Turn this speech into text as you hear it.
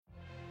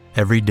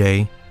Every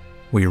day,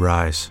 we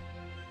rise,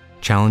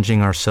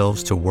 challenging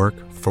ourselves to work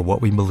for what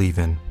we believe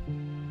in.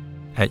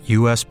 At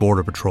U.S.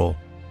 Border Patrol,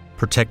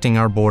 protecting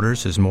our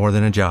borders is more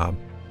than a job.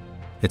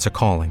 It's a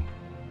calling.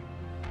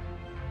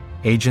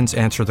 Agents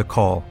answer the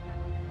call,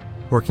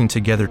 working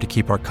together to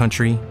keep our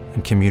country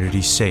and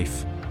communities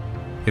safe.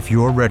 If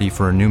you're ready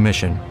for a new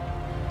mission,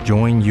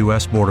 join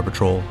U.S. Border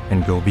Patrol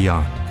and go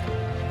beyond.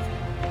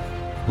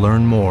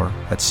 Learn more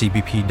at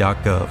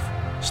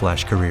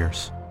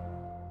cbp.gov/careers.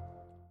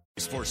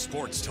 For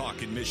sports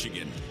talk in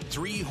Michigan,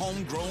 three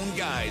homegrown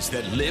guys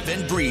that live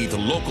and breathe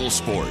local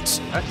sports.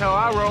 That's how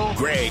I roll.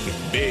 Greg,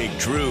 Big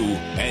Drew,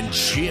 and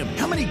Jim.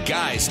 How many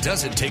guys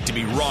does it take to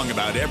be wrong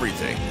about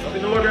everything?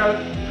 Nothing to look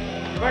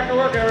at. Go back to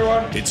work,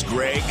 everyone. It's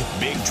Greg,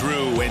 Big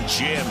Drew, and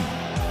Jim.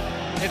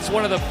 It's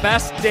one of the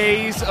best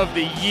days of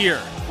the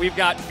year. We've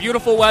got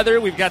beautiful weather.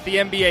 We've got the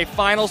NBA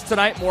Finals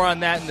tonight. More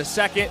on that in a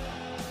second.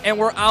 And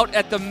we're out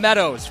at the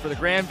Meadows for the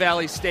Grand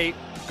Valley State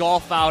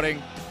golf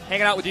outing.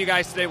 Hanging out with you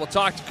guys today. We'll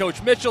talk to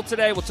Coach Mitchell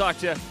today. We'll talk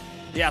to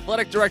the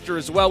athletic director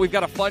as well. We've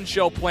got a fun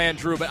show planned,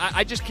 Drew, but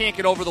I just can't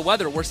get over the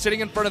weather. We're sitting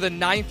in front of the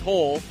 9th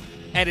hole,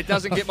 and it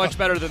doesn't get much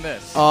better than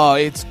this. Oh,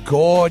 it's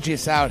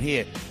gorgeous out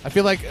here. I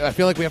feel like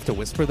we have to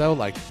whisper, though,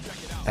 like,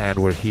 and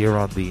we're here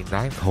on the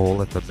 9th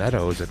hole at the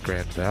Meadows at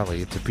Grand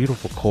Valley. It's a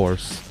beautiful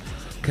course.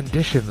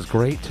 Conditions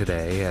great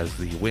today as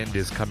the wind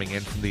is coming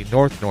in from the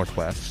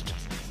northwest.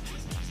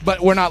 But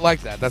we're not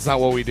like that. That's not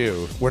what we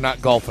do. We're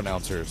not golf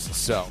announcers,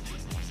 so...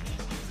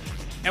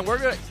 And we're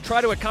going to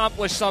try to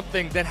accomplish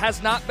something that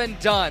has not been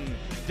done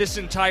this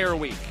entire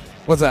week.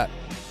 What's that?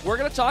 We're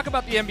going to talk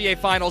about the NBA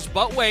Finals,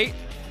 but wait,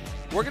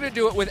 we're going to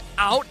do it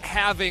without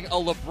having a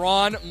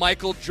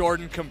LeBron-Michael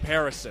Jordan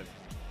comparison.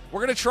 We're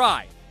going to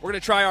try. We're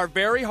going to try our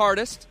very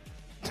hardest.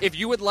 If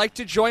you would like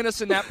to join us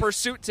in that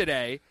pursuit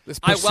today, this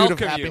I pursuit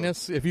welcome of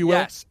happiness, if you will.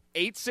 Yes,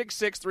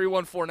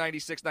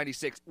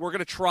 866-314-9696. We're going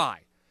to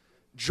try.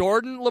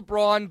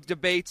 Jordan-LeBron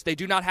debates, they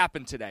do not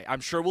happen today. I'm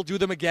sure we'll do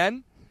them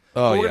again.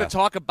 Oh, we're going to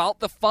talk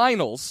about the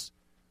finals,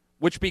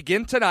 which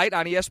begin tonight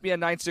on ESPN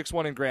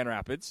 961 in Grand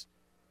Rapids,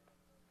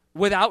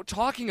 without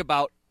talking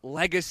about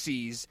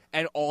legacies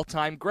and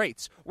all-time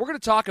greats. We're going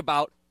to talk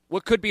about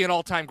what could be an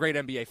all-time great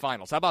NBA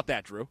Finals. How about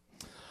that, Drew?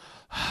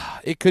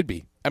 It could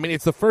be. I mean,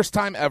 it's the first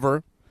time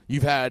ever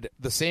you've had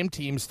the same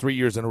teams 3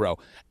 years in a row.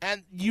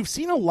 And you've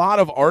seen a lot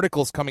of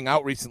articles coming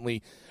out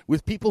recently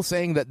with people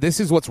saying that this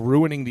is what's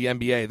ruining the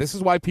NBA. This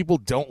is why people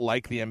don't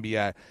like the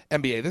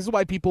NBA. This is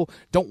why people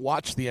don't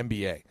watch the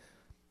NBA.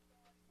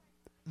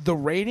 The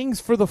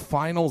ratings for the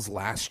finals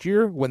last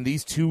year, when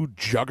these two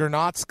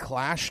juggernauts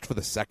clashed for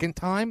the second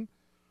time,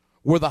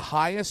 were the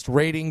highest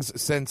ratings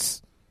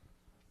since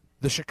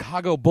the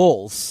Chicago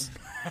Bulls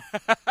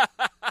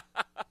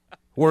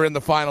were in the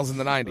finals in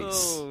the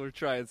 90s. Oh, we're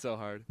trying so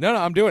hard. No,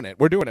 I'm doing it.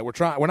 We're doing it.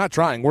 We're not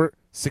trying. We're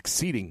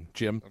succeeding,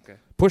 Jim. Okay.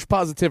 Push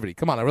positivity.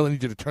 Come on, I really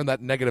need you to turn that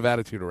negative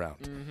attitude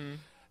around. Mm-hmm.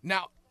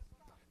 Now,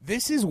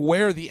 this is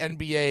where the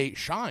NBA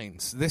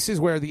shines. This is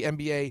where the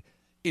NBA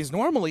is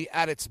normally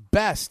at its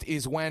best,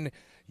 is when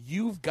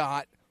you've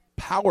got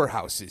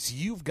powerhouses.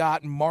 You've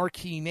got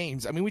marquee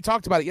names. I mean, we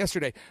talked about it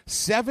yesterday.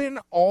 7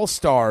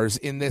 All-Stars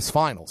in this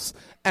finals.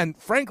 And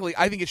frankly,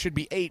 I think it should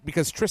be 8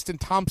 because Tristan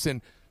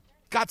Thompson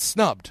got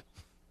snubbed.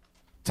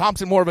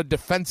 Thompson more of a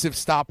defensive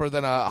stopper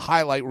than a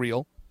highlight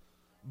reel.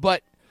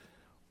 But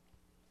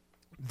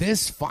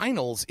this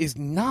finals is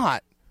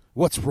not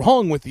what's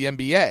wrong with the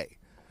NBA.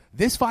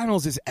 This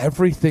finals is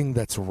everything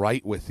that's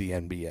right with the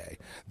NBA.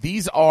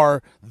 These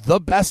are the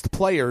best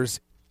players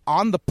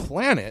on the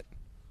planet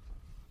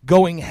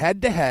going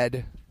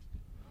head-to-head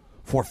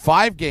for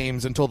 5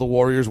 games until the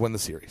Warriors win the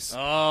series.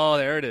 Oh,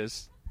 there it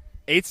is.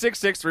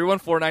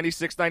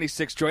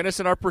 866-314-9696. Join us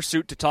in our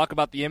pursuit to talk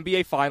about the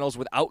NBA Finals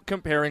without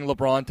comparing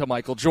LeBron to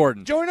Michael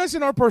Jordan. Join us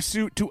in our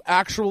pursuit to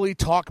actually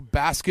talk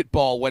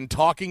basketball when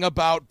talking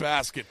about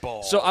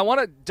basketball. So I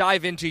want to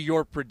dive into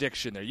your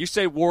prediction there. You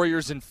say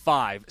Warriors in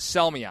 5.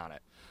 Sell me on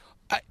it.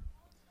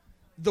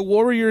 The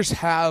Warriors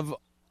have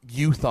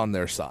youth on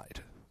their side.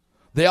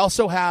 They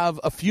also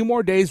have a few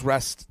more days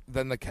rest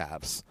than the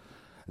Cavs.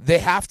 They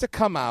have to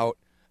come out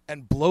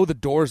and blow the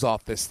doors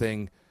off this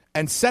thing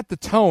and set the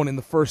tone in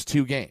the first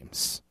 2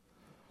 games.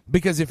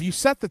 Because if you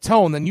set the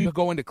tone, then you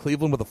go into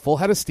Cleveland with a full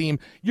head of steam.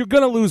 You're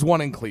going to lose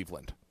one in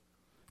Cleveland.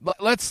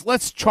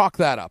 Let's chalk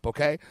that up,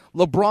 okay?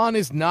 LeBron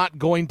is not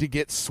going to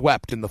get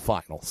swept in the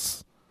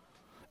finals.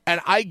 And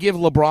I give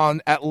LeBron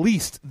at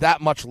least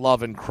that much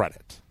love and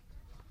credit.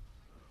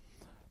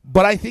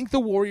 But I think the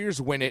Warriors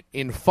win it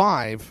in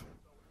 5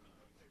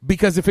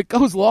 because if it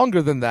goes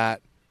longer than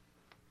that,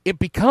 it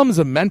becomes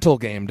a mental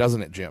game,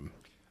 doesn't it, Jim?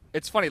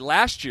 It's funny.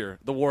 Last year,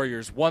 the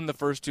Warriors won the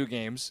first 2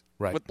 games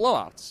with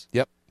blowouts.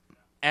 Yep.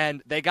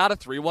 And they got a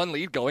 3-1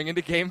 lead going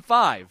into Game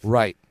 5.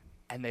 Right.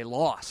 And they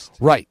lost.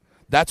 Right.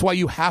 That's why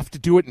you have to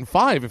do it in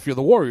 5 if you're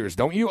the Warriors,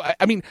 don't you?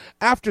 I mean,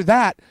 after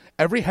that,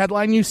 every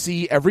headline you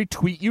see, every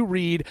tweet you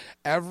read,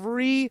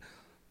 every,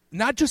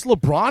 not just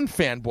LeBron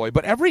fanboy,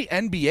 but every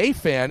NBA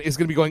fan is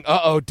going to be going,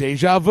 uh-oh,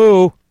 deja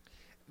vu.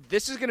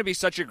 This is going to be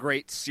such a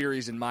great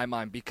series in my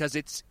mind because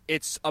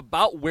it's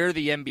about where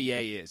the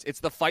NBA is.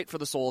 It's the fight for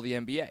the soul of the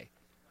NBA.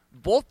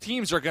 Both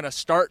teams are going to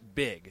start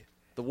big.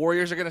 The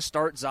Warriors are going to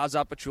start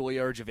Zaza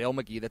Pachulia or JaVale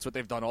McGee. That's what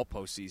they've done all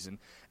postseason.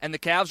 And the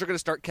Cavs are going to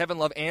start Kevin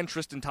Love and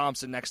Tristan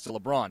Thompson next to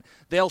LeBron.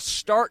 They'll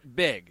start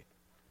big.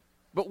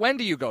 But when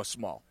do you go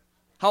small?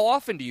 How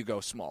often do you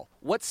go small?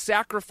 What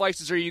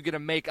sacrifices are you going to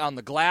make on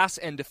the glass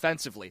and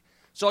defensively?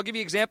 So I'll give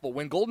you an example.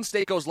 When Golden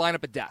State goes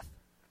lineup of death,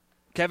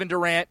 Kevin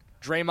Durant,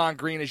 Draymond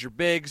Green as your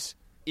bigs,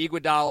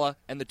 Iguodala,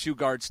 and the two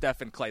guards,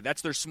 Steph and Clay.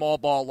 That's their small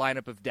ball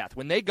lineup of death.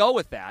 When they go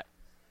with that,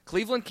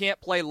 Cleveland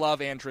can't play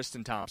Love and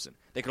Tristan Thompson.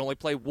 They can only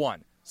play one.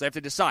 So they have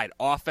to decide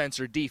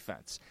offense or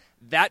defense.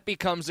 That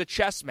becomes a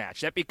chess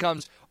match. That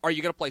becomes, are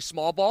you going to play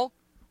small ball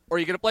or are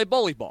you going to play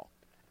bully ball?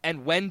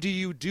 And when do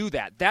you do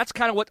that? That's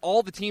kind of what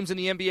all the teams in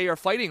the NBA are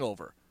fighting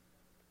over.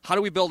 How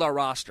do we build our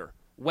roster?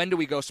 When do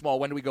we go small?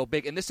 When do we go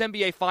big? And this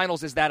NBA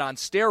Finals is that on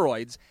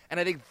steroids, and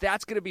I think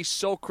that's going to be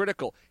so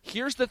critical.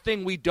 Here's the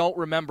thing we don't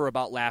remember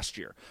about last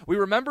year. We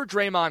remember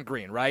Draymond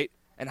Green, right,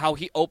 and how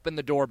he opened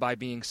the door by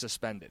being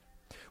suspended.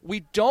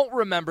 We don't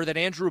remember that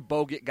Andrew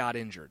Bogut got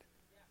injured.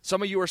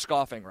 Some of you are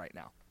scoffing right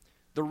now.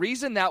 The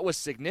reason that was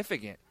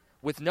significant,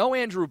 with no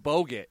Andrew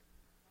Bogut,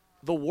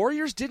 the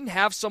Warriors didn't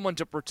have someone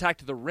to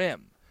protect the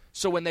rim.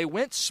 So when they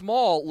went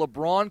small,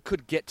 LeBron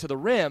could get to the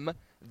rim.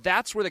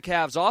 That's where the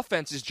Cavs'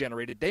 offense is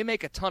generated. They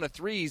make a ton of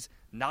threes,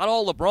 not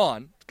all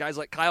LeBron. Guys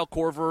like Kyle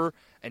Korver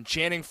and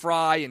Channing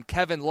Frye and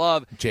Kevin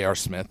Love. J.R.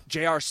 Smith.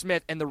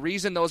 And the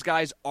reason those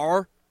guys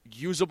are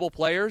usable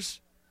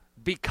players,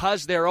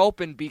 because they're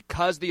open,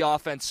 because the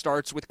offense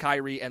starts with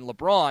Kyrie and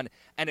LeBron.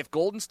 And if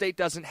Golden State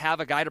doesn't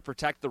have a guy to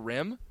protect the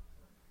rim,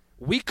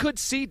 we could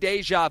see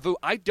deja vu.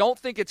 I don't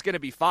think it's going to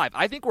be 5.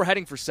 I think we're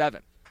heading for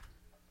 7.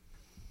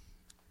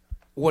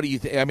 What do you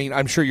think? I mean,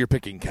 I'm sure you're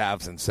picking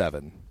Cavs in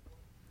 7.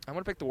 I'm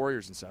going to pick the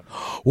Warriors in 7.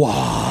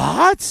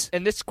 What?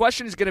 And this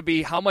question is going to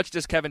be, how much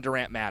does Kevin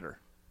Durant matter?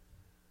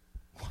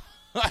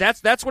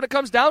 That's what it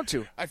comes down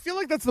to. I feel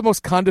like that's the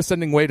most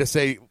condescending way to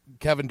say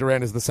Kevin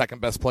Durant is the second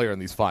best player in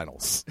these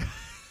finals.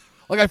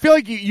 Like, I feel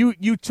like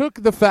you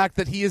took the fact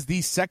that he is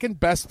the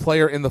second best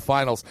player in the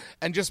finals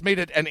and just made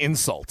it an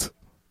insult.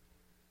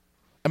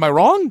 Am I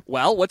wrong?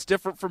 Well, what's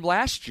different from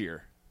last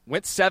year?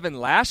 Went 7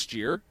 last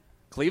year.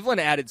 Cleveland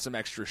added some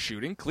extra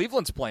shooting.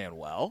 Cleveland's playing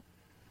well.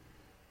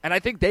 And I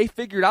think they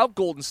figured out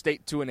Golden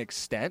State to an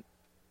extent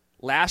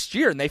last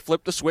year, and they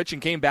flipped the switch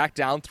and came back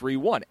down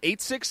 3-1.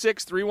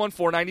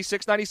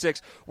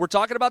 866-314-9696. We're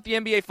talking about the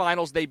NBA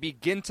Finals. They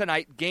begin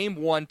tonight. Game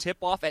 1,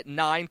 tip-off at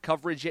 9,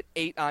 coverage at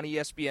 8 on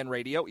ESPN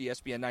Radio,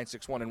 ESPN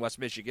 961 in West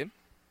Michigan.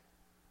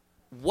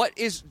 What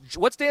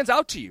stands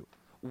out to you?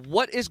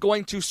 What is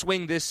going to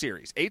swing this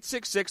series?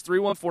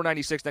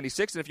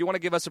 866-314-9696. And if you want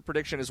to give us a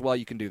prediction as well,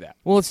 you can do that.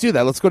 Well, let's do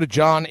that. Let's go to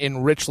John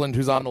in Richland,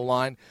 who's on the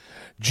line.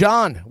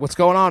 John, what's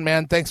going on,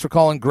 man? Thanks for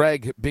calling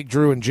Greg, Big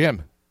Drew, and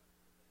Jim.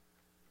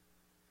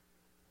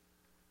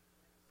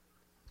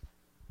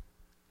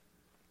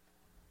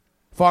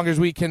 Fongers,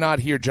 we cannot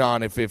hear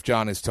John if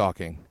John is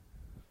talking.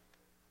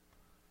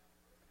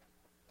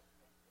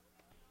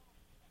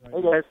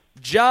 Hey, guys.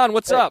 John,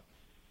 what's up?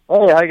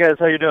 Hey, hi, guys.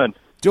 How you doing?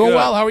 Doing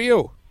well. How are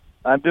you?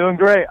 I'm doing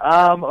great.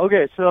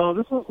 Okay, so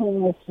this is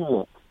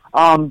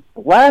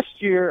last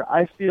year,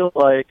 I feel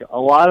like a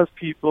lot of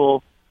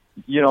people,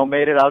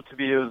 made it out to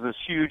be it was this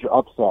huge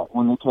upset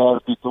when the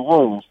Cavs beat the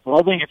Warriors. But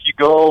I think if you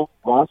go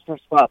roster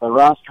spot by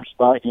roster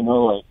spot,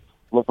 like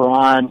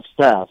LeBron,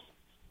 Steph,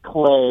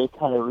 Clay,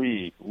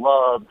 Kyrie,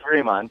 Love,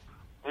 Draymond,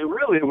 they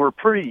really were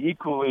pretty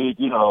equally,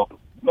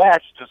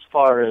 matched as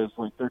far as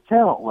like their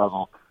talent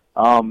level.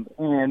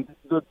 And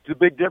the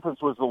big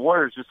difference was the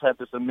Warriors just had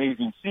this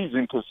amazing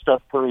season because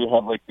Steph Curry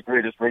had like the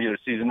greatest regular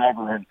season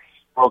ever and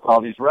broke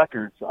all these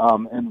records.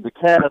 And the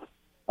Cavs,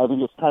 I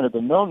think it's kind of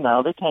been known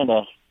now, they kind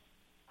of,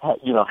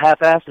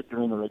 half-assed it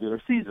during the regular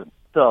season.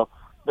 So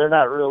they're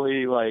not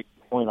really like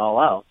going all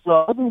out.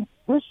 So I think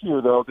this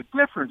year, though, the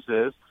difference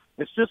is,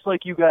 it's just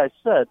like you guys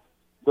said,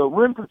 the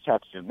rim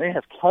protection. They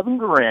have Kevin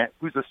Durant,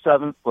 who's a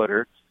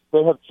 7-footer.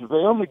 They have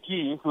JaVale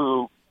McGee,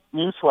 who,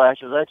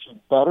 newsflash, is actually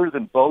better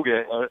than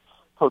Bogut at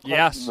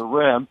protecting the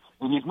rim,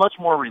 and he's much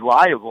more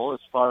reliable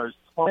as far as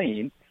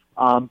playing.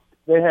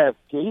 They have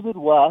David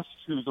West,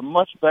 who's a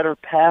much better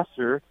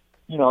passer.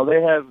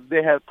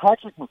 They have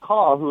Patrick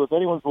McCaw, who, if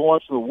anyone's been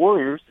watching the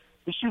Warriors,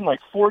 he's shooting like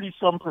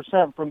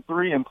 40-some% from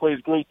 3 and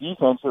plays great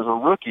defense as a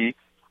rookie.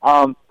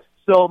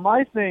 So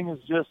my thing is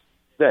just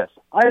this.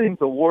 I think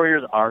the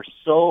Warriors are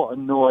so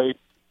annoyed.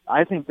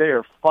 I think they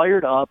are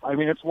fired up. I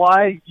mean, it's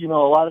why, a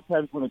lot of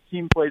times when a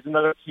team plays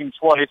another team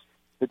twice,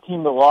 the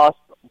team that lost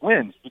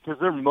wins because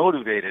they're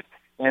motivated.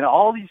 And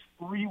all these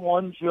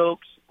 3-1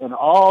 jokes and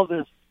all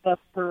this Steph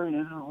Curry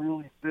isn't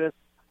really this,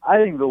 I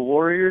think the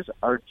Warriors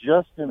are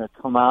just going to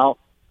come out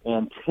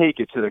and take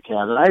it to the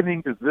Cavs. And I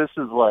think that this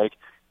is like,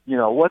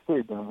 what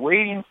they've been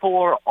waiting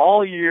for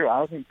all year.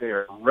 I think they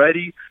are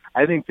ready.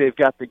 I think they've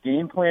got the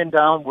game plan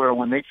down where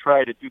when they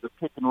try to do the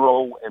pick and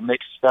roll and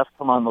make Steph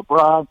come on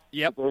LeBron,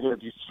 they're going to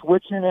be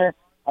switching it.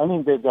 I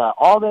think they've got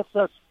all that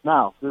stuff.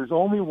 Now, there's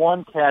only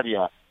one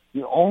caveat.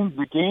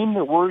 The game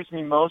that worries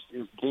me most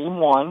is Game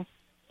 1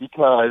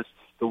 because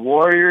the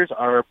Warriors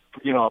are, a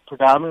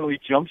predominantly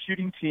jump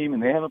shooting team,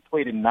 and they haven't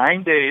played in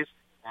 9 days.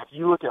 If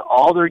you look at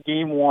all their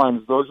Game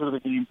 1s, those are the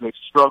games they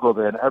struggled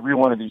in every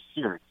one of these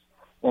series.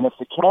 And if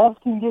the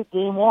Cavs can get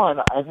Game 1,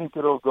 I think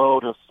it'll go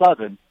to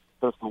 7.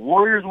 So if the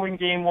Warriors win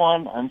Game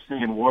 1, I'm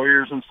saying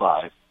Warriors in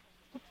 5.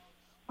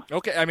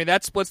 Okay, I mean,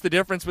 that splits the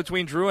difference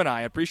between Drew and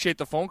I. Appreciate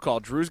the phone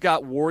call. Drew's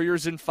got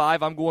Warriors in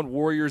 5. I'm going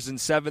Warriors in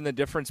 7. The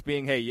difference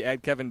being, hey, you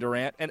add Kevin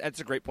Durant, and that's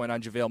a great point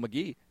on JaVale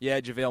McGee. You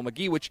add JaVale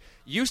McGee, which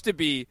used to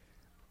be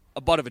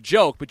a butt of a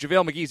joke, but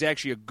JaVale McGee's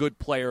actually a good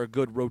player, a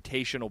good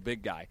rotational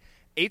big guy.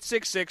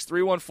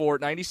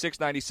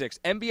 866-314-9696.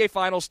 NBA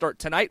Finals start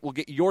tonight. We'll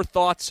get your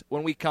thoughts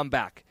when we come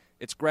back.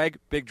 It's Greg,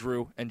 Big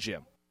Drew, and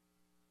Jim.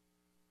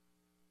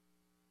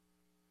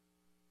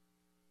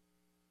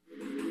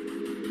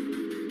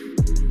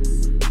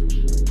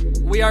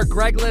 We are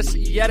Gregless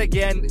yet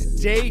again,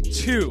 day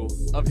 2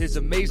 of his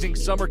amazing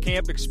summer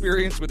camp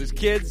experience with his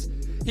kids.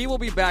 He will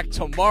be back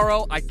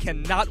tomorrow. I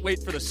cannot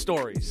wait for the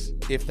stories.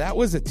 If that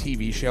was a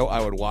TV show,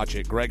 I would watch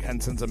it. Greg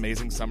Henson's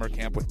amazing summer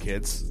camp with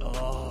kids.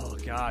 Oh,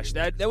 gosh.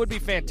 That would be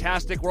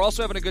fantastic. We're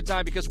also having a good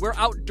time because we're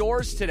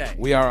outdoors today.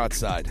 We are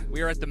outside.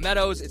 We are at the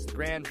Meadows. It's the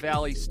Grand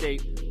Valley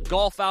State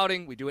golf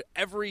outing. We do it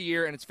every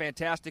year, and it's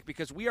fantastic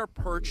because we are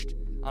perched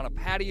on a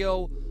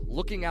patio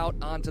looking out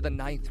onto the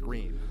 9th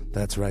green.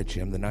 That's right,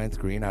 Jim. The 9th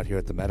green out here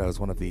at the Meadows,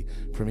 one of the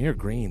premier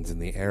greens in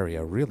the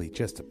area. Really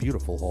just a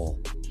beautiful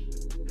hole.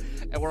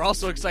 And we're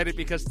also excited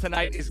because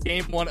tonight is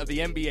Game 1 of the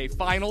NBA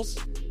Finals,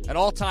 an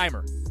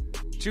all-timer.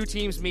 2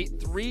 teams meet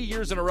 3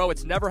 years in a row.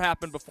 It's never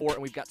happened before,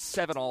 and we've got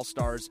 7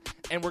 All-Stars.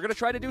 And we're going to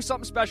try to do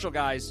something special,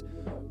 guys.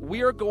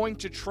 We are going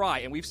to try,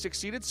 and we've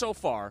succeeded so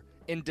far,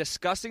 in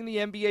discussing the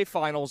NBA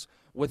Finals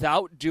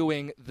without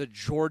doing the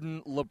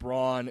Jordan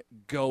LeBron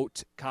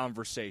GOAT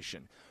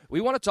conversation. We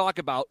want to talk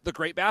about the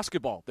great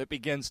basketball that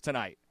begins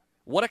tonight.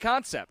 What a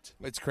concept.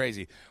 It's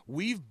crazy.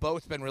 We've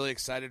both been really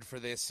excited for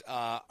this.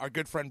 Our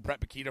good friend Brett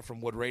Bakita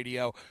from Wood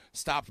Radio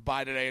stopped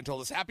by today and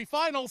told us, Happy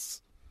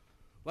Finals!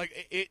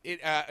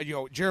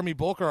 Jeremy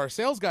Bolker, our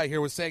sales guy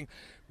here, was saying,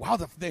 wow,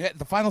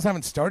 the finals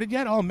haven't started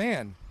yet? Oh,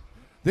 man.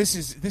 This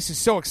is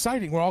so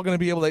exciting. We're all going to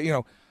be able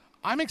to,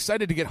 I'm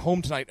excited to get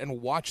home tonight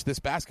and watch this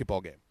basketball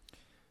game.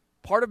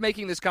 Part of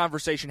making this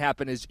conversation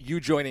happen is you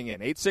joining in.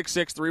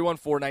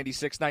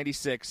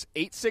 866-314-9696.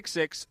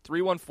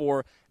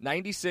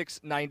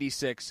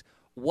 866-314-9696.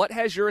 What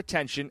has your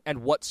attention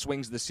and what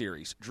swings the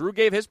series? Drew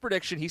gave his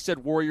prediction. He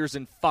said Warriors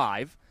in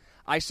 5.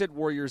 I said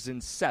Warriors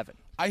in 7.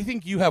 I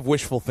think you have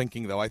wishful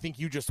thinking, though. I think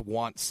you just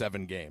want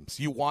 7 games.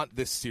 You want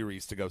this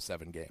series to go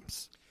 7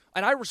 games.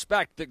 And I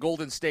respect that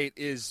Golden State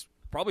is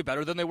probably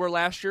better than they were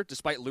last year,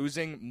 despite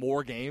losing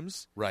more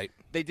games. Right.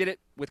 They did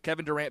it with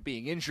Kevin Durant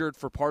being injured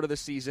for part of the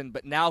season,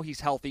 but now he's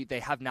healthy. They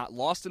have not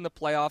lost in the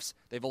playoffs.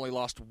 They've only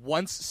lost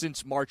once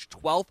since March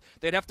 12th.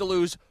 They'd have to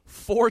lose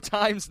 4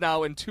 times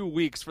now in 2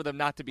 weeks for them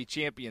not to be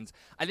champions.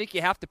 I think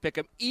you have to pick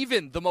them.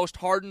 Even the most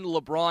hardened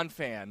LeBron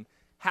fan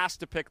has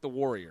to pick the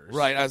Warriors.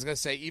 Right. I was going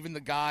to say, even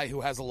the guy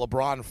who has a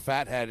LeBron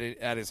fathead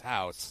at his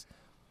house.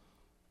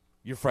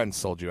 Your friend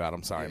sold you out.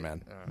 I'm sorry,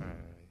 man.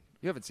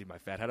 You haven't seen my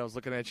fat head. I was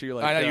looking at you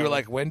like I know you were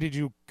like, when did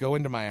you go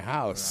into my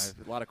house?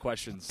 A lot of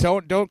questions.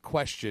 Don't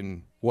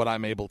question what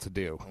I'm able to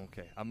do.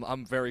 Okay,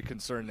 I'm very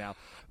concerned now.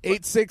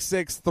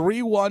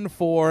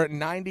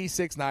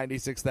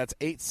 866-314-9696. That's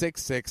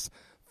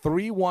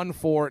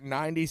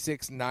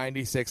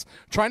 866-314-9696.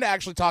 Trying to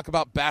actually talk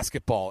about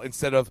basketball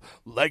instead of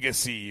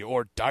legacy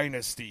or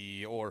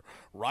dynasty or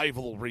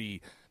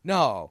rivalry.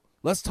 No,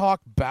 let's talk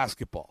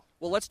basketball.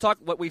 Well, let's talk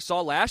what we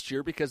saw last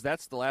year because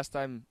that's the last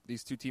time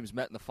these two teams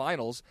met in the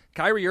finals.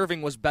 Kyrie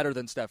Irving was better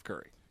than Steph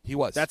Curry. He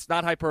was. That's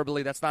not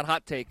hyperbole. That's not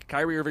hot take.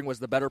 Kyrie Irving was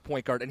the better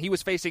point guard, and he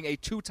was facing a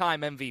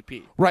 2-time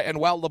MVP. Right, and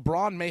while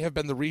LeBron may have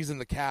been the reason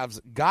the Cavs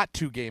got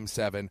to Game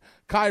 7,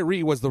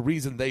 Kyrie was the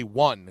reason they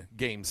won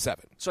Game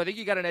 7. So I think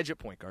you got an edge at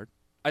point guard.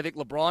 I think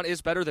LeBron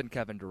is better than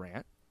Kevin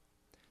Durant.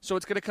 So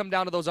it's going to come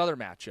down to those other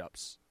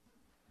matchups.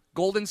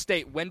 Golden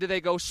State, when do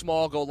they go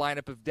small, go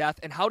lineup of death,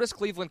 and how does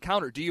Cleveland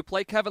counter? Do you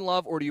play Kevin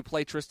Love or do you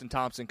play Tristan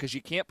Thompson? Because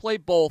you can't play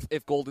both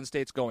if Golden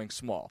State's going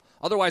small.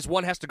 Otherwise,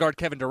 one has to guard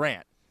Kevin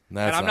Durant. And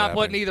I'm not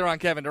putting either on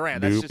Kevin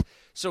Durant. Nope. That's just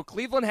so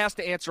Cleveland has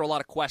to answer a lot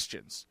of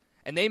questions,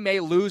 and they may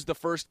lose the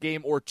first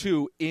game or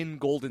 2 in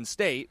Golden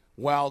State.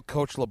 While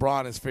Coach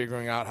LeBron is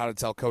figuring out how to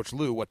tell Coach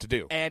Lou what to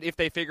do. And if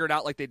they figure it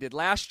out like they did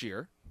last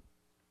year,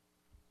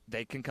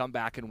 they can come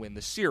back and win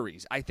the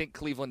series. I think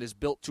Cleveland is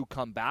built to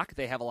come back.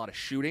 They have a lot of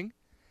shooting.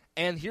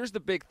 And here's the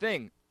big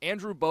thing.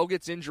 Andrew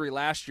Bogut's injury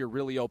last year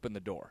really opened the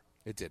door.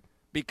 It did.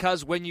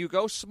 Because when you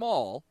go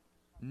small,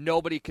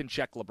 nobody can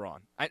check LeBron.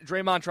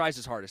 Draymond tries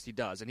his hardest. He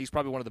does. And he's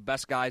probably one of the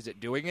best guys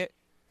at doing it.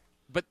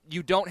 but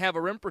you don't have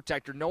a rim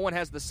protector. No one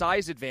has the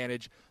size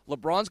advantage.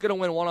 LeBron's going to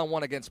win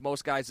one-on-one against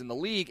most guys in the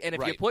league, and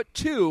if you put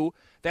two,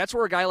 that's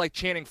where a guy like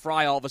Channing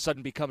Frye all of a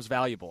sudden becomes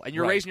valuable. And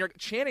you're raising your –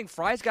 Channing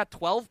Frye's got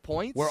 12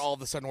 points? Where all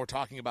of a sudden we're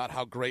talking about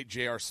how great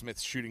J.R.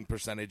 Smith's shooting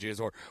percentage is,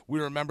 or we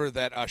remember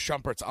that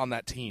Shumpert's on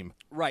that team.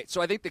 Right.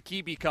 So I think the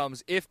key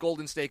becomes if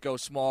Golden State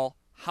goes small,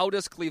 how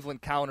does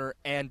Cleveland counter,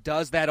 and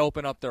does that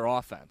open up their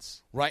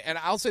offense? Right, and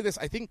I'll say this.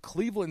 I think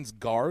Cleveland's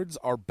guards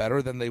are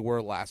better than they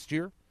were last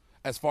year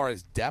as far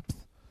as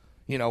depth.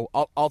 You know,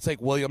 I'll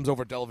take Williams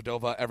over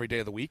Dellavedova every day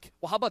of the week.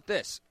 Well, how about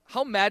this?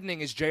 How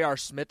maddening is J.R.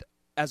 Smith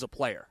as a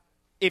player?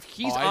 If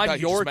he's I on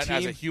your meant team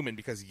as a human,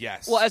 because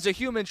yes. Well, as a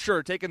human,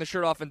 sure, taking the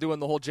shirt off and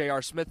doing the whole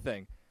J.R. Smith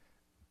thing.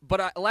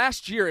 But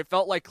last year, it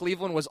felt like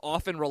Cleveland was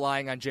often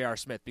relying on J.R.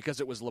 Smith because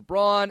it was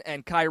LeBron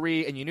and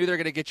Kyrie, and you knew they were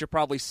going to get you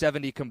probably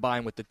 70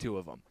 combined with the two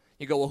of them.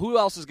 You go, well, who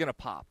else is going to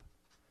pop?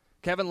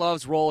 Kevin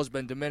Love's role has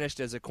been diminished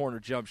as a corner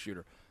jump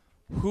shooter.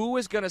 Who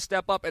is going to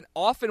step up? And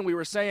often we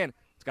were saying,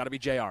 it's got to be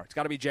JR. It's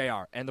got to be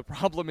JR. And the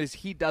problem is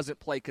he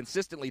doesn't play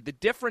consistently. The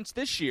difference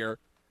this year,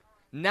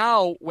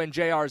 now when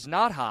JR's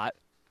not hot,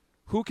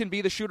 who can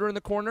be the shooter in the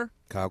corner?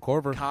 Kyle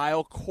Korver.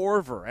 Kyle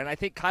Korver. And I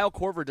think Kyle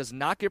Korver does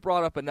not get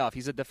brought up enough.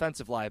 He's a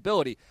defensive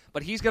liability.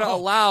 But he's going to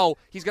allow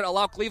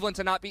Cleveland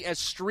to not be as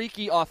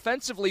streaky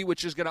offensively,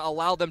 which is going to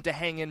allow them to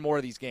hang in more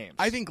of these games.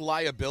 I think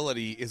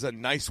liability is a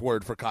nice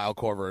word for Kyle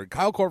Korver.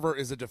 Kyle Korver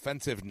is a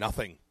defensive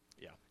nothing.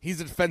 Yeah.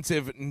 He's a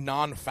defensive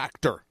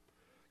non-factor.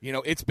 You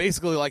know, it's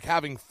basically like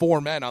having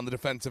four men on the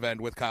defensive end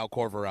with Kyle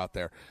Korver out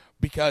there,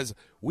 because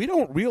we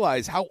don't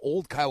realize how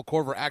old Kyle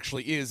Korver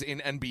actually is in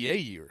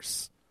NBA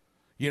years.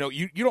 You know,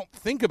 you don't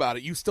think about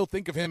it. You still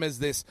think of him as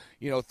this,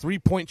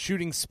 three-point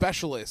shooting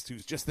specialist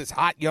who's just this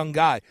hot young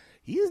guy.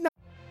 He is not.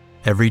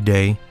 Every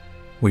day,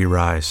 we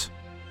rise,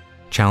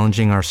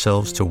 challenging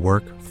ourselves to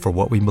work for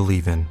what we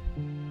believe in.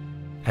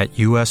 At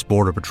U.S.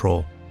 Border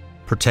Patrol,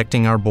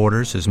 protecting our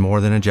borders is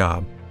more than a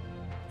job.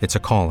 It's a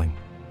calling.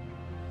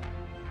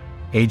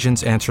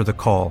 Agents answer the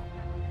call,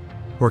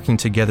 working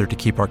together to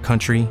keep our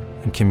country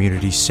and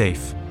communities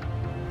safe.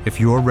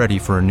 If you're ready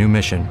for a new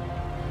mission,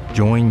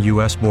 join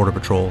U.S. Border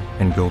Patrol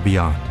and go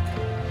beyond.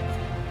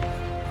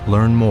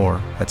 Learn more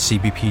at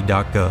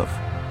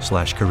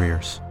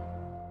cbp.gov/careers.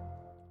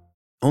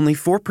 Only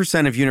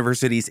 4% of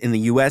universities in the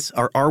U.S.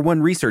 are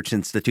R1 research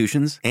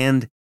institutions,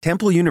 and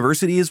Temple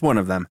University is one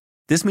of them.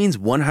 This means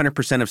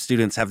 100% of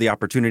students have the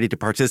opportunity to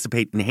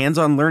participate in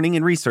hands-on learning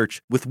and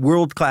research with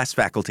world-class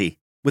faculty.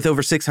 With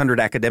over 600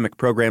 academic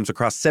programs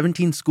across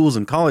 17 schools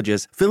and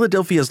colleges,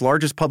 Philadelphia's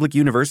largest public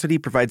university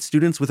provides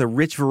students with a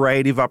rich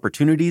variety of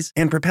opportunities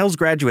and propels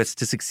graduates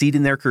to succeed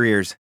in their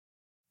careers.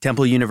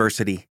 Temple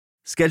University.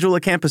 Schedule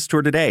a campus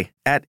tour today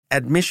at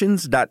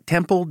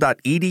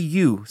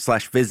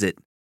admissions.temple.edu/visit.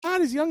 Not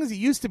as young as he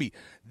used to be.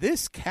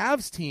 This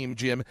Cavs team,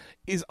 Jim,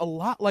 is a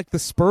lot like the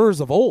Spurs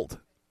of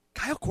old.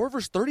 Kyle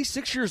Korver's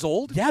 36 years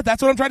old? Yeah,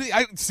 that's what I'm trying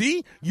to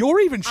see? You're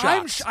even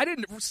shocked. I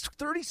didn't.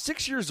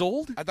 36 years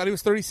old? I thought he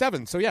was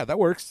 37, so yeah, that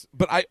works.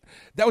 But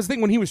that was the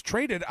thing when he was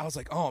traded. I was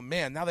like, oh,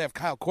 man, now they have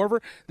Kyle Korver.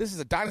 This is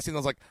a dynasty. And I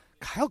was like,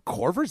 Kyle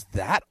Korver's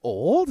that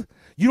old?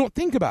 You don't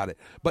think about it.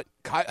 But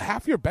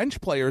half your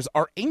bench players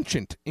are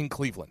ancient in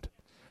Cleveland.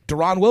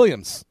 Deron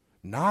Williams,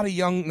 not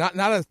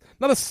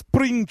a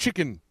spring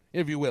chicken,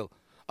 if you will.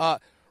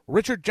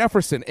 Richard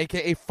Jefferson,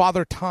 a.k.a.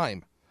 Father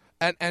Time.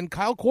 And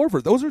Kyle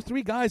Korver, those are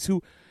three guys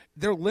who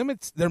their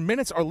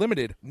minutes are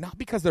limited, not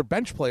because they're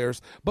bench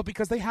players, but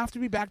because they have to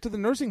be back to the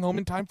nursing home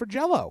in time for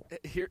Jell-O.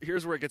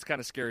 Here's where it gets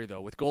kind of scary,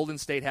 though. With Golden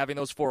State having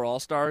those four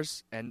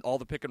All-Stars and all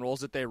the pick and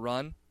rolls that they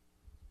run,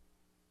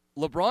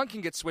 LeBron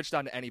can get switched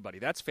on to anybody.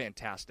 That's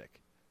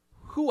fantastic.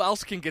 Who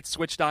else can get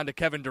switched on to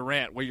Kevin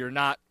Durant where you're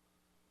not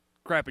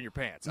crapping your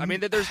pants? I mean,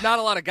 there's not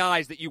a lot of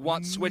guys that you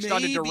want switched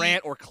on to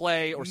Durant or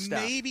Clay or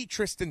Steph. Maybe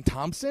Tristan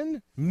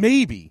Thompson,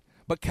 maybe.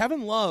 But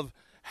Kevin Love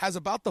has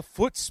about the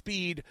foot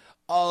speed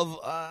of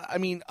a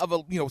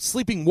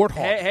sleeping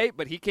warthog. Hey,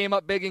 but he came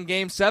up big in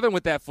Game 7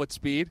 with that foot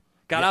speed.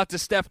 Got out to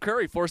Steph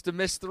Curry, forced to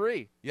miss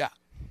 3. Yeah.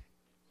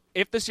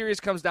 If the series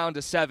comes down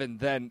to 7,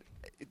 then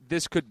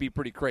this could be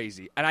pretty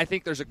crazy. And I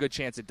think there's a good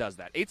chance it does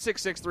that.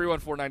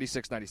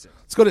 866-314-9696.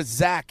 Let's go to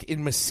Zach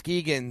in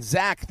Muskegon.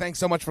 Zach, thanks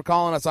so much for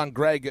calling us on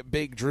Greg,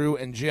 Big Drew,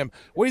 and Jim.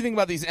 What do you think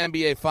about these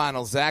NBA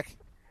Finals, Zach?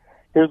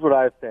 Here's what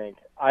I think.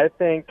 I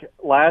think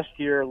last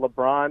year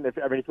LeBron, if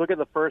you look at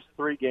the first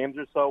 3 games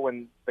or so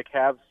when the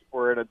Cavs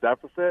were in a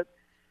deficit,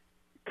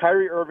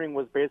 Kyrie Irving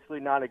was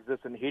basically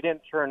non-existent. He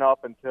didn't turn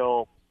up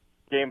until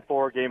Game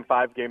 4, Game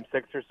 5, Game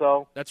 6 or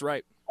so. That's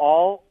right.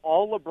 All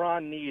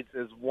LeBron needs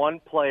is one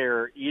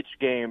player each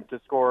game to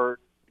score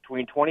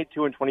between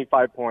 22 and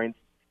 25 points,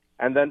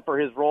 and then for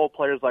his role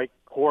players like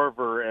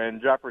Korver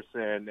and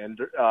Jefferson and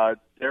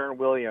Darren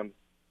Williams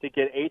to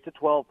get 8 to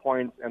 12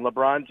 points, and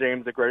LeBron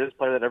James, the greatest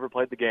player that ever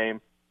played the game,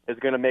 is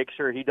going to make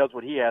sure he does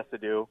what he has to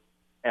do.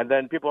 And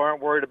then people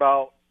aren't worried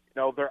about,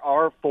 there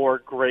are 4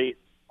 great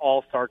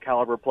all-star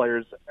caliber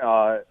players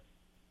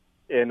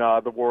in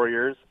the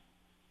Warriors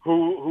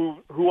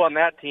who on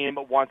that team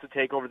wants to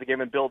take over the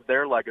game and build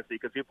their legacy,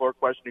 because people are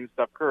questioning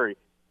Steph Curry.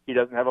 He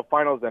doesn't have a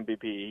Finals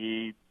MVP.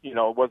 He,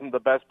 wasn't the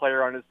best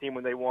player on his team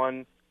when they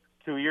won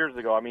 2 years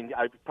ago. I mean,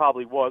 I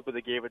probably was, but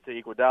they gave it to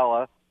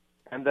Iguodala.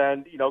 And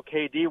then,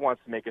 KD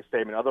wants to make a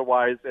statement.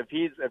 Otherwise, if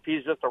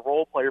he's just a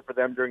role player for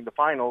them during the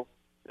finals,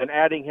 then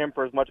adding him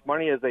for as much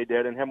money as they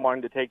did and him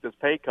wanting to take this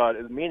pay cut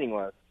is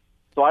meaningless.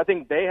 So I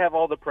think they have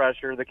all the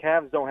pressure. The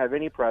Cavs don't have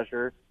any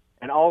pressure,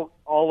 and all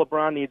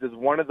LeBron needs is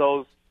one of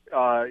those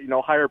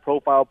higher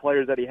profile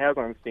players that he has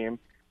on his team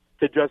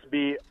to just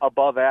be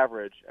above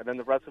average, and then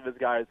the rest of his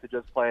guys to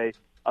just play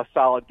a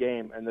solid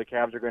game, and the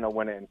Cavs are going to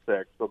win it in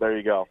 6. So there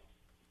you go.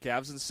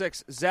 Cavs in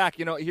 6. Zach,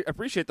 I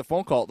appreciate the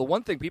phone call. The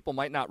one thing people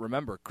might not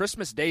remember,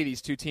 Christmas Day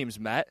these two teams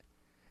met,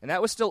 and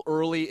that was still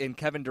early in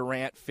Kevin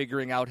Durant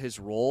figuring out his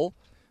role.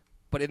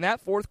 But in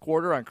that fourth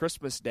quarter on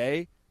Christmas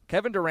Day,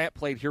 Kevin Durant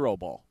played hero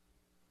ball.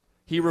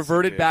 He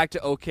reverted back to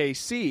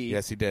OKC.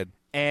 Yes, he did.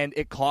 And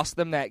it cost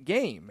them that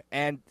game.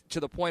 And to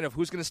the point of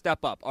who's going to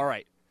step up. All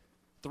right,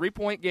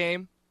 3-point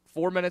game,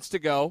 4 minutes to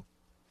go.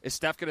 Is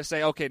Steph going to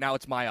say, okay, now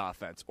it's my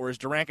offense? Or is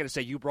Durant going to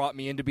say, you brought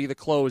me in to be the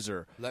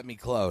closer? Let me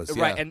close.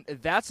 Right, yeah.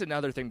 and that's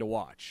another thing to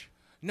watch.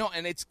 No,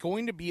 and it's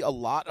going to be a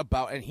lot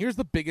about, and here's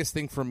the biggest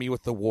thing for me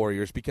with the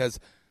Warriors, because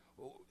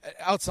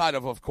outside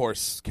of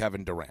course,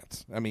 Kevin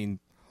Durant. I mean,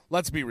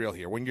 let's be real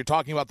here. When you're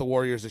talking about the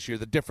Warriors this year,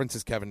 the difference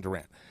is Kevin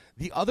Durant.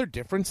 The other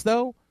difference,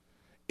 though,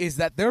 is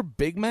that their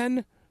big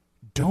men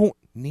don't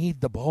need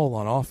the ball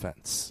on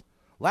offense.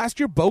 Last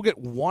year, Bogut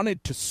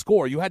wanted to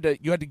score. You had to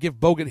give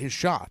Bogut his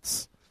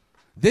shots.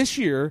 This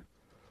year,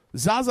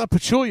 Zaza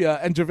Pachulia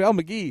and JaVale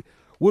McGee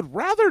would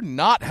rather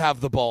not have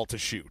the ball to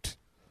shoot.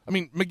 I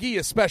mean, McGee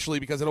especially,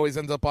 because it always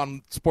ends up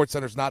on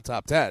SportsCenter's not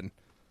top 10.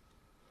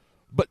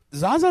 But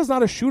Zaza's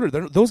not a shooter.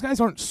 Those guys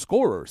aren't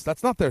scorers.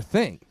 That's not their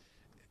thing.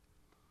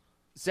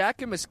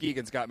 Zach and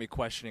Muskegon's got me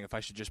questioning if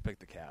I should just pick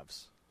the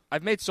Cavs.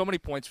 I've made so many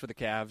points for the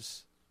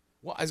Cavs.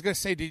 Well, I was going to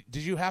say, did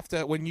you have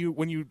to, when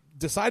you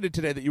decided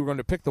today that you were going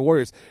to pick the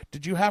Warriors,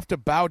 did you have to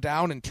bow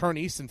down and turn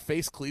east and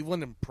face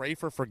Cleveland and pray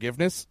for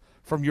forgiveness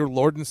from your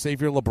Lord and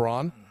Savior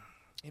LeBron?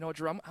 You know what,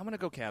 Drew? I'm going to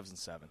go Cavs in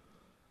 7.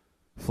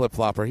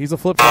 Flip-flopper. He's a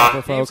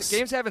flip-flopper, folks.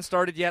 Games haven't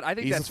started yet. I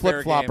think He's that's a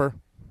flip-flopper.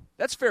 Game.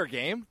 That's fair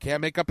game. Can't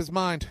make up his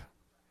mind.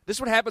 This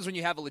is what happens when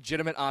you have a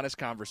legitimate, honest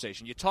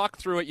conversation. You talk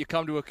through it, you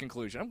come to a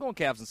conclusion. I'm going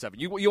Cavs in 7.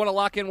 You want to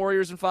lock in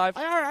Warriors in 5?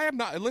 I am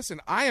not.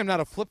 Listen, I am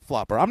not a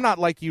flip-flopper. I'm not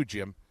like you,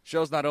 Jim.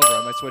 Show's not over.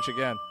 I might switch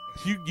again.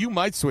 You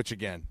might switch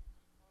again.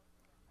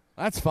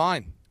 That's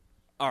fine.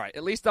 All right.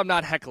 At least I'm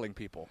not heckling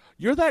people.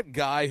 You're that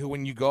guy who,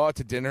 when you go out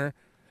to dinner,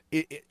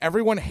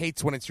 everyone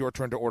hates when it's your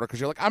turn to order because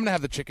you're like, I'm going to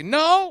have the chicken.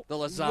 No. The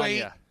lasagna.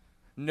 Wait.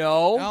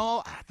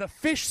 No. The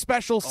fish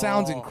special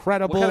sounds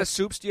incredible. What kind of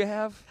soups do you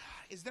have?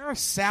 Is there a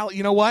salad?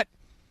 You know what?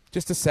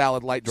 Just a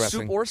salad, light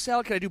dressing. Soup or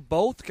salad? Can I do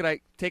both? Can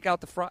I take out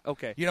the fry?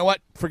 Okay. You know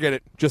what? Forget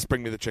it. Just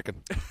bring me the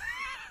chicken.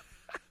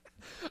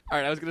 All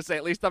right, I was going to say,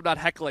 at least I'm not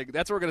heckling.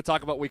 That's what we're going to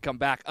talk about when we come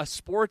back. A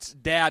sports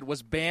dad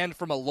was banned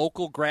from a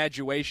local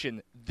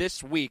graduation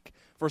this week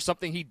for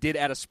something he did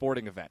at a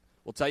sporting event.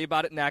 We'll tell you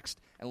about it next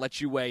and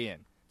let you weigh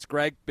in. It's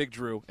Greg, Big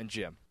Drew, and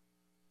Jim.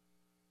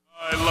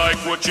 I like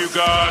what you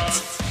got.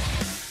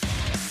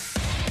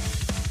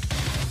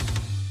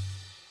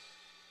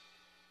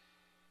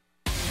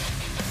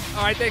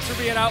 All right, thanks for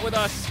being out with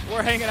us.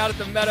 We're hanging out at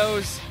the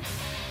Meadows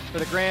for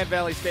the Grand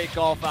Valley State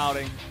Golf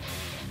Outing.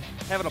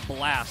 Having a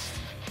blast.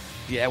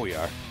 Yeah, we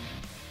are.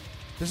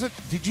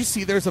 Did you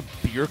see there's a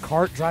beer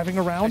cart driving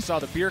around? I saw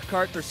the beer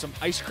cart. There's some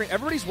ice cream.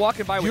 Everybody's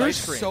walking by with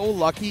ice cream. You're so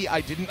lucky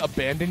I didn't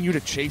abandon you to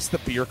chase the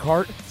beer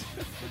cart.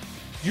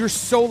 You're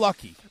so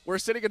lucky. We're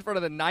sitting in front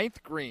of the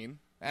 9th green.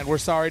 And we're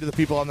sorry to the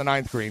people on the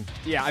 9th green.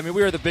 Yeah, I mean,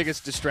 we are the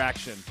biggest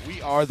distraction.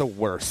 We are the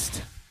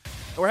worst.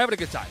 We're having a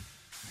good time.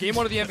 Game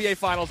 1 of the NBA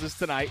Finals is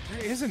tonight.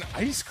 There is an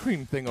ice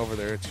cream thing over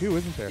there, too,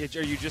 isn't there?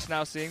 Are you just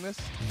now seeing this?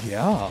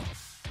 Yeah.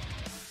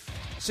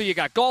 So you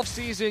got golf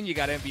season, you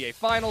got NBA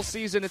Finals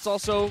season. It's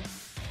also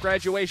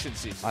graduation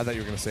season. I thought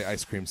you were going to say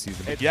ice cream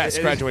season. Yes,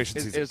 graduation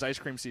season. It is ice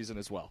cream season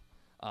as well.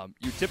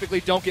 You typically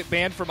don't get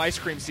banned from ice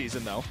cream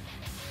season, though.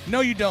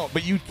 No, you don't.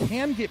 But you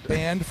can get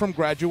banned from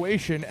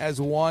graduation,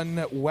 as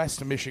one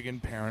West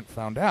Michigan parent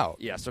found out.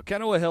 Yeah, so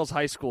Kenowa Hills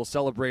High School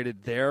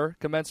celebrated their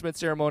commencement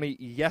ceremony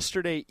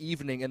yesterday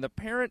evening, and the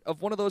parent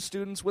of one of those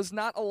students was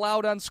not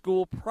allowed on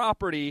school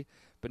property.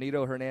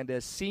 Benito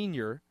Hernandez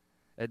Sr.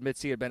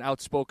 admits he had been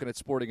outspoken at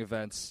sporting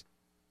events,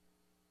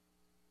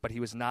 but he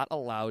was not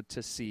allowed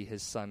to see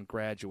his son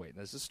graduate.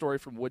 And this is a story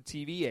from Wood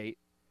TV 8.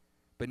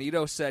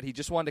 Benito said he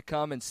just wanted to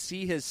come and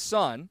see his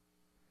son,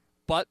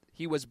 but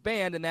he was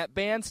banned, and that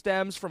ban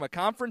stems from a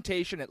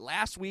confrontation at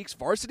last week's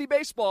varsity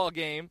baseball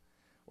game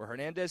where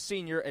Hernandez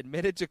Sr.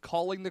 admitted to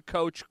calling the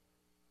coach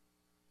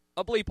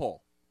a bleep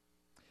hole.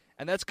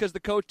 And that's because the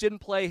coach didn't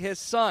play his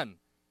son,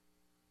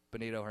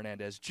 Benito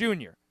Hernandez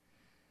Jr.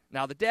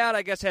 Now, the dad,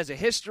 I guess, has a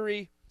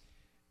history.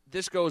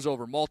 This goes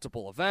over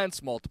multiple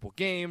events, multiple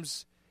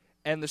games,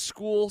 and the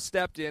school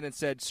stepped in and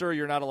said, sir,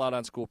 you're not allowed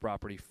on school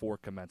property for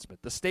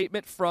commencement. The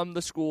statement from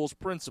the school's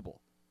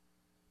principal: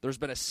 there's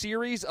been a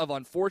series of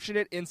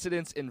unfortunate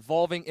incidents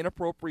involving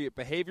inappropriate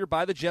behavior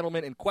by the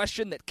gentleman in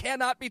question that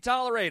cannot be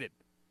tolerated.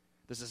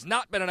 This has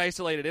not been an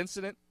isolated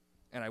incident,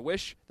 and I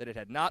wish that it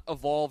had not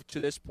evolved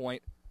to this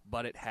point,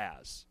 but it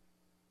has.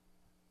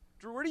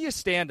 Drew, where do you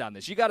stand on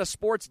this? You got a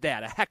sports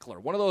dad, a heckler,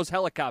 one of those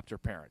helicopter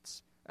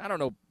parents. I don't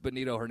know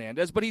Benito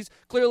Hernandez, but he's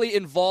clearly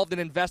involved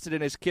and invested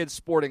in his kid's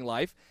sporting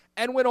life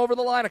and went over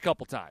the line a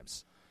couple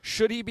times.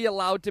 Should he be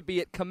allowed to be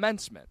at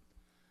commencement?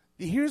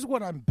 Here's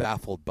what I'm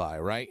baffled by,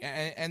 right?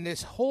 And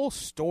this whole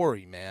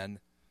story, man,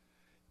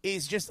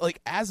 is just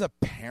like, as a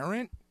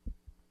parent,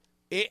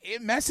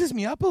 it messes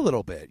me up a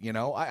little bit, you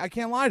know? I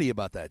can't lie to you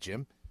about that,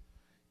 Jim.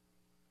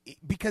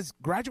 Because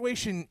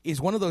graduation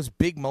is one of those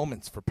big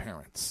moments for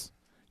parents,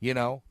 you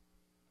know?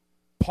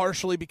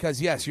 Partially because,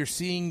 yes, you're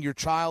seeing your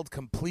child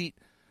complete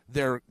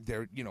their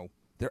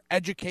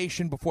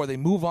education before they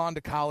move on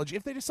to college,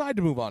 if they decide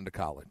to move on to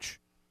college.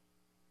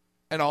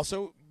 And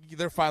also,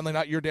 they're finally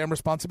not your damn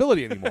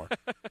responsibility anymore.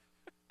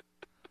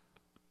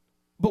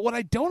 But what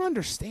I don't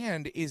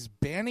understand is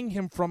banning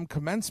him from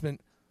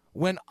commencement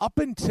when up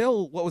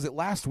until, what was it,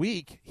 last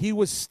week, he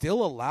was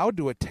still allowed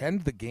to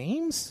attend the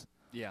games?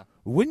 Yeah.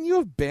 Wouldn't you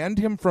have banned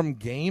him from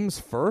games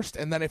first,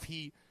 and then if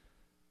he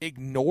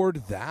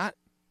ignored that,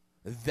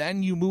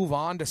 then you move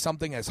on to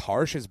something as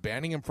harsh as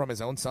banning him from his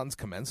own son's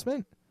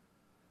commencement?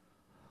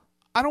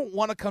 I don't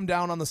want to come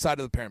down on the side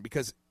of the parent,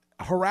 because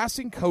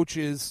harassing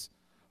coaches,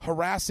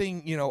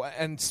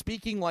 and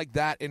speaking like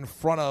that in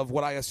front of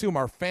what I assume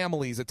are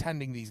families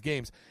attending these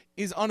games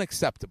is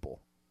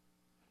unacceptable.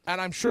 And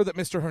I'm sure that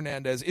Mr.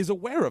 Hernandez is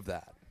aware of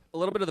that. A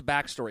little bit of the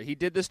backstory. He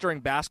did this during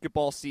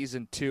basketball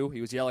season 2. He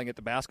was yelling at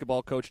the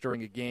basketball coach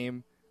during a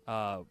game.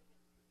 The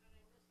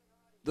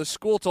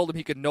school told him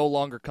he could no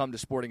longer come to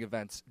sporting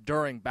events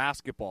during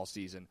basketball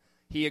season.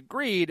 He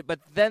agreed, but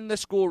then the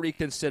school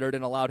reconsidered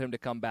and allowed him to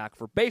come back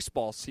for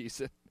baseball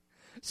season.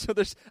 So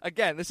this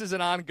is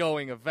an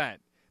ongoing event.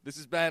 This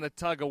has been a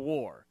tug of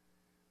war.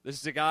 This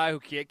is a guy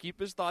who can't keep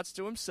his thoughts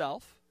to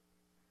himself.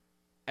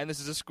 And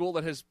this is a school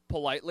that has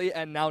politely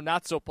and now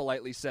not so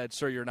politely said,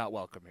 "Sir, you're not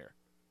welcome here."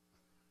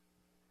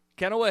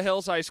 Kennewa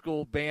Hills High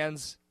School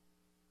bans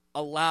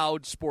a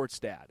loud sports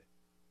dad.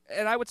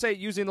 And I would say,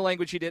 using the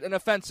language he did, an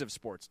offensive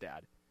sports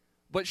dad.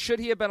 But should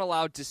he have been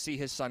allowed to see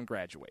his son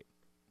graduate?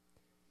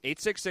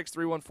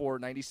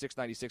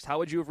 866-314-9696. How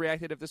would you have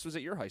reacted if this was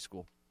at your high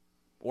school?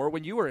 Or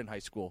when you were in high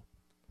school?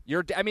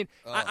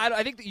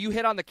 I think that you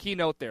hit on the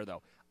keynote there,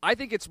 though. I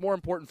think it's more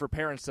important for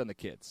parents than the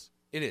kids.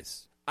 It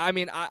is. I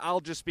mean, I'll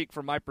just speak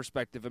from my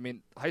perspective. I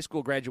mean, high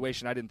school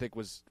graduation I didn't think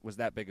was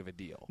that big of a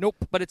deal.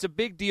 Nope. But it's a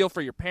big deal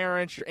for your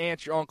parents, your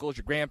aunts, your uncles,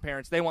 your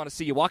grandparents. They want to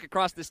see you walk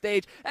across the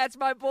stage. That's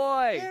my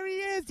boy. There he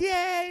is.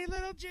 Yay,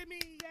 little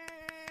Jimmy. Yay.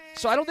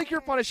 So I don't think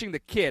you're punishing the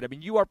kid. I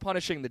mean, you are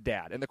punishing the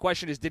dad. And the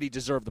question is, did he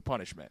deserve the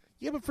punishment?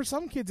 Yeah, but for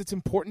some kids, it's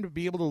important to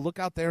be able to look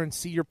out there and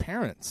see your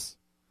parents.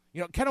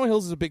 You know, Kennewa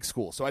Hills is a big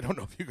school, so I don't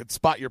know if you could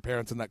spot your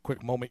parents in that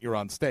quick moment you're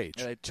on stage.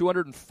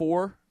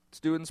 204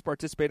 students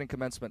participate in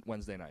commencement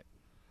Wednesday night.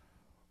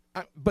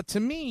 But to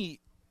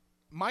me,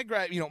 my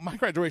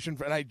graduation,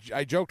 and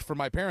I joked for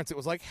my parents, it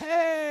was like,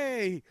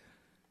 hey,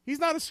 he's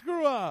not a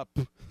screw-up.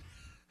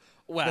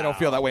 Wow. They don't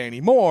feel that way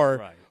anymore,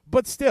 right.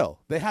 But still,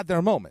 they had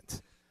their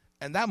moment.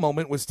 And that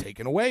moment was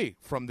taken away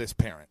from this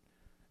parent.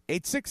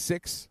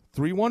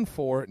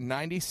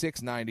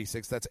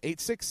 866-314-9696. That's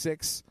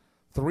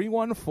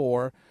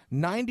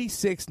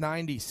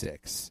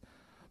 866-314-9696.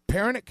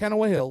 Parent at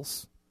Kennewa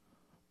Hills,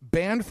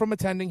 banned from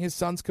attending his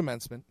son's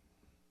commencement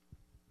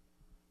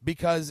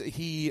because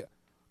he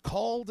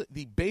called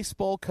the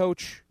baseball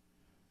coach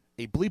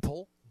a bleep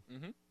hole,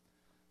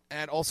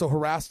 and also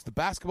harassed the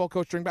basketball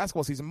coach during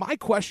basketball season. My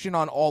question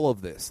on all of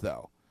this,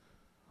 though,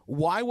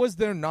 why was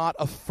there not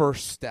a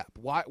first step?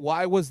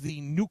 Why was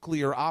the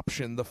nuclear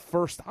option the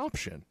first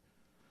option?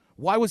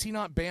 Why was he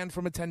not banned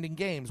from attending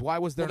games? Why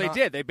was there They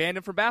did. They banned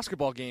him from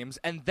basketball games,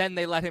 and then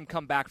they let him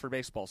come back for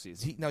baseball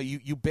season.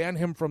 You ban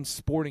him from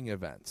sporting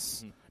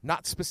events,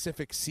 not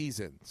specific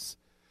seasons.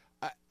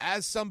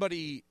 As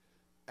somebody,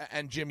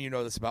 and Jim, you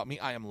know this about me,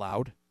 I am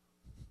loud.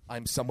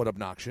 I'm somewhat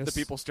obnoxious. The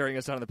people staring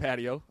us out on the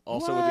patio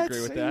also What? would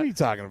agree with that. What are you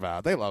talking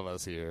about? They love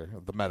us here,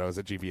 the Meadows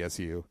at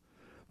GVSU.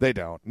 They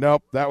don't.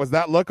 Nope, that was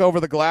that look over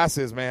the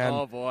glasses, man.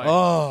 Oh, boy.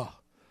 Oh.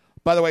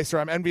 By the way, sir,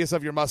 I'm envious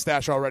of your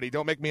mustache already.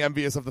 Don't make me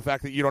envious of the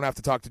fact that you don't have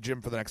to talk to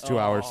Jim for the next 2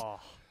 hours.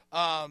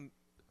 I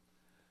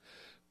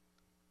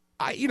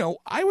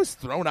was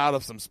thrown out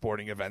of some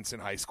sporting events in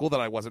high school that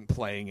I wasn't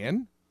playing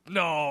in.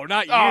 No,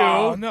 not you.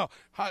 Oh, no.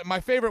 My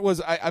favorite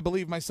was, I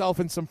believe myself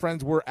and some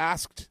friends were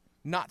asked,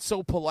 not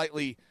so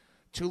politely,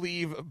 to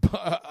leave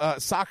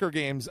soccer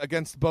games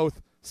against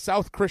both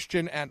South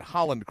Christian and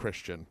Holland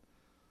Christian.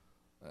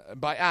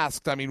 By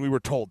asked, I mean we were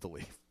told to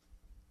leave.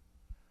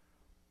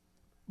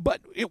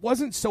 But it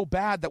wasn't so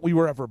bad that we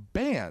were ever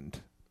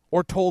banned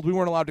or told we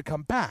weren't allowed to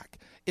come back.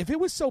 If it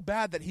was so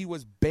bad that he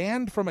was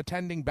banned from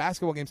attending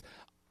basketball games,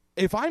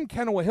 if I'm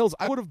Kennewa Hills,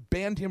 I would have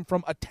banned him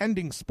from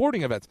attending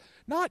sporting events,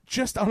 not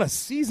just on a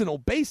seasonal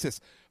basis.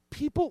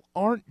 People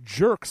aren't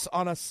jerks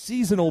on a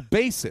seasonal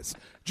basis.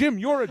 Jim,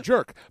 you're a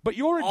jerk, but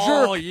you're a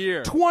all jerk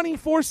year.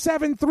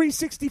 24/7,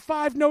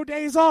 365, no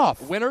days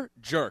off. Winner,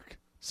 jerk.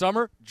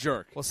 Summer,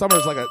 jerk. Well, summer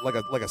is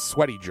like a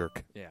sweaty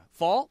jerk. Yeah.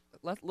 Fall,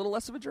 little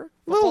less of a jerk.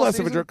 A little Football less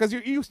season? of a jerk because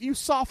you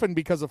soften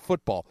because of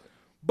football,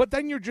 but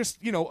then you're just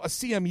a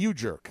CMU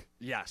jerk.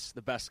 Yes,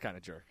 the best kind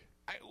of jerk.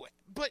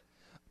 But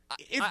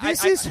if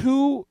this is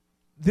who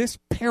this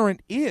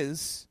parent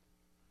is,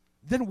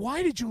 then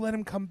why did you let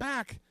him come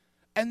back?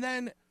 And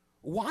then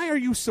why are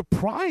you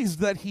surprised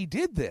that he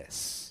did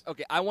this?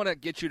 Okay, I want to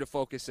get you to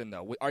focus in,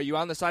 though. Are you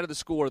on the side of the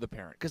school or the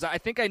parent? Because I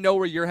think I know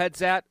where your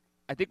head's at.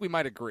 I think we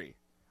might agree.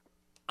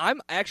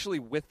 I'm actually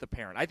with the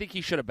parent. I think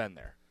he should have been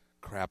there.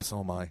 Crap, so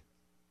am I.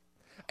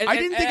 I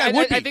didn't think I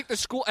would be. I think the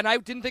school, and I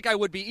didn't think I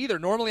would be either.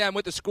 Normally I'm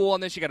with the school,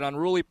 and then you got an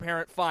unruly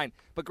parent, fine.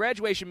 But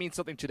graduation means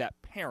something to that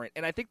parent.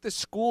 And I think the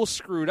school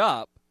screwed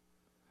up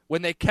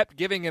when they kept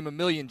giving him a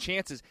million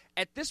chances.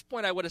 At this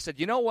point, I would have said,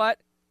 you know what?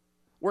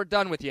 We're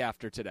done with you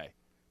after today.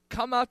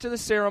 Come out to the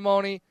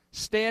ceremony,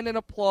 stand and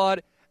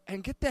applaud,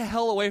 and get the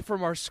hell away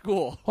from our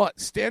school.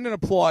 Stand and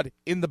applaud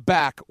in the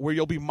back where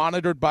you'll be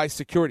monitored by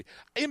security.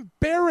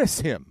 Embarrass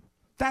him.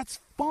 That's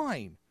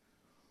fine.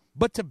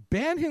 But to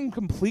ban him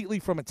completely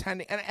from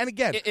attending, and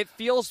again, it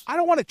feels. I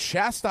don't want to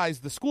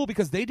chastise the school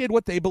because they did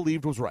what they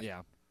believed was right.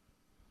 Yeah.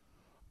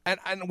 And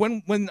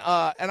when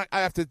I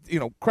have to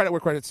credit where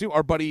credit's due.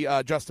 Our buddy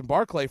Justin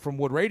Barclay from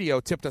Wood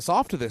Radio tipped us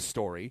off to this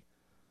story.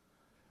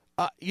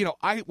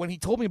 When he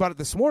told me about it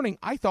this morning,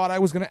 I thought I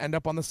was going to end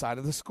up on the side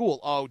of the school.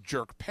 Oh,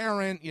 jerk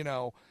parent,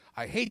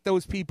 I hate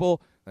those people.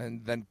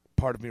 And then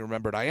part of me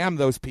remembered I am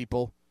those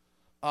people.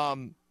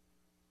 But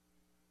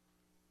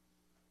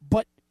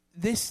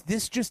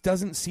this just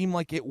doesn't seem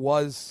like it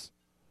was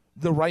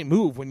the right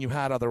move when you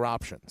had other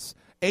options.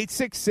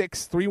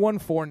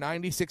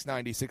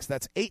 866-314-9696.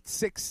 That's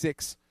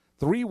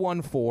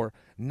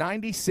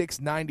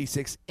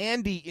 866-314-9696.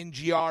 Andy in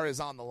GR is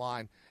on the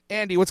line.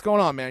 Andy, what's going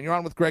on, man? You're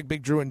on with Greg,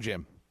 Big Drew, and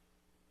Jim.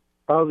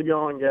 How's it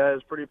going, guys?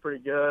 Pretty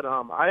good.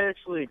 I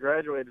actually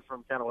graduated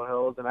from Kennel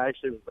Hills, and I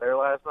actually was there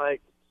last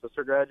night.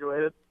 Sister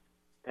graduated.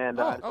 And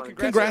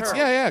congrats.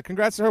 Yeah.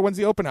 Congrats to her. When's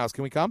the open house?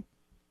 Can we come?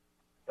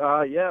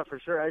 Yeah, for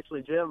sure.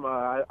 Actually, Jim,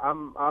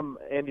 I'm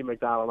Andy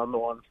McDonald. I'm the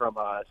one from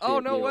Oh,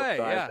 no way.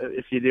 So yeah.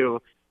 If you do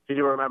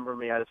remember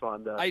me, I just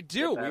wanted to. I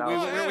do.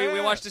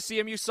 We watched the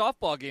CMU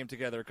softball game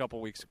together a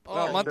couple weeks,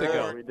 a month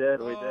ago. We did.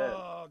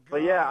 God.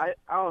 But yeah,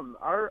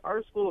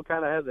 our school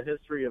kind of has a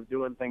history of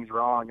doing things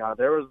wrong.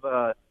 There was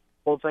the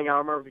whole thing. I don't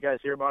remember if you guys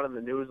hear about it in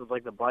the news with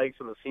like the bikes,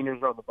 and the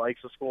seniors rode the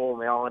bikes to school,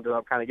 and they all ended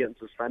up kind of getting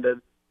suspended.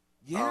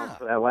 Yeah.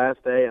 For that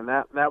last day, and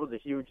that was a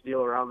huge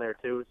deal around there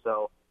too.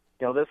 So,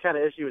 this kind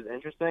of issue is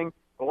interesting.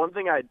 But one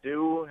thing I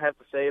do have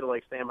to say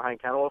to stand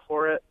behind Kennewick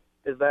for it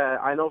is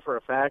that I know for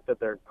a fact that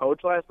their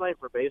coach last night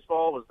for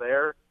baseball was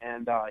there,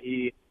 and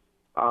he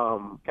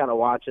kind of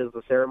watches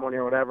the ceremony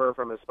or whatever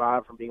from his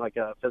spot, from being like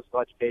a physical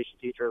education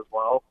teacher as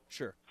well.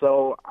 Sure.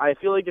 So I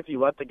feel like if you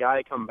let the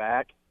guy come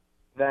back,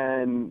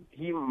 then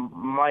he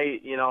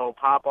might,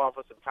 pop off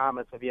with some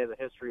comments if he has a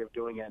history of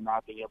doing it and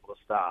not being able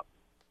to stop.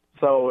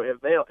 So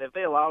if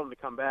they allow him to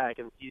come back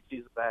and he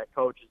sees that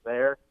coach is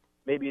there,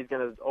 maybe he's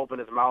going to open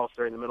his mouth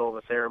during the middle of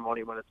a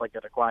ceremony when it's like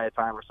at a quiet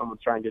time or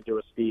someone's trying to do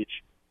a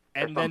speech.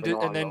 And then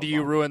do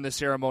you ruin the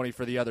ceremony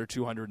for the other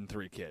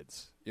 203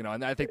 kids?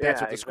 And I think that's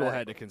what the school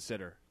had to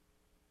consider.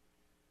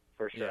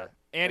 For sure. Yeah.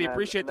 Andy,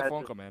 appreciate the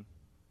phone call, man.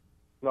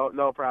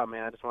 No problem,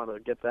 man. I just wanted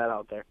to get that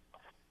out there.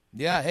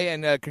 Yeah, hey,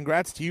 and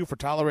congrats to you for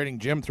tolerating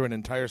Jim through an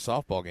entire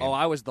softball game. Oh,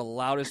 I was the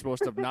loudest,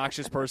 most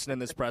obnoxious person in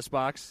this press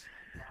box.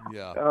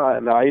 Yeah.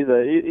 No, he's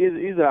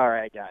an all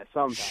right guy.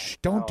 Sometimes. Shh,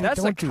 that's don't a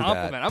do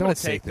compliment. that. I'm don't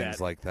say things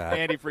that. like that.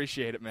 Andy,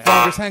 appreciate it, man.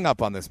 Just hang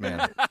up on this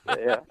man.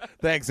 Yeah.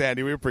 Thanks,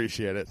 Andy. We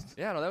appreciate it.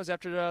 Yeah, no, that was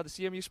after the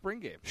CMU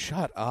spring game.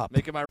 Shut up.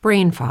 Making my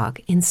Brain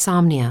fog,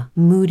 insomnia,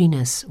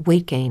 moodiness,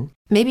 weight gain.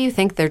 Maybe you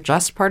think they're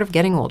just part of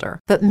getting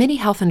older, but MIDI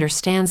Health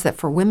understands that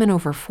for women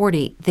over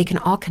 40, they can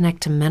all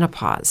connect to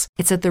menopause.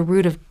 It's at the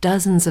root of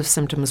dozens of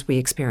symptoms we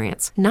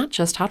experience, not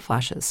just hot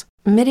flashes.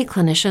 MIDI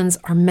clinicians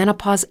are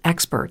menopause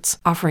experts,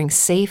 offering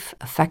safe,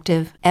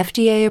 effective,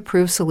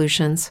 FDA-approved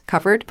solutions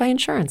covered by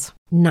insurance.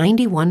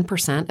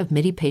 91% of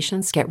MIDI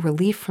patients get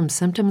relief from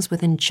symptoms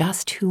within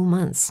just 2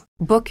 months.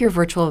 Book your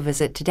virtual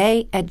visit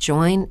today at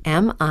joinmidi.com.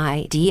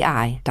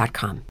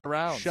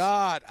 rounds.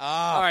 Shut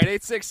up. All right,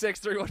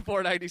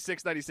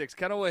 866-314-9696.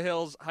 Kennewick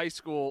Hills High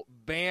School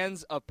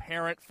bans a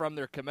parent from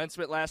their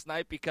commencement last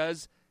night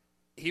because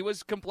he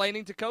was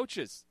complaining to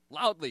coaches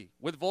loudly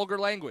with vulgar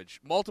language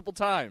multiple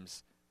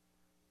times.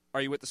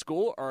 Are you with the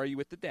school or are you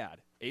with the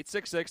dad?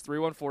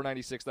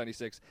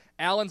 866-314-9696.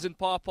 Alan's in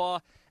Paw Paw.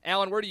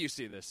 Alan, where do you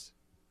see this?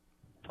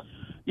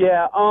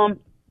 Yeah, I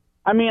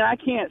mean, I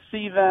can't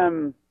see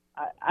them.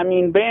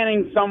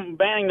 Banning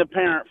the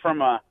parent from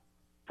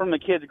the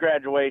kid's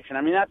graduation.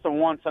 I mean, that's a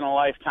once in a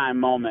lifetime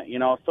moment,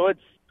 So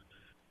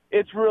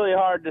it's really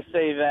hard to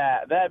say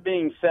that. That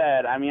being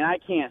said, I mean, I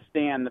can't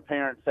stand the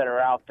parents that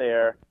are out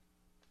there,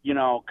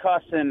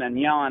 cussing and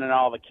yelling at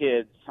all the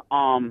kids,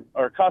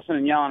 or cussing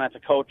and yelling at the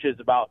coaches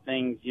about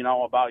things,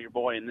 about your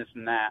boy and this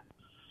and that.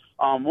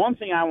 One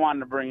thing I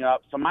wanted to bring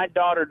up, so my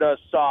daughter does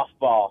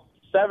softball,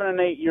 7 and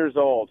 8 years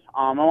old.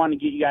 I wanted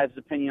to get you guys'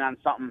 opinion on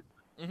something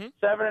Mm-hmm.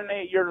 7 and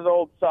 8 years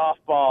old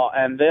softball,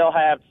 and they'll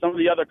have some of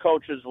the other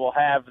coaches will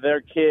have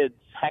their kids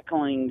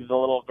heckling the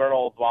little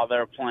girls while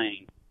they're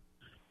playing.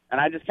 And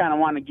I just kind of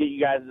want to get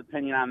you guys'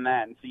 opinion on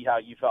that and see how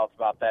you felt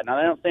about that. Now,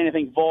 they don't say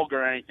anything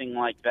vulgar or anything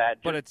like that.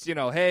 But it's,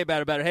 hey,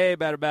 batter, hey,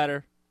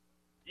 batter.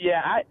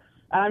 Yeah,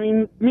 I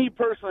mean, me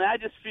personally, I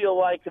just feel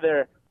like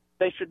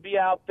they should be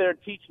out there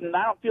teaching.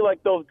 I don't feel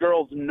like those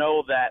girls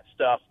know that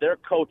stuff. They're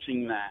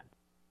coaching that.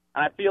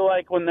 And I feel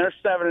like when they're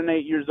 7 and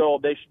 8 years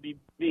old, they should be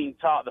being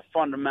taught the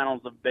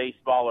fundamentals of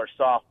baseball or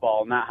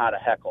softball, not how to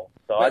heckle.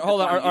 So I just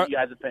want to get you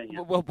guys'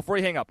 opinion. Well, before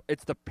you hang up,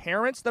 it's the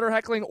parents that are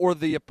heckling or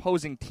the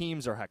opposing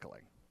teams are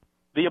heckling?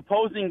 The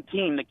opposing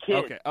team, the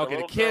kids. Okay,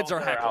 the kids are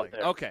heckling.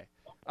 Okay.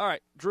 All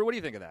right. Drew, what do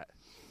you think of that?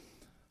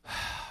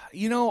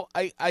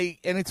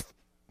 And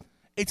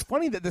it's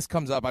funny that this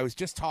comes up. I was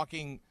just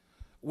talking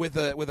with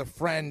a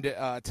friend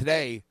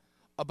today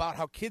about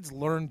how kids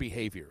learn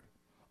behavior,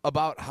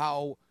 about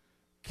how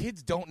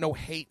kids don't know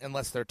hate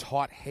unless they're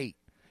taught hate.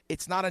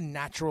 It's not a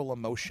natural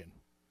emotion,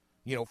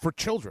 for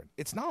children.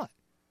 It's not.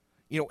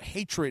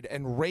 Hatred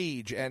and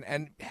rage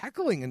and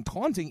heckling and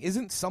taunting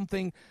isn't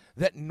something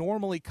that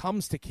normally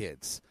comes to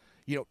kids.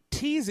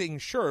 Teasing,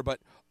 sure, but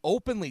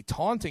openly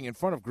taunting in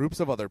front of groups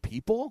of other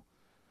people,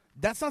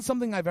 that's not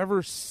something I've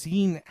ever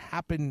seen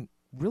happen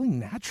really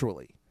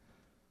naturally.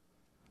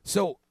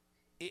 So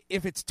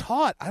if it's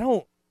taught, I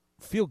don't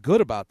feel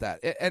good about that.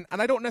 And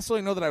I don't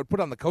necessarily know that I would put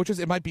on the coaches.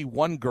 It might be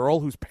one girl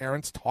whose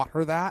parents taught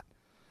her that,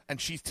 and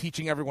she's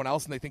teaching everyone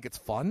else, and they think it's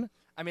fun.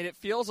 I mean, it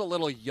feels a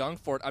little young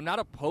for it. I'm not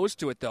opposed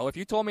to it, though. If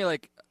you told me,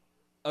 like,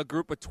 a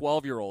group of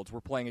 12-year-olds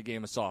were playing a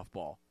game of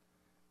softball,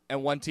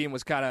 and one team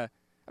was kind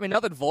of,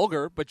 nothing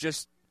vulgar, but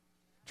just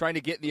trying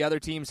to get in the other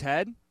team's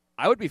head,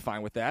 I would be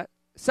fine with that.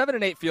 7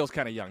 and 8 feels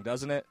kind of young,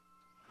 doesn't it?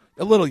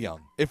 A little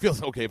young. It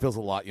feels okay. It feels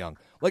a lot young.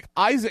 Like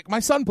Isaac, my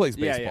son plays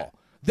baseball. Yeah.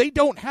 They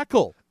don't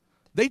heckle.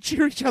 They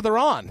cheer each other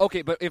on.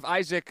 Okay, but if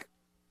Isaac,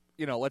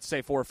 let's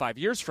say 4 or 5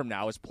 years from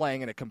now is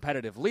playing in a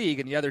competitive league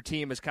and the other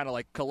team is kind of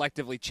like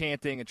collectively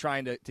chanting and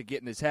trying to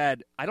get in his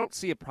head, I don't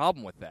see a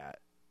problem with that.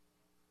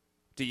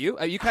 Do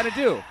you? You kind of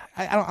do.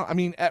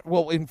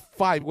 In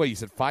 5, you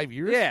said 5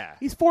 years? Yeah.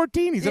 He's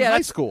 14. He's in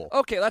high school.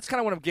 Okay, that's kind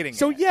of what I'm getting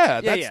so,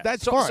 at.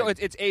 That's fine. So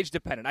it's age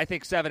dependent. I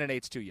think 7 and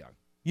 8's too young.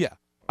 Yeah.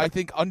 I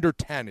think under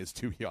 10 is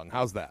too young.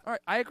 How's that? All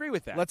right, I agree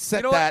with that. Let's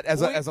set that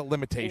as a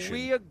limitation.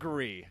 We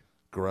agree.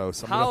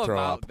 Gross. I'm How gonna throw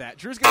about up. that?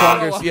 Drew's going to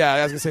throw up. Yeah,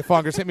 I was going to say,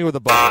 Fongers, hit me with a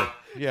buzzer.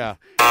 Yeah.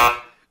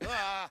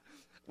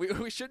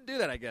 We shouldn't do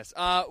that, I guess.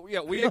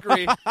 We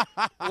agree.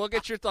 We'll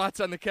get your thoughts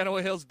on the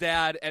Kenowa Hills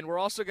dad, and we're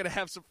also going to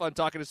have some fun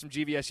talking to some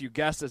GVSU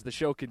guests as the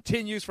show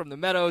continues from the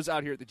Meadows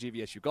out here at the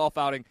GVSU Golf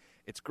Outing.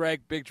 It's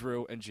Greg, Big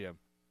Drew, and Jim.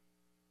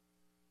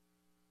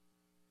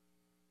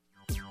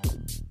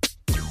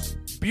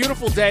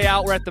 Beautiful day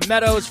out. We're at the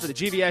Meadows for the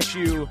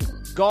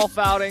GVSU Golf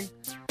Outing.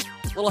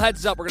 Little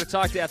heads up, we're going to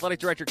talk to Athletic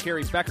Director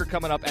Carrie Becker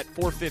coming up at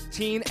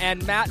 4:15,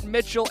 and Matt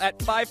Mitchell at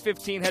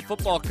 5:15, head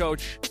football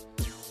coach.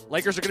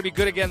 Lakers are going to be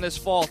good again this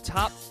fall,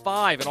 top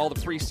 5 in all the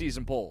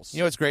preseason polls.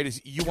 What's great is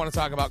you want to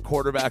talk about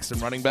quarterbacks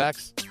and running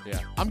backs?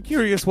 Yeah. I'm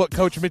curious what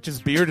Coach Mitch's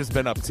beard has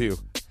been up to.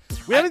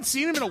 We haven't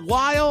seen him in a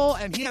while,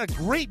 and he had a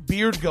great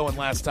beard going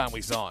last time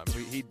we saw him.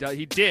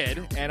 He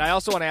did, and I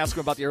also want to ask him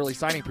about the early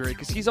signing period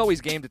because he's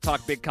always game to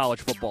talk big college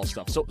football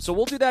stuff. So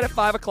we'll do that at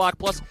 5 o'clock.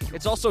 Plus,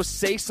 it's also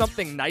Say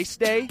Something Nice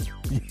Day.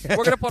 Yeah.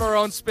 We're going to put our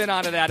own spin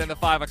onto that in the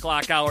 5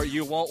 o'clock hour.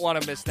 You won't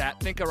want to miss that.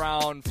 Think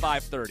around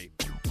 5:30.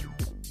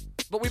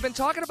 But we've been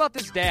talking about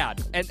this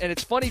dad, and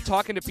it's funny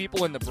talking to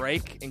people in the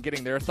break and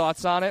getting their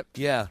thoughts on it.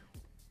 Yeah.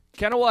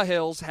 Kenowa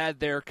Hills had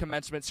their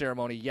commencement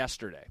ceremony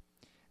yesterday.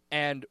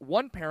 And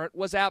one parent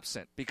was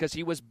absent because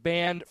he was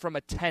banned from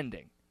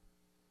attending.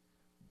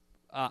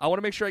 I want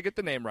to make sure I get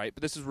the name right,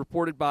 but this is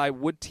reported by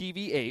Wood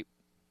TV 8.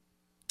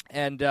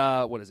 And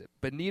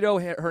Benito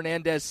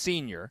Hernandez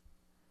Sr.,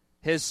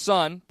 his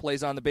son,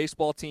 plays on the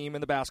baseball team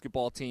and the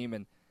basketball team.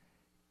 And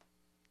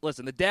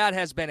listen, the dad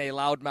has been a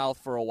loudmouth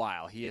for a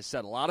while. He has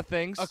said a lot of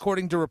things.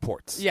 According to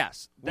reports.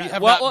 Yes.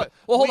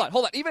 Hold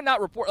on. Even not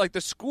report. Like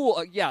the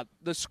school,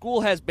 the school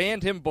has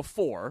banned him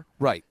before.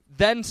 Right.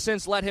 Then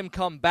since let him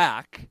come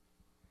back.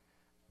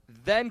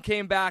 Then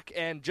came back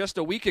and just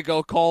a week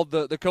ago called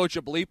the coach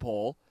a bleep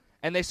hole,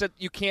 and they said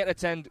you can't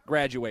attend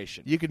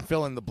graduation. You can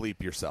fill in the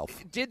bleep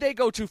yourself. Did they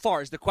go too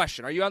far is the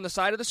question. Are you on the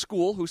side of the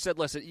school who said,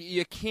 listen,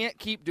 you can't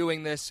keep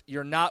doing this,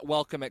 you're not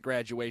welcome at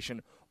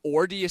graduation,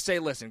 or do you say,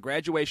 listen,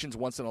 graduation's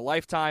once in a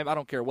lifetime, I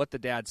don't care what the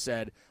dad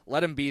said,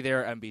 let him be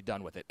there and be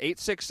done with it.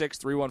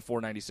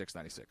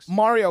 866-314-9696.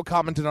 Mario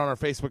commented on our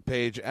Facebook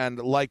page, and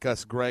like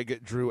us,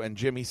 Greg, Drew, and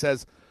Jim, he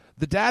says,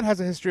 the dad has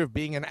a history of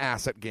being an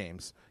ass at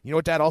games. You know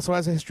what dad also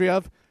has a history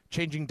of?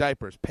 Changing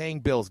diapers,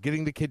 paying bills,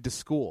 getting the kid to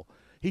school.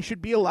 He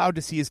should be allowed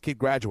to see his kid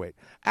graduate.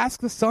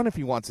 Ask the son if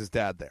he wants his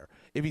dad there.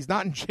 If he's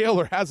not in jail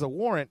or has a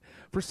warrant,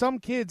 for some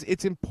kids,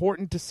 it's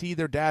important to see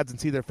their dads and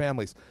see their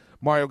families.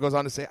 Mario goes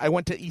on to say, I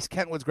went to East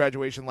Kentwood's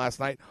graduation last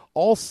night.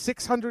 All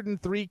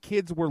 603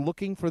 kids were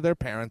looking for their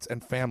parents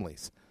and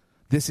families.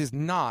 This is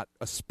not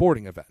a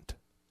sporting event.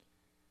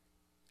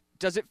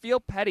 Does it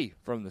feel petty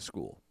from the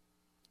school?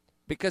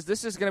 Because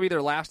this is going to be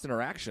their last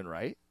interaction,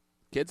 right?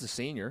 Kid's a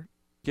senior.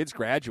 Kid's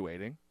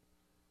graduating.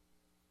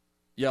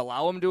 You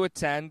allow him to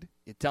attend.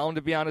 You tell him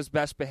to be on his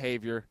best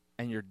behavior,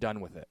 and you're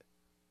done with it.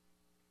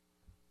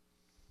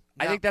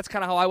 I think that's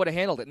kind of how I would have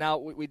handled it. Now,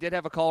 we did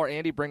have a caller,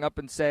 Andy, bring up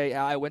and say,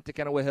 I went to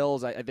Kennewick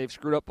Hills. They've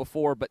screwed up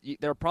before, but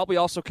they're probably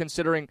also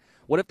considering,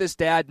 what if this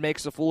dad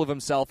makes a fool of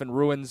himself and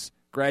ruins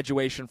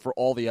graduation for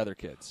all the other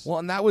kids? Well,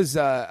 and that was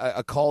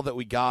a call that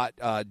we got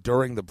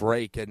during the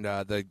break, and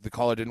the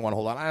caller didn't want to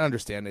hold on. I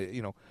understand it.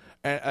 You know,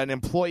 an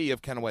employee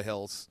of Kennewick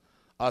Hills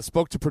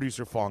spoke to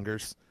producer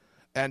Fongers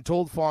and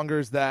told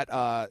Fongers that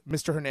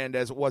Mr.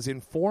 Hernandez was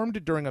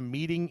informed during a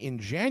meeting in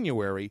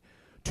January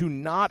to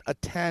not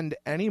attend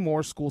any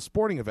more school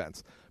sporting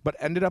events, but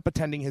ended up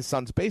attending his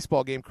son's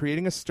baseball game,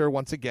 creating a stir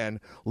once again,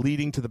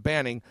 leading to the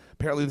banning.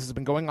 Apparently this has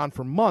been going on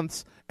for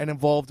months and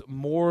involved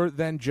more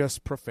than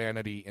just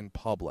profanity in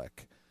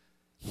public.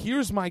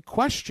 Here's my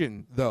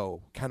question,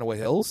 though, Kennewick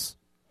Hills.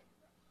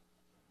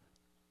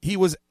 He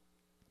was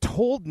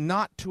told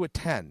not to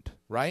attend,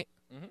 right?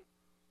 Mm-hmm.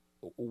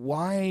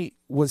 Why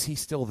was he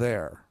still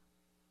there?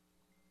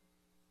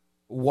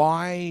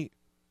 Why?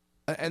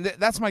 And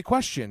that's my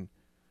question.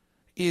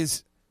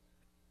 Is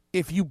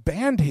if you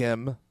banned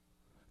him,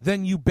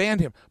 then you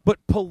banned him. But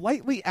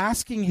politely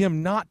asking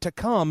him not to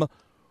come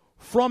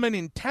from an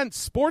intense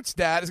sports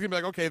dad is going to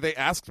be like, okay, they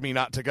asked me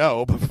not to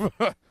go,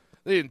 but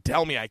they didn't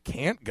tell me I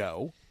can't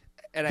go.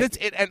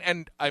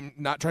 And I'm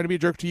not trying to be a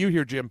jerk to you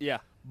here, Jim. Yeah.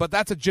 But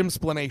that's a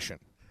Jim-splanation.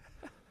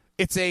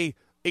 It's a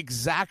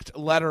exact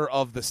letter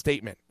of the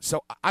statement.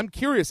 So I'm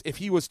curious if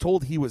he was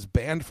told he was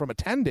banned from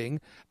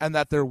attending and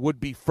that there would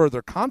be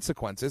further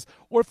consequences,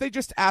 or if they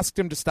just asked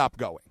him to stop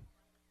going.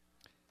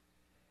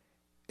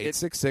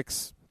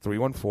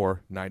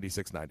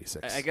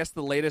 866-314-9696. I guess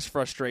the latest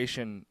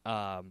frustration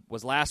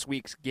was last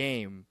week's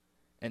game,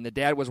 and the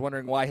dad was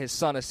wondering why his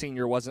son, a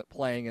senior, wasn't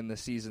playing in the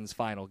season's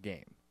final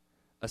game.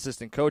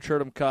 Assistant coach heard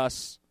him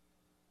cuss,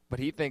 but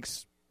he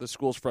thinks the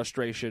school's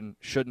frustration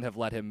shouldn't have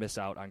let him miss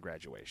out on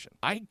graduation.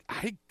 I'm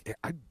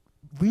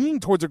leaning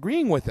towards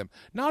agreeing with him.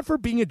 Not for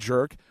being a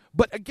jerk,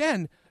 but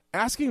again,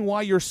 asking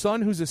why your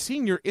son, who's a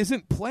senior,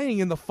 isn't playing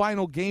in the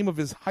final game of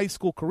his high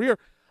school career.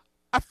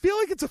 I feel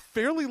like it's a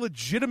fairly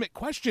legitimate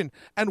question,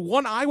 and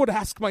one I would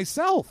ask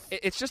myself.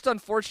 It's just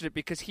unfortunate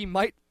because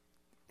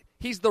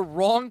he's the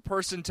wrong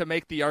person to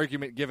make the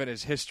argument given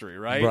his history,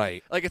 right?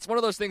 Right. Like, it's one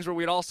of those things where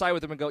we'd all side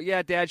with him and go,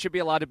 yeah, Dad should be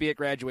allowed to be at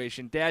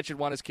graduation. Dad should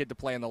want his kid to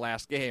play in the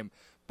last game.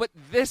 But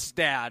this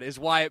dad is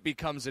why it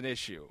becomes an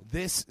issue.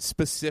 This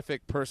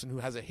specific person who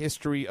has a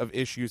history of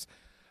issues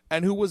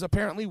and who was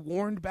apparently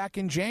warned back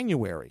in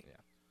January.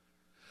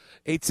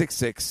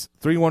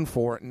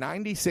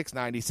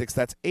 866-314-9696.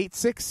 That's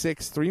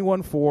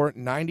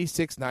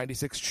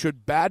 866-314-9696.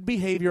 Should bad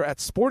behavior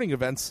at sporting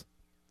events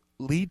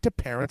lead to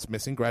parents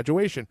missing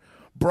graduation?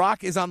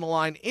 Brock is on the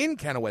line in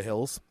Kennewick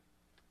Hills.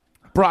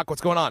 Brock,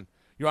 what's going on?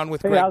 You're on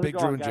with Greg, Big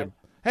Drew, and Jim.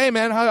 Hey,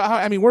 man,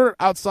 how, we're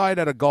outside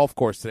at a golf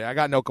course today. I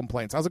got no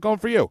complaints. How's it going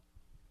for you?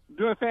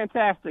 Doing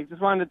fantastic.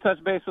 Just wanted to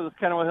touch base with this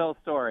Kennewick Hills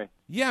story.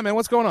 Yeah, man,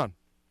 what's going on?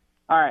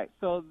 All right,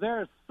 so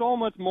there's so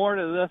much more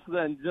to this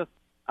than just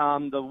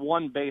the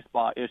one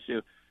baseball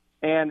issue.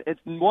 And it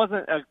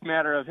wasn't a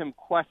matter of him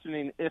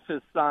questioning if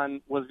his son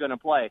was going to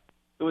play.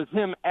 It was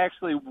him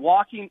actually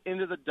walking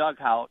into the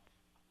dugout,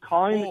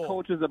 calling the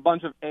coaches a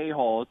bunch of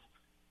a-holes,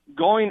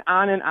 going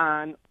on and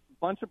on,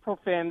 bunch of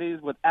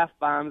profanities with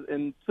F-bombs,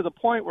 and to the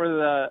point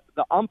where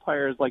the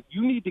umpire is like,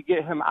 you need to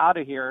get him out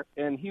of here.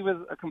 And he was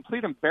a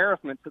complete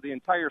embarrassment to the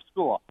entire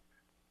school.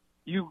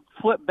 You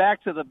flip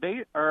back to the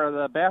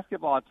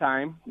basketball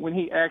time when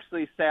he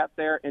actually sat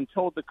there and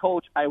told the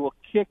coach, "I will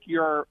kick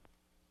your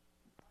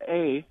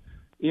if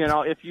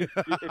you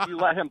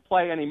let him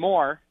play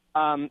anymore."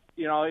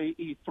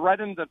 He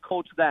threatened the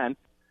coach then.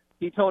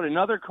 He told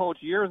another coach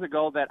years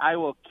ago that I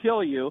will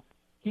kill you.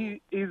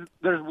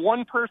 There's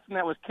one person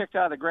that was kicked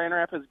out of the Grand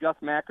Rapids, Gus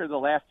Macker, the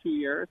last 2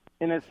 years,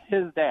 and it's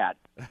his dad.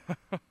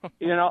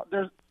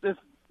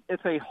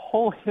 It's a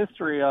whole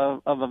history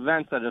of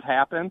events that have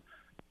happened.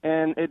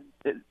 And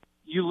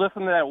you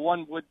listen to that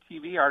one Wood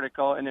TV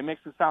article, and it makes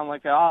it sound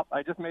like,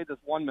 I just made this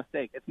one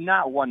mistake. It's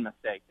not one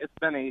mistake. It's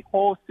been a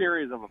whole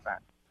series of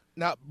events.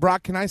 Now,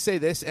 Brock, can I say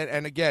this?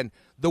 And again,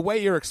 the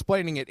way you're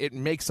explaining it, it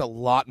makes a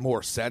lot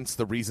more sense,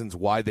 the reasons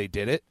why they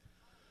did it.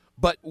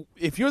 But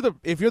if you're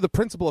the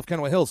principal of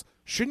Kennewick Hills,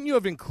 shouldn't you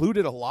have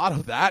included a lot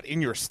of that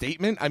in your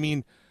statement? I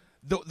mean,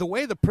 the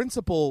way the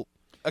principal,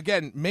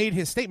 again, made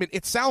his statement,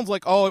 it sounds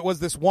like, it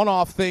was this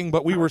one-off thing,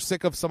 but we were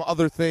sick of some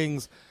other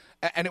things.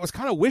 And it was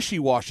kind of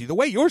wishy-washy. The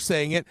way you're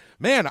saying it,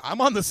 man,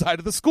 I'm on the side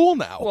of the school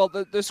now. Well,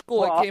 the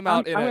school came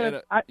out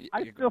I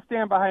still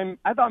stand behind.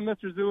 I thought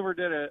Mr. Zuber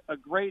did a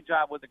great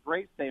job with a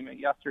great statement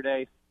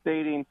yesterday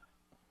stating,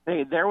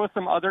 hey, there was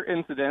some other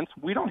incidents.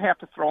 We don't have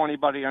to throw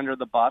anybody under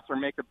the bus or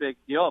make a big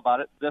deal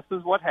about it. This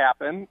is what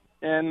happened.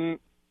 And,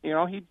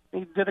 he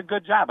did a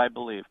good job, I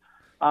believe.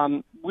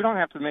 We don't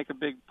have to make a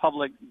big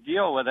public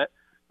deal with it.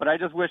 But I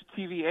just wish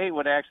TVA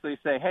would actually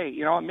say, hey,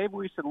 maybe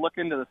we should look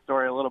into the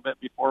story a little bit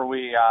before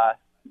we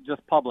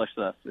just publish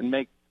this and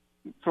make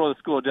throw the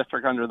school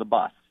district under the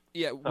bus.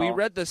 Yeah, So- we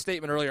read the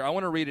statement earlier. I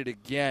want to read it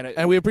again.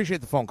 And we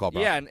appreciate the phone call,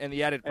 bro. Yeah, and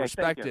the added Hey, thank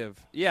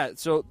perspective. Yeah,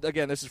 so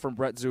again, this is from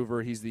Brett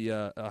Zuver. He's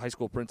the high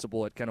school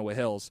principal at Kennewick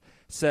Hills.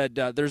 Said,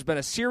 there's been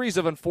a series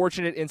of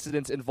unfortunate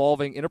incidents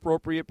involving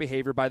inappropriate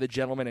behavior by the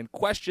gentleman in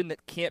question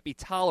that can't be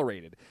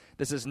tolerated.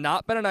 This has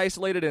not been an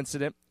isolated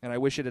incident, and I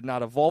wish it had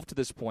not evolved to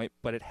this point,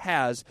 but it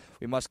has.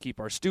 We must keep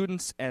our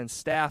students and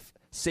staff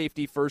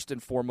safety first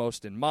and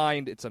foremost in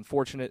mind. It's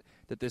unfortunate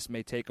that this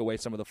may take away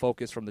some of the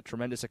focus from the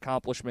tremendous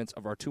accomplishments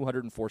of our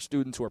 204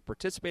 students who are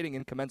participating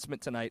in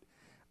commencement tonight.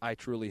 I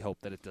truly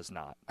hope that it does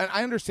not. And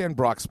I understand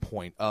Brock's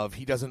point of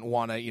he doesn't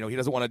want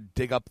to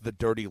dig up the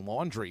dirty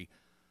laundry.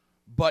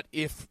 But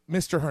if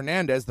Mr.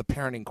 Hernandez, the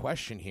parent in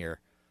question here,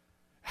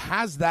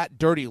 has that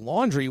dirty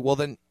laundry, well,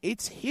 then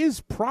it's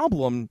his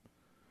problem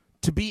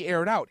to be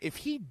aired out. If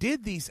he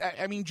did these,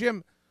 I mean,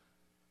 Jim,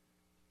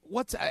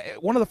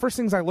 one of the first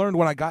things I learned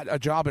when I got a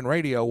job in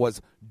radio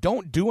was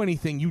don't do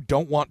anything you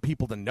don't want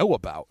people to know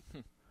about.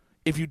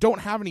 If you don't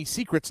have any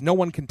secrets, no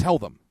one can tell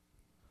them.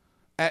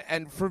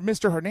 And for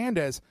Mr.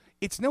 Hernandez,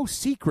 it's no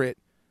secret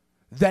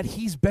that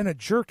he's been a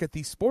jerk at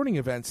these sporting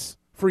events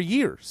for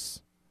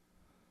years.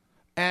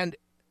 And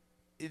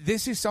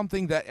this is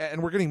something that,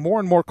 and we're getting more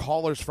and more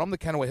callers from the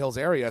Kennewick Hills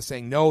area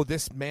saying, no,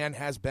 this man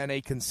has been a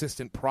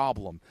consistent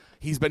problem.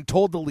 He's been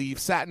told to leave,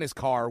 sat in his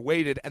car,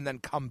 waited, and then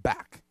come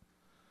back.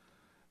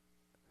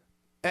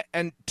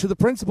 And to the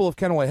principal of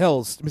Kennewick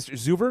Hills, Mr.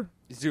 Zuver?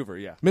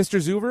 Zuver, yeah. Mr.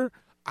 Zuver,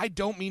 I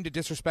don't mean to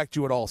disrespect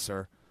you at all,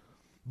 sir,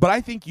 but I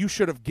think you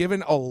should have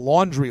given a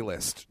laundry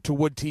list to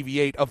Wood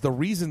TV8 of the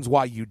reasons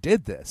why you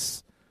did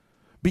this.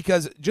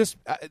 Because just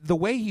the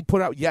way he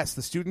put out, yes,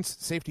 the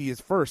student's safety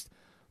is first.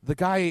 The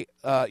guy,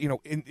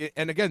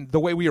 and again, the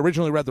way we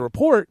originally read the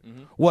report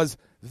was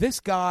this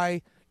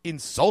guy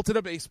insulted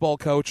a baseball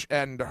coach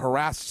and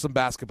harassed some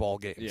basketball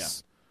games. Yeah.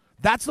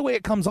 That's the way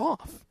it comes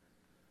off.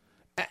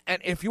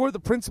 And if you're the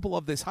principal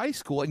of this high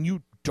school and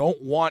you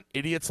don't want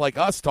idiots like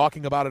us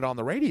talking about it on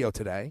the radio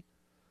today,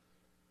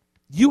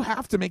 you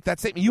have to make that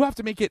statement. You have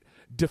to make it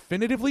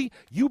definitively.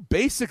 You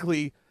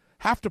basically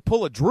have to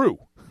pull a Drew.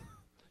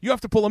 You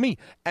have to pull a me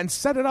and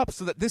set it up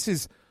so that this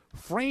is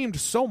framed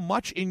so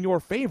much in your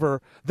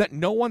favor that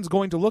no one's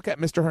going to look at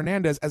Mr.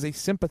 Hernandez as a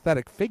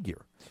sympathetic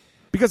figure.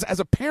 Because as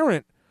a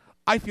parent,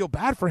 I feel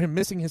bad for him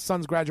missing his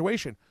son's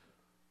graduation.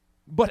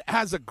 But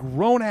as a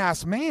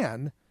grown-ass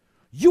man,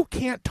 you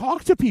can't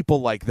talk to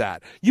people like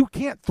that. You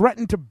can't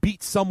threaten to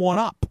beat someone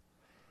up.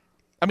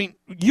 I mean,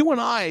 you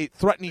and I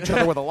threaten each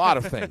other with a lot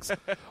of things.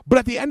 But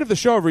at the end of the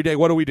show every day,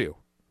 what do?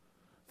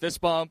 Fist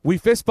bump. We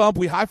fist bump,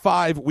 we high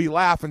five, we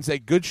laugh and say,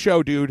 good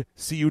show, dude.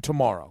 See you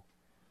tomorrow.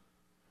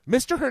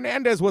 Mr.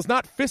 Hernandez was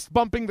not fist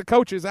bumping the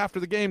coaches after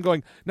the game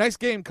going, nice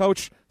game,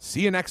 coach.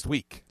 See you next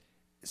week.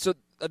 So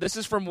this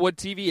is from Wood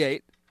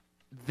TV8.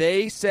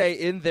 They say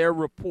in their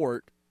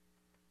report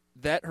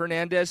that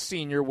Hernandez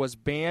Sr. was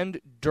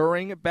banned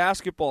during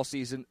basketball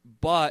season,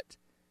 but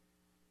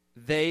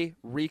they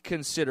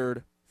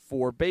reconsidered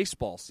for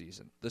baseball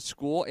season. The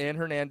school and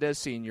Hernandez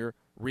Sr.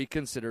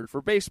 reconsidered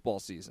for baseball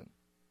season.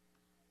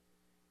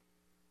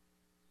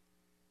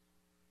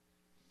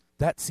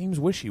 That seems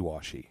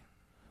wishy-washy.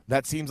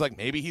 That seems like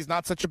maybe he's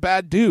not such a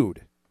bad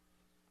dude.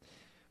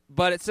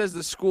 But it says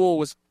the school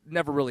was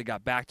never really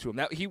got back to him.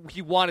 Now,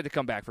 he wanted to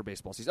come back for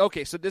baseball season.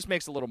 Okay, so this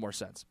makes a little more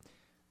sense.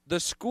 The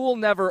school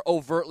never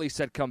overtly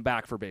said come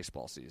back for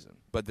baseball season.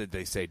 But did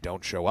they say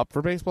don't show up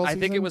for baseball season?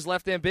 I think it was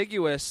left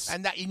ambiguous.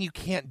 And you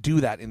can't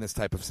do that in this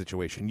type of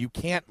situation. You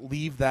can't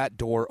leave that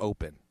door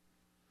open.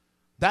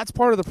 That's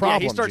part of the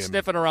problem, Yeah, he starts Jim.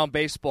 sniffing around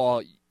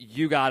baseball.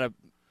 You got to,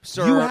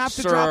 sir. You have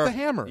to drop the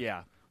hammer.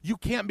 Yeah. You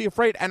can't be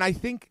afraid. And I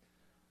think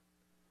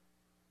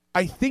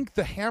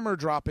the hammer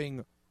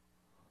dropping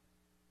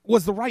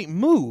was the right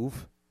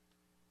move,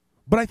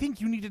 but I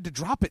think you needed to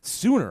drop it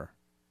sooner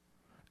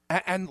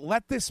and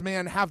let this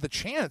man have the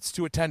chance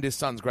to attend his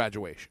son's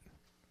graduation.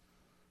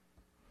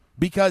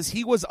 Because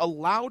he was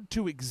allowed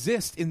to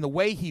exist in the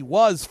way he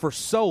was for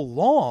so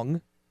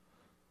long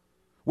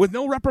with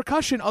no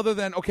repercussion other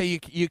than, okay,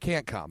 you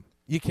can't come.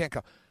 You can't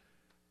come.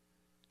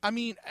 I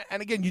mean,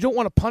 and again, you don't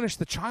want to punish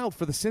the child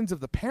for the sins of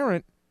the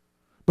parent,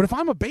 but if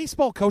I'm a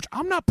baseball coach,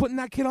 I'm not putting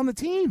that kid on the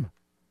team.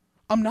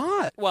 I'm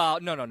not. Well,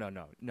 no.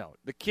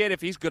 The kid,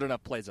 if he's good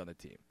enough, plays on the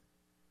team.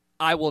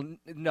 I will.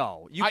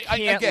 No, you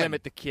can't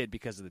limit the kid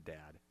because of the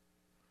dad.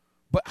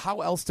 But how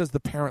else does the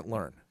parent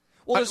learn?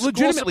 Well,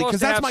 legitimately, because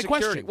that's my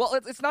security. question. Well,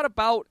 it's not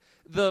about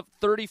the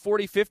 30,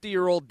 40,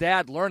 50-year-old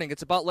dad learning.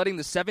 It's about letting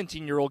the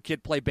 17-year-old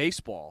kid play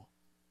baseball.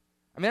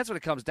 I mean, that's what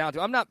it comes down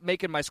to. I'm not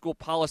making my school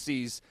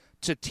policies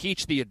to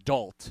teach the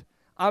adult.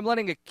 I'm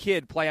letting a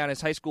kid play on his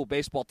high school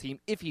baseball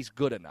team if he's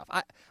good enough.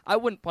 I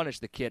wouldn't punish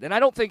the kid. And I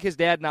don't think his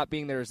dad not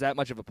being there is that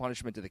much of a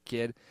punishment to the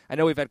kid. I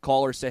know we've had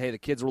callers say, hey, the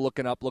kids were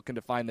looking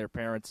to find their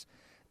parents.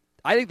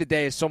 I think the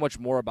day is so much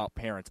more about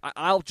parents.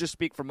 I'll just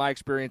speak from my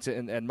experience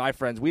and my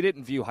friends. We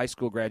didn't view high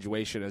school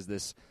graduation as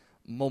this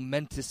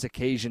momentous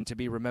occasion to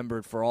be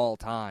remembered for all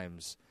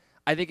times.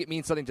 I think it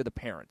means something to the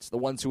parents, the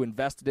ones who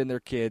invested in their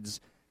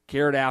kids,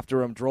 cared after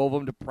them, drove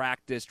them to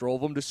practice,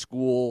 drove them to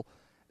school.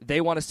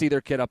 They want to see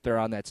their kid up there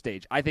on that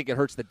stage. I think it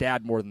hurts the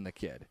dad more than the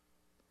kid.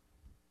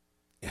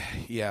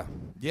 Yeah.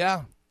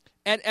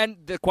 And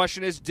the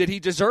question is, did he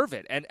deserve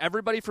it? And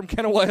everybody from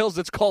Kennewill Hills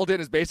that's called in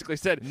has basically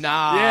said,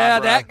 nah, yeah,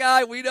 bruh. that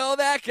guy, we know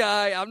that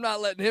guy. I'm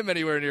not letting him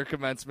anywhere near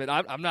commencement.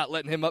 I'm not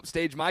letting him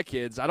upstage my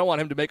kids. I don't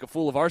want him to make a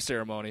fool of our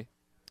ceremony.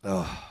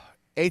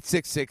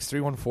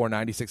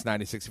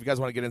 866-314-9696. If you guys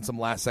want to get in some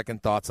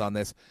last-second thoughts on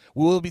this,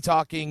 we'll be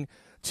talking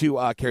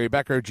to Carrie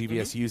Becker,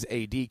 GVSU's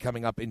AD,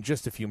 coming up in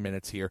just a few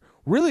minutes here.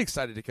 Really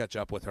excited to catch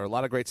up with her. A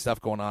lot of great stuff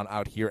going on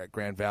out here at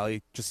Grand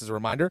Valley. Just as a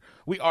reminder,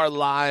 we are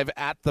live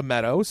at the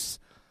Meadows,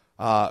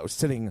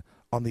 sitting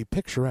on the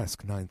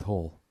picturesque 9th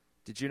hole.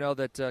 Did you know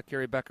that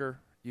Carrie Becker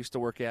used to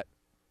work at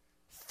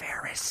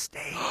Ferris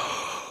State?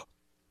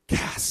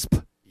 Gasp.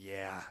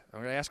 Yeah. I'm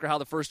going to ask her how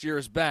the first year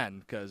has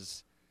been,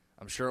 because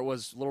I'm sure it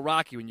was a little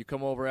rocky when you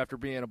come over after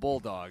being a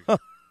Bulldog.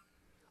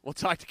 We'll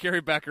talk to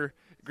Carrie Becker,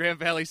 Grand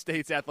Valley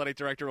State's athletic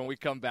director, when we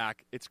come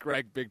back. It's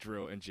Greg, Big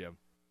Drew, and Jim.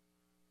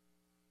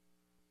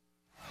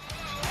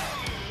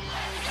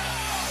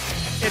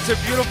 It's a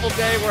beautiful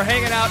day. We're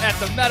hanging out at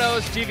the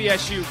Meadows,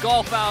 GVSU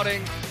golf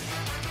outing.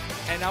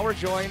 And now we're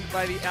joined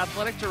by the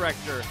athletic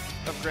director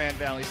of Grand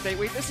Valley State.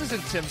 Wait, this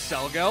isn't Tim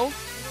Selgo.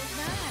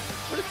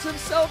 Where did Tim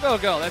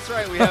Selgo go? That's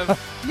right, we have...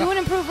 New and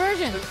improved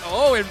version.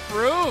 Oh,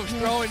 improved.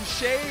 Throwing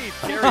shade.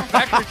 Carrie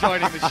Becker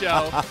joining the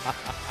show.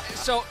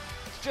 So,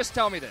 just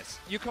tell me this.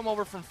 You come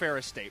over from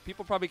Ferris State.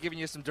 People probably giving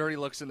you some dirty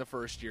looks in the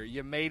first year.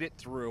 You made it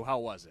through. How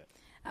was it?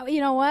 You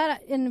know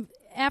what?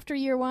 After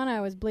year one,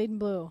 I was bleeding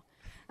blue.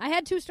 I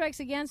had 2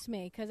 strikes against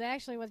me because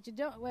actually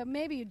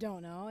maybe you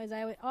don't know, is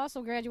I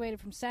also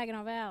graduated from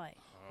Saginaw Valley.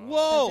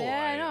 Whoa.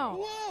 Yeah, I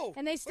know. Whoa.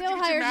 And they still Did you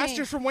get hired your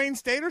master's from Wayne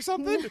State or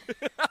something?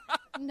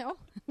 No.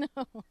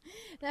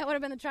 That would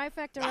have been the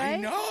trifecta, right? I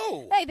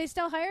know. Hey, they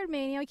still hired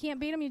me. You can't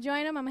beat them. You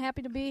join them. I'm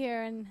happy to be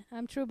here, and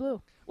I'm true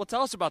blue. Well,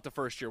 tell us about the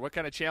first year. What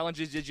kind of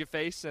challenges did you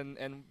face,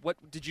 and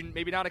what did you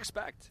maybe not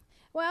expect?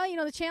 Well,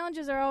 the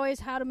challenges are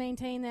always how to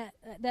maintain that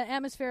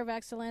atmosphere of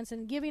excellence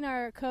and giving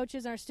our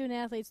coaches, our student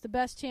athletes, the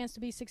best chance to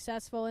be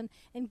successful and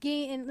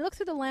look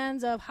through the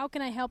lens of how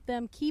can I help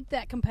them keep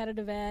that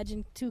competitive edge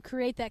and to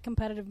create that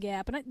competitive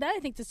gap. And I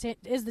think this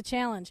is the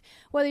challenge.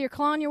 Whether you're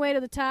clawing your way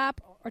to the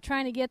top or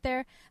trying to get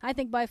there, I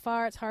think by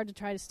far it's hard to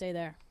try to stay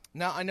there.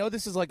 Now, I know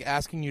this is like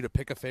asking you to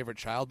pick a favorite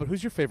child, but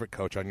who's your favorite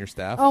coach on your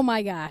staff? Oh,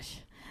 my gosh.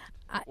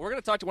 We're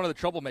going to talk to one of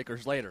the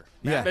troublemakers later.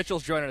 Matt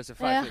Mitchell's joining us at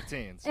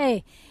 5:15. So.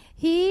 Hey,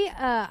 he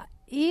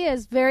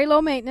is very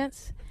low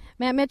maintenance.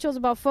 Matt Mitchell's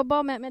about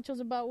football. Matt Mitchell's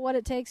about what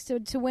it takes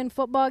to win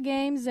football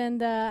games,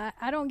 and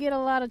I don't get a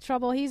lot of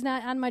trouble. He's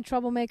not on my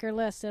troublemaker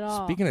list at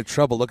all. Speaking of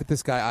trouble, look at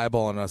this guy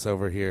eyeballing us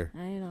over here.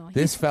 I know.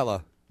 This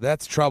fella,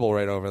 that's trouble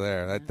right over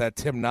there. That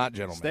Tim Knott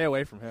gentleman. Stay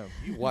away from him.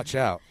 You watch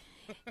out.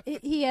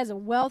 He has a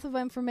wealth of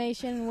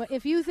information.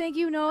 If you think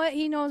you know it,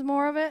 he knows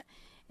more of it.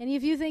 And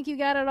if you think you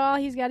got it all,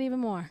 he's got even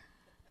more.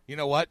 You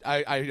know what?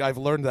 I've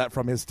learned that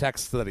from his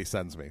texts that he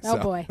sends me. Oh,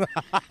 so. boy.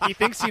 He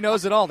thinks he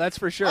knows it all, that's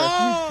for sure.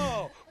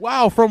 Oh,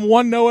 wow, from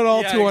one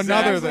know-it-all to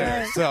another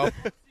there. So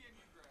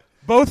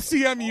both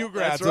CMU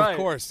grads, That's right. Of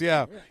course,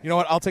 yeah. You know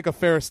what? I'll take a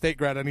Ferris State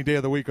grad any day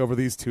of the week over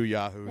these 2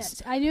 yahoos.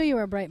 Yes, I knew you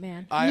were a bright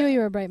man.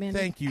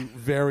 Thank you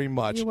very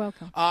much. You're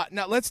welcome.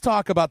 Now, let's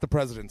talk about the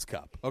President's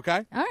Cup,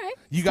 okay? All right.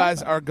 You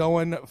guys are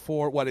going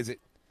for, what is it,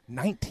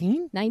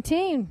 19?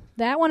 19.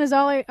 That one has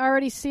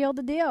already sealed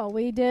the deal.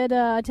 We did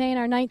attain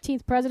our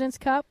 19th President's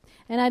Cup,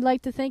 and I'd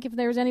like to think if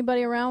there's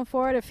anybody around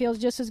for it, it feels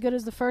just as good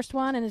as the first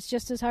one, and it's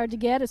just as hard to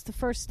get. It's the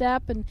first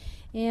step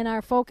in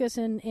our focus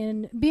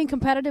in being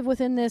competitive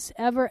within this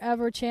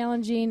ever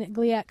challenging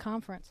GLIAC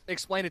conference.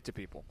 Explain it to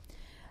people.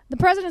 The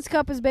President's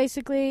Cup is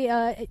basically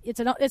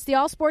it's the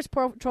all sports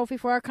trophy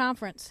for our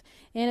conference,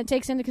 and it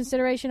takes into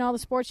consideration all the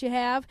sports you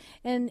have,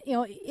 and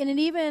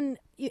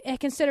it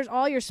considers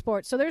all your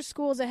sports. So there's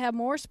schools that have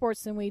more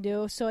sports than we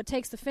do, so it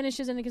takes the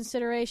finishes into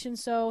consideration.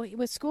 So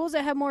with schools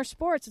that have more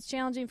sports, it's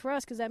challenging for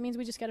us because that means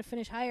we just got to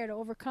finish higher to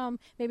overcome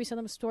maybe some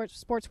of the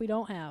sports we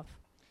don't have.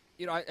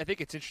 I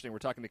think it's interesting. We're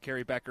talking to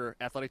Carrie Becker,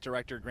 athletic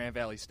director at Grand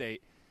Valley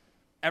State.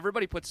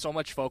 Everybody puts so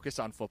much focus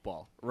on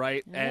football,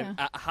 right? Yeah.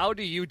 And how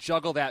do you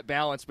juggle that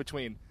balance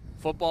between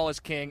football is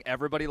king,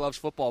 everybody loves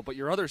football, but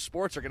your other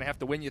sports are going to have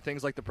to win you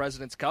things like the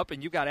President's Cup,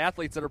 and you've got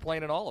athletes that are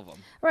playing in all of them.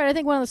 Right. I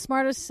think one of the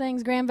smartest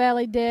things Grand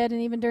Valley did, and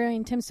even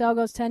during Tim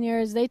Selgo's tenure,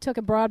 is they took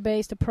a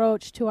broad-based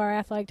approach to our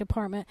athletic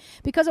department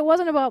because it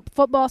wasn't about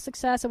football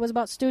success, it was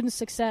about student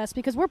success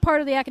because we're part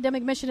of the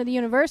academic mission of the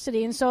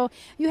university, and so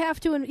you have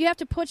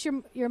to put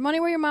your money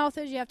where your mouth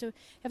is. You have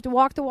to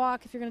walk the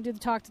walk if you're going to do the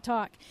talk the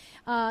talk.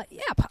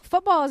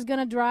 Football is going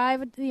to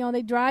drive,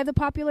 they drive the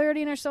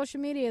popularity in our social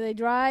media.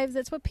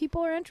 That's what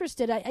people are interested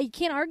interested. I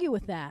can't argue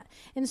with that.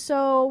 And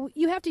so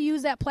you have to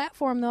use that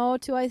platform, though,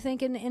 to, I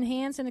think,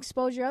 enhance and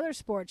expose your other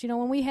sports.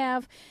 When we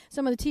have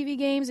some of the TV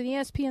games and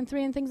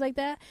ESPN3 and things like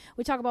that,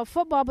 we talk about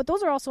football, but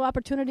those are also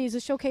opportunities to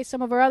showcase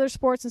some of our other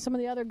sports and some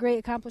of the other great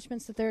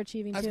accomplishments that they're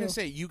achieving, I was too. going to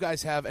say, you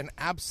guys have an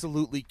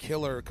absolutely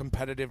killer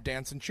competitive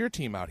dance and cheer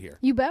team out here.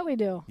 You bet we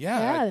do.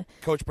 Yeah.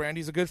 Coach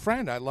Brandy's a good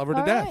friend. I love her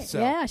to death. Right. So.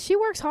 Yeah, she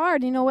works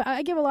hard.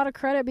 I give a lot of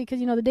credit because,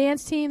 the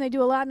dance team, they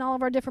do a lot in all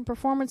of our different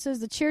performances.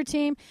 The cheer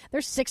team,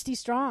 they're 60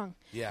 strong.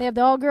 Yeah. They have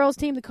the all-girls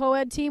team, the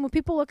co-ed team. When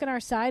people look at our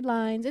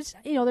sidelines, it's,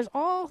 there's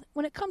all,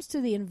 when it comes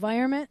to the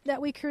environment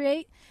that we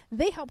create,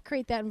 they help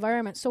create that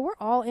environment. So we're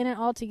all in it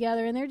all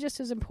together, and they're just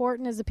as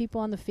important as the people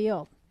on the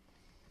field.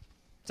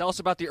 Tell us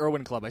about the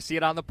Irwin Club. I see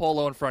it on the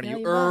polo in front of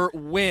you.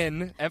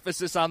 Win,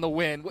 emphasis on the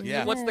win.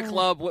 Yeah. What's the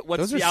club? What's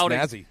those the are outing?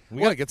 snazzy.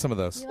 We got to get some of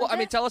those. Well,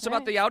 tell us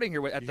about the outing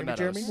here at the Meadows.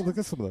 Jeremy, we'll look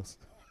at some of those.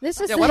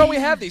 Why don't we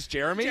have these,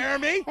 Jeremy?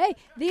 Jeremy? Hey,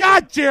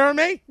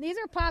 Jeremy! These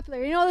are popular.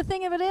 The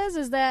thing of it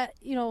is that,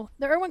 the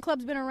Irwin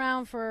Club's been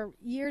around for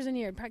years and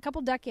years, a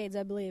couple decades,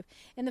 I believe.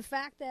 And the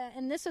fact that,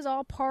 and this is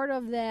all part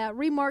of that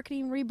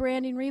remarketing,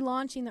 rebranding,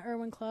 relaunching the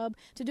Irwin Club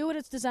to do what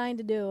it's designed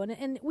to do.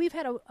 And we've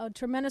had a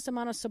tremendous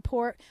amount of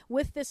support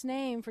with this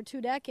name for 2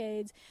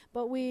 decades,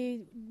 but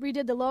we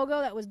redid the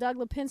logo. That was Doug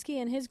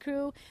Lipinski and his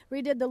crew.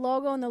 Redid the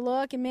logo and the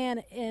look, and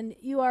man, and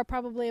you are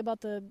probably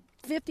about the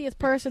 50th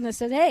person that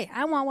says, hey,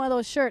 I want one of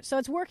those shirts. So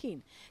it's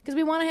working because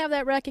we want to have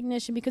that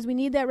recognition, because we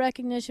need that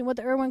recognition. What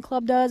the Irwin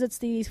Club does, it's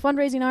the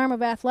fundraising arm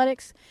of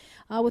athletics.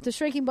 With the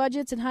shrinking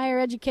budgets and higher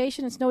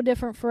education, it's no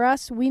different for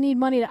us. We need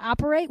money to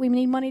operate. We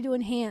need money to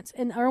enhance,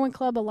 and Irwin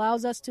Club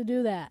allows us to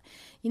do that.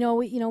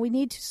 We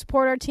need to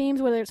support our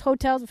teams, whether it's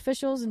hotels,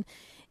 officials,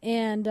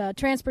 and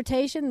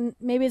transportation.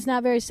 Maybe it's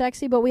not very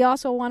sexy, but we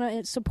also want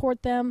to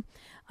support them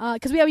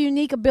because we have a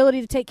unique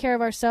ability to take care of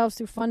ourselves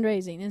through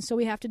fundraising, and so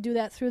we have to do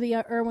that through the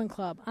Irwin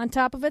Club. On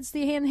top of it's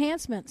the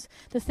enhancements,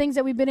 the things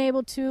that we've been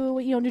able to,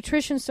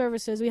 nutrition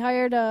services. We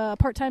hired a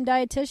part-time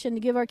dietitian to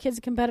give our kids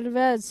a competitive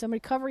edge, some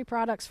recovery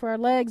products for our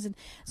legs, and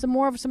some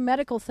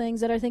medical things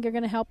that I think are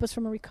going to help us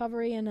from a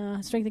recovery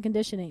and strength and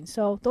conditioning.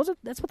 So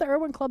that's what the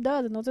Irwin Club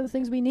does, and those are the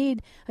things we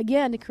need,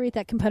 again, to create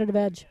that competitive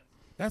edge.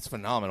 That's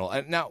phenomenal.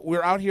 And now,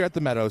 we're out here at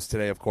the Meadows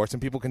today, of course,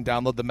 and people can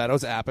download the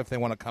Meadows app if they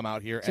want to come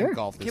out here and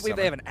golf this I can't believe summer.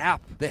 they have an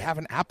app. They have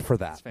an app for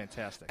that. That's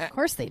fantastic. Of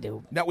course they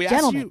do. Now, we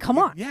Gentlemen, asked you, come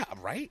on. Yeah,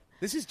 right?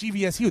 This is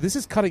GVSU. This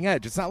is cutting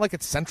edge. It's not like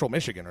it's Central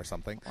Michigan or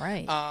something.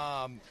 Right.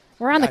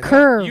 We're on the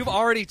curve. You've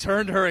already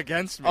turned her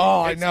against me.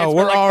 Oh, I know.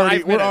 We're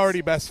like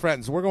already best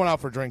friends. We're going out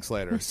for drinks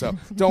later, so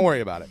don't worry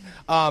about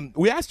it.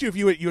 We asked you if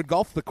you had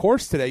golfed the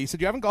course today. You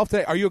said you haven't golfed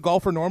today. Are you a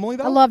golfer normally,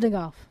 though? I love to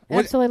golf.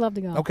 Absolutely love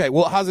to golf. Okay,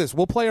 well, how's this?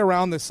 We'll play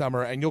around this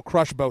summer, and you'll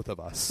crush both of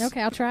us.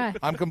 Okay, I'll try.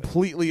 I'm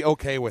completely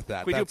okay with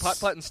that. If we do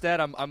putt-putt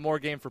instead, I'm more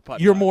game for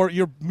putt-putt. Your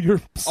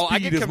speed I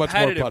get is much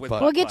more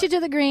putt-putt. We'll get you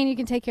to the green. You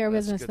can take care of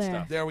business there.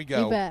 Stuff. There we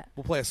go. You bet.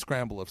 We'll play a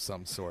scramble of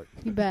some sort.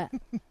 You bet.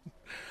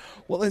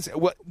 Well, listen,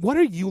 what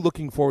are you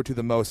looking forward to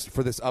the most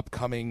for this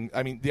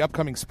the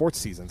upcoming sports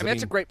seasons?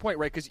 That's a great point,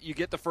 right? Because you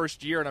get the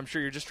first year, and I'm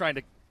sure you're just trying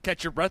to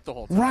catch your breath the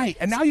whole time. Right,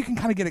 and now you can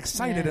kind of get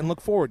excited and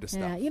look forward to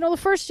stuff. Yeah, the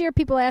first year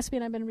people ask me,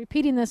 and I've been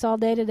repeating this all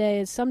day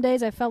today, is some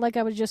days I felt like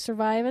I was just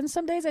surviving,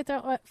 some days I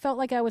felt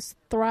like I was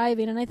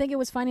thriving, and I think it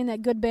was finding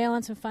that good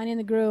balance and finding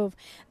the groove.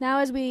 Now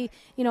as we,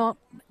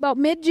 about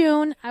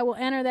mid-June, I will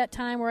enter that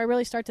time where I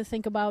really start to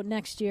think about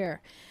next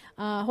year.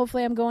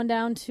 Hopefully I'm going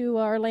down to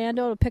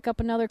Orlando to pick up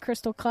another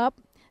Crystal Cup.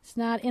 It's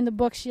not in the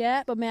books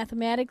yet, but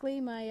mathematically,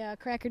 my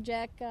Cracker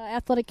Jack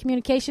athletic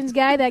communications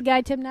guy, that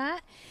guy Tim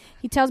Knott,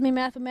 he tells me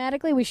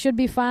mathematically we should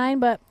be fine,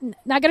 but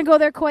not going to go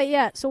there quite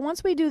yet. So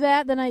once we do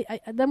that,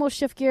 then we'll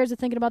shift gears to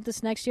thinking about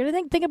this next year. I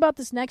think about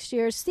this next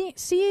year,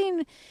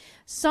 seeing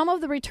some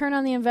of the return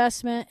on the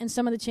investment and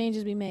some of the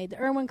changes we made.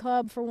 The Irwin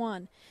Club, for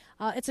one.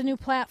 It's a new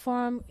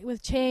platform.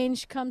 With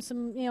change comes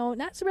some,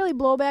 not some really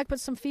blowback, but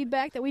some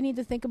feedback that we need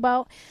to think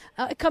about.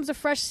 It comes a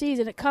fresh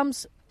season. It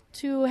comes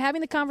to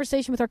having the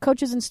conversation with our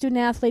coaches and student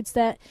athletes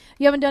that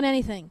you haven't done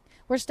anything.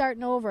 We're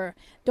starting over.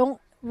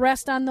 Don't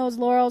rest on those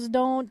laurels.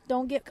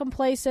 Don't get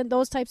complacent,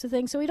 those types of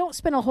things. So we don't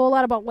spend a whole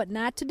lot about what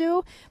not to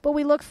do, but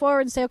we look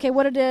forward and say, okay,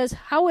 what it is,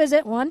 how is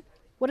it, one,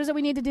 what is it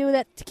we need to do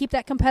to keep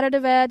that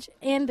competitive edge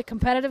and the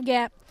competitive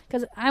gap,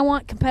 because I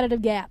want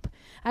competitive gap.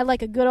 I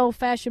like a good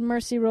old-fashioned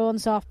mercy rule in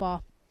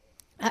softball.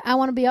 I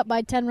want to be up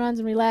by 10 runs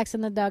and relax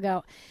in the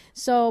dugout.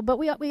 So, but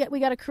we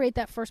got to create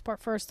that first part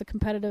first, the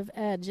competitive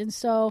edge. And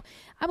so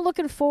I'm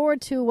looking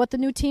forward to what the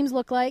new teams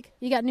look like.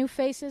 You got new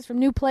faces from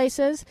new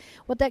places,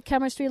 what that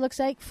chemistry looks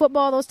like.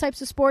 Football, those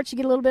types of sports, you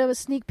get a little bit of a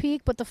sneak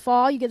peek, but the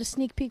fall, you get a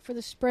sneak peek for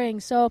the spring.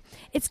 So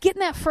it's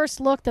getting that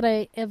first look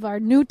of our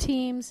new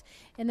teams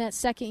in that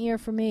second year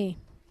for me.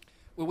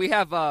 Well, we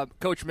have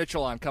Coach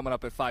Mitchell on coming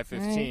up at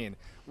 5:15. Right.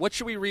 What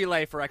should we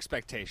relay for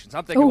expectations?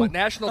 I'm thinking, what,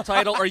 national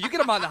title? Or you get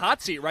them on the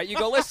hot seat, right? You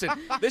go, listen,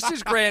 this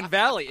is Grand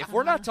Valley. If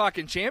we're not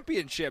talking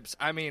championships,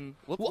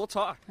 we'll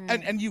talk.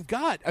 And you've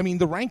got, the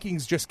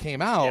rankings just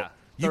came out. Yeah,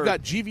 you've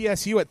got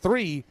GVSU at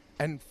 3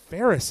 and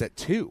Ferris at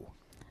 2.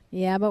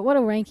 Yeah, but what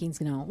do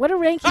rankings know? What do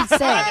rankings say?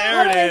 There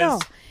what do it they is. know?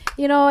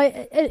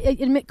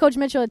 Coach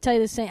Mitchell would tell you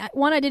the same.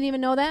 One, I didn't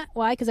even know that.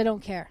 Why? Because I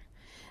don't care.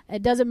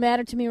 It doesn't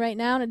matter to me right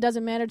now, and it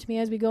doesn't matter to me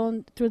as we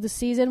go through the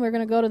season. We're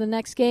going to go to the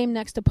next game,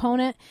 next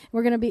opponent.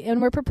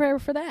 We're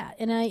prepared for that.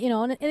 And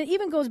and it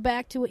even goes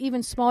back to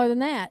even smaller than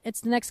that. It's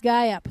the next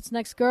guy up. It's the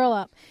next girl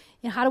up.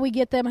 How do we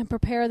get them and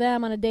prepare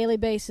them on a daily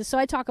basis? So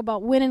I talk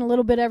about winning a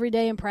little bit every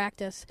day in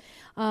practice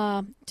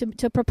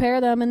to prepare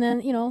them, and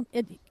then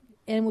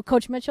And with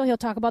Coach Mitchell, he'll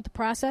talk about the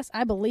process.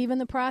 I believe in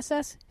the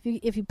process.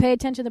 If you pay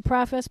attention to the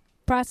process,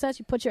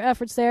 you put your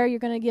efforts there, you're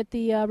going to get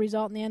the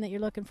result in the end that you're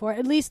looking for.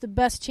 At least the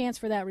best chance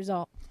for that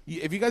result.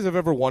 If you guys have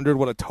ever wondered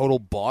what a total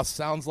boss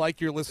sounds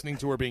like, you're listening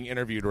to her being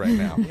interviewed right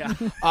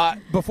now.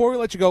 Before we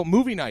let you go,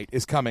 movie night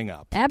is coming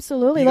up.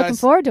 Absolutely. Looking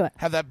forward to it.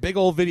 Have that big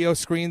old video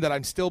screen that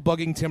I'm still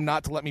bugging Tim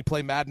not to let me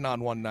play Madden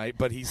on one night,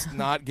 but he's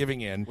not giving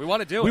in. We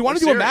want to do it. We want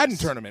to do a Madden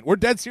tournament. We're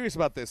dead serious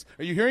about this.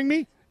 Are you hearing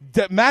me?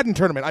 Madden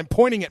tournament. I'm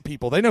pointing at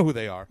people. They know who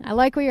they are. I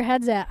like where your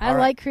head's at. I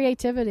like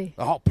creativity.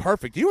 Oh,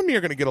 perfect. You and me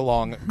are going to get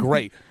along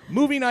great.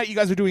 Movie night, you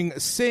guys are doing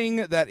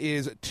Sing. That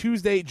is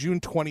Tuesday, June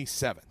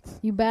 27th.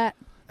 You bet.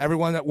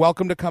 Everyone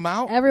welcome to come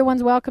out?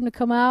 Everyone's welcome to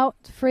come out.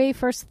 Free.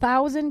 First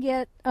 1,000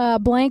 get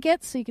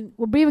blankets. So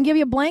we'll even give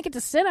you a blanket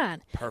to sit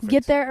on. Perfect.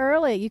 Get there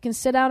early. You can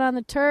sit out on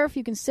the turf.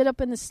 You can sit up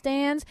in the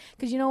stands.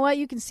 Because you know what?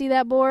 You can see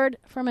that board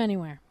from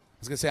anywhere.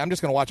 I was going to say, I'm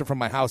just going to watch it from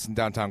my house in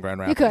downtown Grand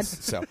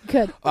Rapids. You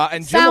could.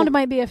 And Sound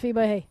might be iffy,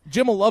 but hey.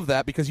 Jim will love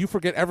that because you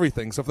forget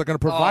everything. So if they're going to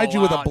provide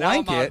you with a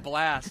blanket. Now I'm on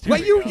blast. Well,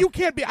 you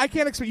can't be. I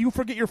can't expect you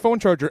forget your phone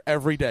charger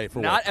every day for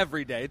Not work.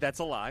 every day. That's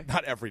a lie.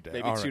 Not every day.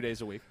 Maybe 2 days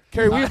a week.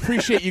 Carrie, we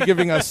appreciate you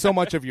giving us so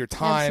much of your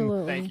time.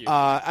 Absolutely. Thank you.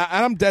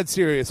 And I'm dead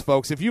serious,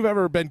 folks. If you've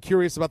ever been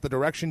curious about the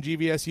direction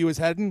GVSU is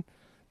heading,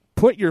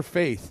 put your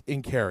faith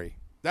in Carrie.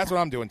 That's what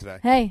I'm doing today.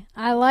 Hey,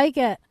 I like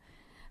it.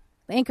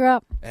 Anchor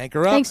up.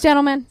 Anchor up. Thanks,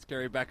 gentlemen. It's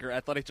Carrie Becker,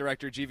 athletic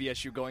director,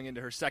 GVSU, going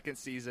into her second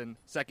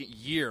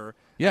year.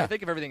 Yeah. I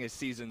think of everything as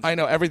seasons. I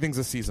know. Everything's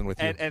a season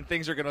with you. And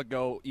things are going to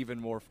go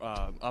even more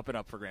up and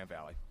up for Grand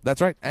Valley.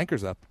 That's right.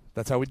 Anchor's up.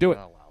 That's how we do it.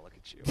 Oh, wow. Look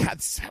at you.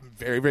 I'm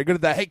very, very good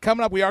at that. Hey,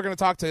 coming up, we are going to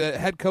talk to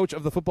head coach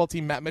of the football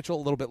team, Matt Mitchell,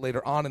 a little bit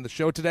later on in the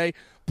show today.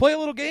 Play a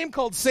little game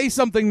called Say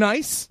Something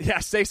Nice. Yeah,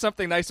 say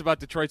something nice about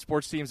Detroit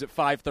sports teams at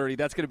 5:30.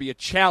 That's going to be a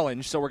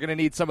challenge, so we're going to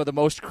need some of the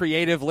most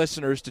creative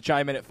listeners to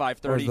chime in at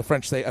 5:30. Or as the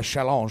French say, a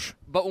challenge.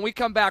 But when we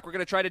come back, we're going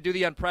to try to do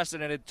the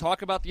unprecedented,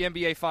 talk about the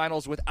NBA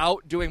Finals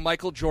without doing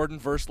Michael Jordan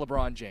versus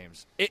LeBron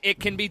James. It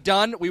can be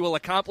done. We will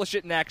accomplish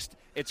it next.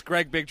 It's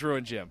Greg, Big Drew,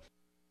 and Jim.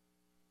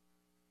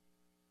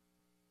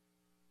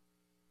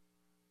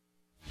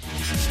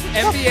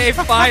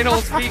 NBA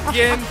Finals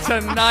begin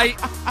tonight.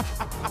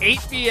 8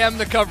 p.m.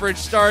 the coverage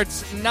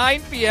starts.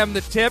 9 p.m. the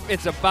tip.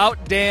 It's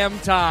about damn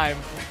time.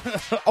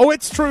 Oh,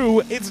 it's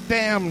true. It's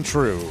damn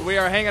true. We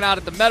are hanging out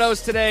at the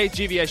Meadows today.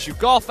 GVSU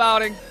golf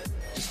outing.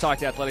 Just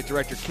talked to athletic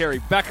director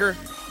Carrie Becker.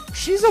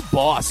 She's a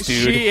boss,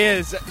 dude. She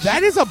is.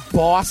 That is a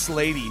boss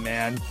lady,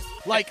 man.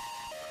 Like,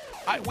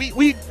 I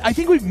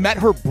think we've met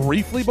her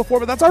briefly before,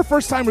 but that's our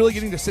first time really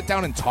getting to sit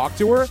down and talk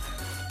to her.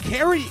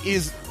 Carrie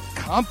is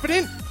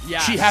confident.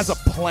 Yes. She has a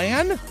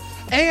plan,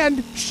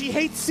 and she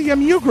hates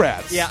CMU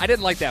grads. Yeah, I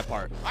didn't like that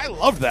part. I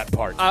love that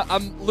part.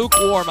 I'm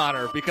lukewarm on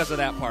her because of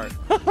that part.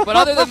 But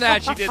other than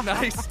that, she did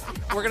nice.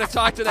 We're going to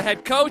talk to the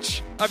head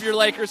coach of your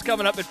Lakers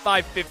coming up at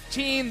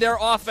 5:15. Their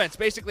offense,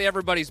 basically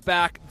everybody's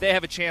back. They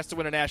have a chance to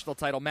win a national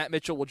title. Matt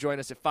Mitchell will join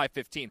us at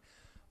 5:15.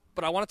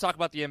 But I want to talk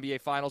about the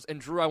NBA Finals.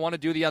 And, Drew, I want to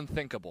do the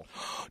unthinkable.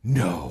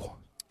 No.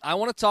 I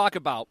want to talk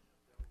about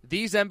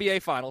these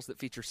NBA Finals that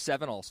feature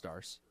 7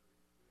 All-Stars,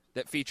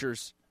 that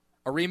features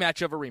a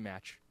rematch of a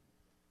rematch,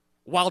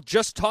 while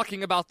just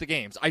talking about the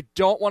games. I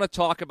don't want to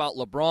talk about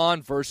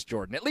LeBron versus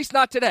Jordan, at least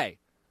not today.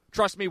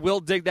 Trust me, we'll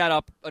dig that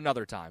up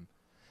another time.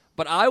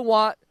 But I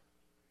want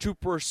to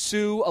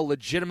pursue a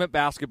legitimate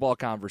basketball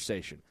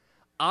conversation.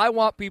 I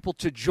want people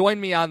to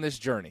join me on this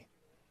journey.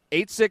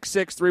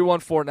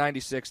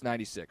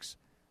 866-314-9696.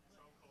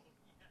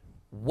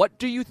 What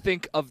do you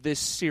think of this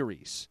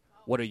series?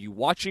 What are you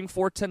watching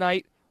for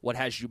tonight? What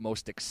has you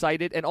most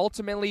excited? And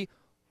ultimately,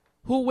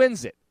 who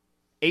wins it?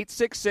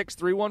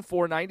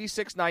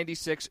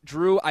 866-314-9696.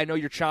 Drew, I know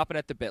you're chomping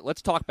at the bit.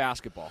 Let's talk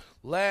basketball.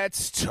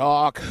 Let's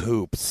talk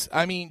hoops.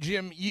 I mean,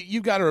 Jim,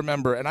 you've got to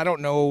remember, and I don't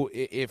know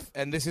if,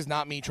 and this is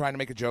not me trying to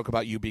make a joke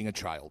about you being a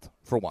child,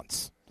 for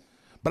once.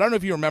 But I don't know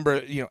if you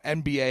remember,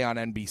 NBA on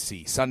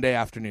NBC, Sunday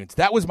afternoons.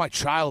 That was my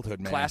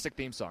childhood, man. Classic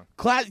theme song.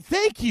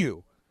 Thank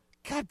you.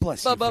 God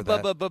bless you for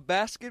that.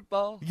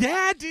 Basketball.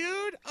 Yeah,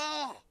 dude.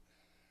 Oh.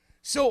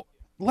 So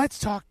let's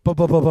talk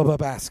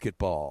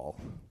basketball.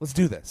 Let's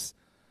do this.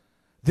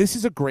 This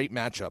is a great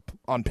matchup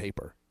on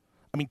paper.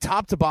 I mean,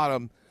 top to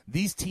bottom,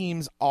 these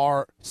teams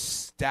are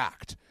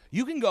stacked.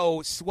 You can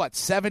go,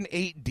 7,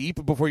 8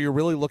 deep before you're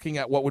really looking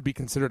at what would be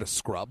considered a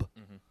scrub.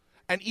 Mm-hmm.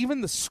 And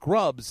even the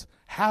scrubs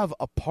have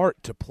a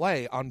part to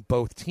play on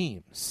both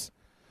teams.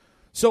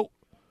 So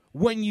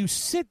when you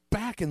sit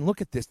back and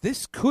look at this,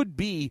 this could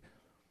be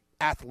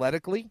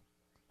athletically,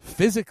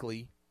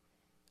 physically,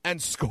 and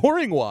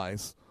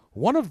scoring-wise,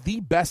 one of the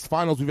best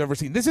finals we've ever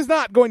seen. This is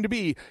not going to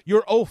be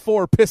your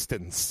 04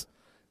 Pistons.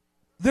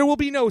 there will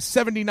be no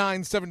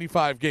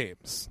 79-75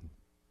 games.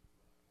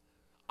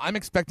 I'm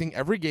expecting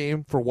every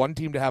game for one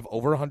team to have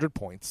over 100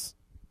 points.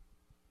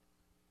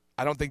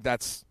 I don't think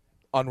that's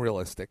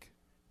unrealistic.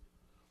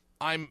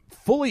 I'm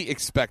fully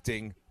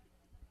expecting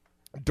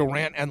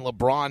Durant and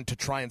LeBron to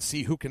try and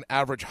see who can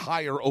average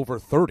higher over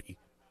 30.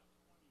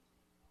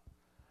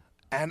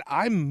 And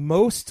I'm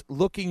most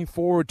looking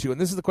forward to,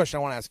 and this is the question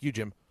I want to ask you,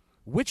 Jim,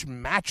 which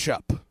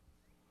matchup,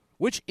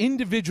 which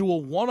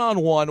individual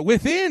one-on-one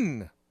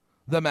within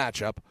the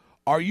matchup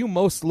are you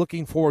most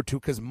looking forward to?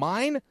 Because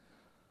mine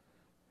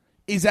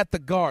is at the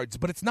guards,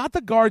 but it's not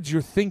the guards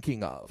you're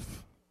thinking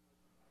of.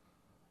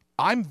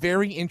 I'm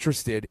very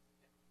interested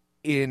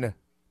in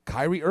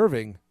Kyrie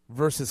Irving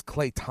versus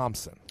Klay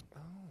Thompson.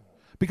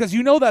 Because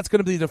you know that's going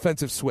to be the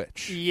defensive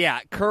switch. Yeah,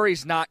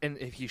 Curry's not, and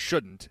if he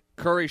shouldn't,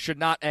 Curry should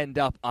not end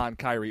up on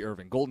Kyrie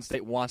Irving. Golden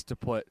State wants to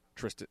put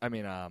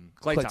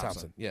Klay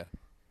Thompson. Yeah.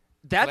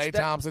 Klay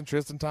Thompson,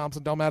 Tristan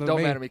Thompson, don't matter to me.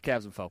 Don't matter to me,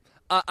 Cavs and foe.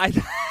 I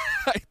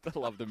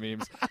love the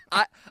memes.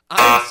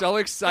 I'm so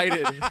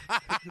excited.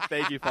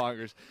 Thank you,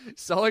 Fongers.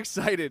 So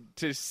excited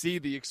to see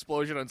the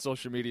explosion on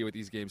social media with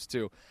these games,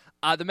 too.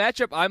 The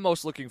matchup I'm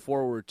most looking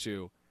forward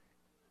to,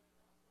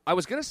 I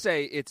was going to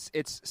say it's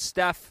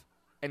Steph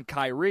and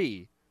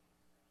Kyrie,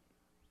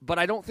 but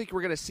I don't think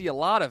we're going to see a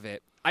lot of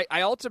it.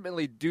 I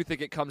ultimately do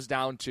think it comes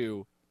down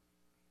to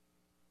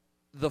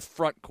the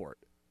front court,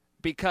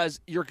 because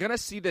you're going to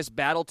see this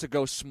battle to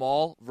go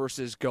small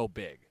versus go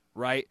big,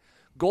 right?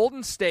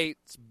 Golden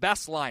State's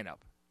best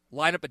lineup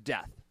of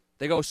death.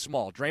 They go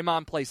small.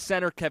 Draymond plays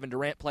center. Kevin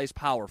Durant plays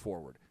power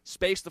forward.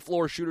 Space the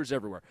floor, shooters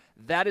everywhere.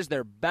 That is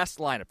their best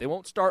lineup. They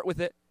won't start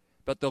with it,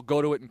 but they'll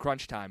go to it in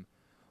crunch time.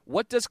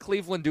 What does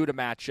Cleveland do to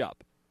match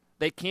up?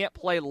 They can't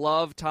play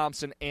Love,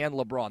 Thompson, and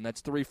LeBron.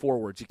 That's 3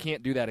 forwards. You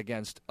can't do that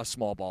against a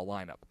small ball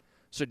lineup.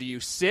 So do you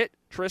sit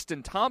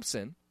Tristan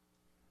Thompson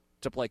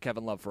to play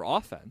Kevin Love for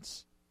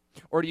offense,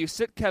 or do you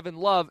sit Kevin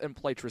Love and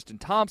play Tristan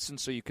Thompson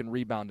so you can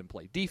rebound and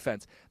play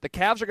defense? The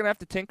Cavs are going to have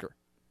to tinker.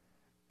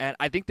 And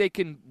I think they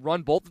can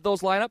run both of those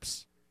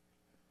lineups.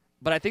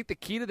 But I think the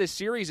key to this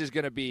series is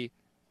going to be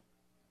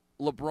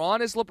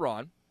LeBron is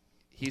LeBron.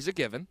 He's a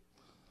given.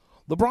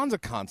 LeBron's a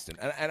constant.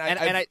 And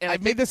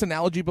I've made this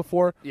analogy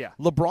before. Yeah.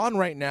 LeBron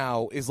right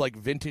now is like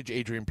vintage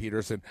Adrian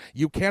Peterson.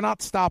 You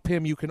cannot stop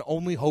him. You can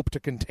only hope to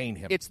contain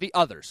him. It's the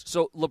others.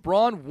 So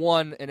LeBron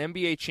won an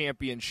NBA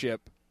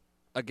championship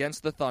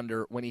against the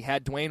Thunder when he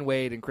had Dwayne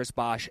Wade and Chris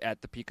Bosh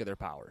at the peak of their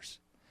powers.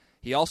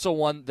 He also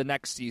won the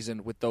next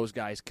season with those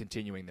guys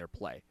continuing their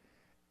play.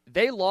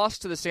 They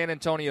lost to the San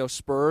Antonio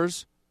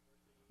Spurs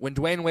when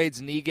Dwayne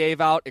Wade's knee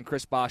gave out and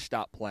Chris Bosh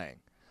stopped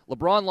playing.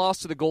 LeBron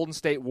lost to the Golden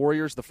State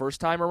Warriors the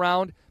first time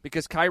around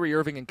because Kyrie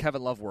Irving and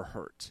Kevin Love were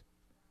hurt.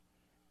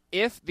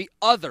 If the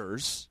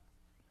others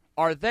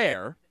are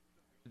there,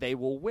 they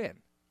will win.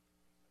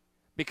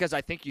 Because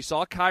I think you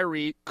saw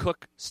Kyrie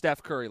cook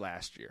Steph Curry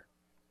last year.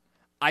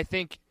 I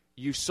think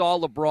you saw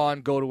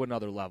LeBron go to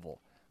another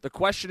level. The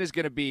question is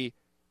going to be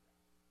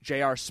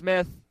J.R.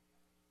 Smith,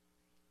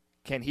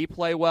 can he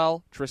play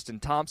well? Tristan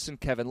Thompson,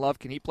 Kevin Love,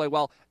 can he play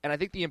well? And I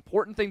think the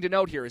important thing to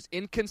note here is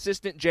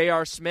inconsistent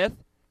J.R.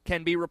 Smith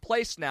can be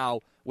replaced now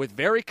with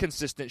very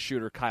consistent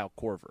shooter Kyle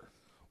Korver.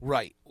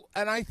 Right.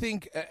 And I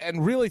think,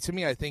 and really to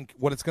me, I think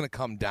what it's going to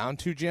come down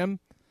to, Jim,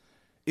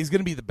 is going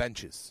to be the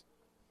benches.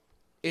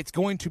 It's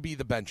going to be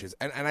the benches.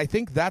 And I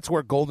think that's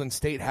where Golden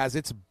State has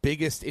its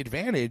biggest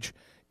advantage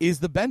is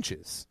the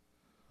benches.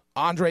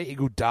 Andre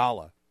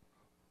Iguodala,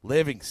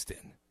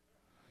 Livingston.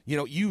 You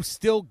know, you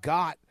still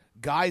got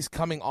guys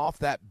coming off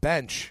that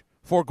bench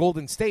for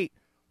Golden State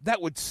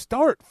that would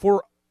start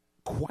for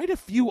quite a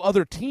few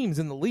other teams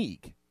in the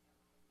league.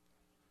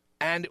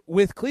 And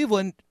with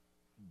Cleveland,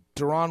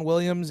 Deron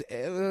Williams,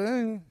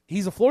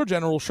 he's a floor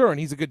general, sure, and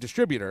he's a good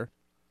distributor.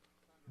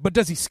 But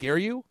does he scare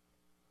you?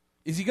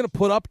 Is he going to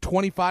put up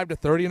 25 to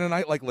 30 in a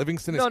night like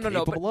Livingston is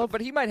capable of?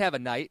 But he might have a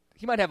night.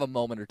 He might have a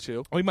moment or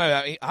two. Oh, he might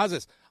have. How's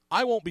this?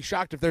 I won't be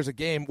shocked if there's a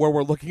game where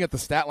we're looking at the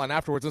stat line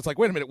afterwards. And it's like,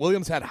 wait a minute,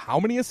 Williams had how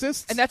many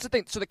assists? And that's the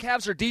thing. So the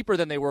Cavs are deeper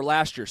than they were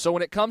last year. So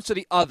when it comes to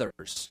the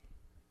others,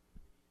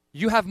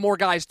 you have more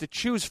guys to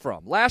choose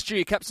from. Last year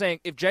you kept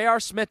saying, if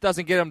J.R. Smith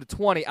doesn't get him to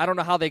 20, I don't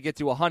know how they get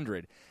to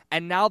 100.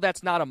 And now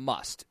that's not a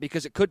must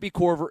because it could be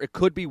Korver, it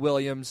could be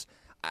Williams.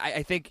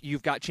 I think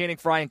you've got Channing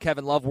Frye and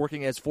Kevin Love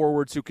working as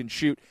forwards who can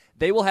shoot.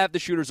 They will have the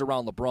shooters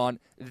around LeBron.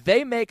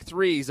 They make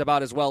threes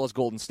about as well as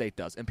Golden State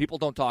does, and people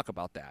don't talk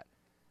about that.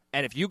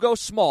 And if you go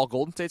small,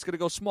 Golden State's going to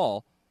go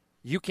small,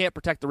 you can't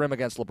protect the rim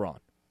against LeBron.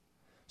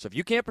 So if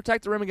you can't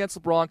protect the rim against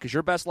LeBron because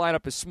your best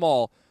lineup is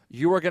small,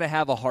 you are going to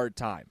have a hard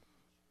time.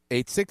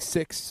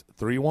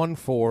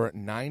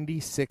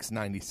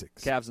 866-314-9696.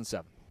 Cavs in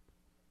 7.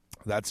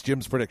 That's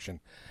Jim's prediction.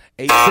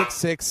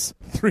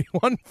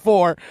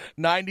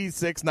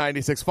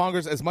 866-314-9696.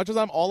 Fongers, as much as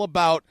I'm all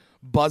about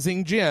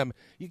buzzing Jim,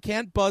 you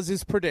can't buzz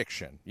his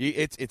prediction.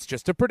 It's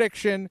just a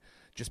prediction.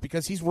 Just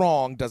because he's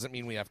wrong doesn't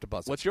mean we have to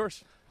buzz it. What's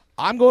yours?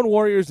 I'm going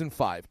Warriors in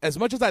 5. As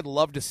much as I'd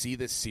love to see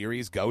this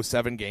series go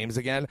 7 games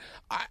again,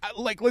 I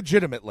like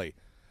legitimately,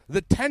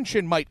 the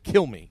tension might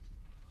kill me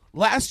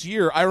Last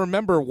year, I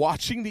remember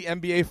watching the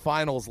NBA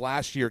Finals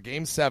last year,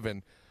 Game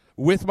 7,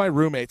 with my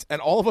roommates,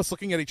 and all of us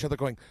looking at each other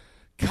going,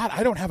 God,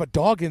 I don't have a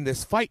dog in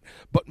this fight,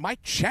 but my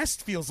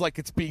chest feels like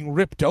it's being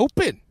ripped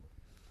open.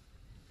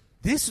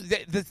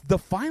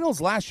 The finals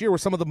last year were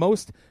some of the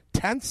most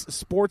tense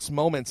sports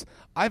moments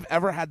I've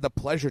ever had the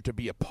pleasure to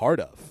be a part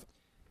of.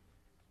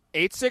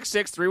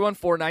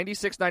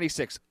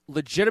 866-314-9696.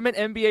 Legitimate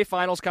NBA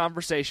Finals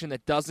conversation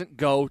that doesn't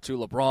go to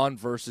LeBron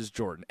versus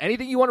Jordan.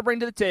 Anything you want to bring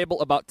to the table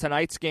about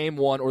tonight's Game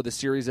 1 or the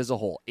series as a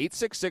whole.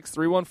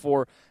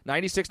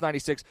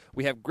 866-314-9696.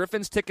 We have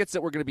Griffins tickets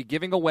that we're going to be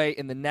giving away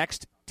in the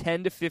next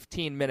 10 to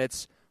 15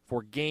 minutes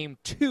for Game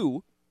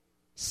 2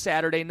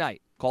 Saturday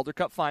night. Calder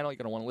Cup final. You're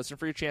going to want to listen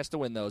for your chance to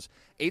win those.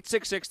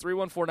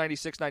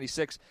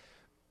 866-314-9696.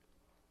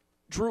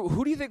 Drew,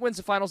 who do you think wins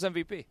the Finals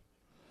MVP?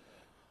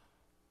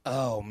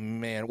 Oh,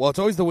 man. Well, it's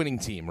always the winning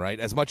team, right?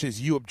 As much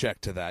as you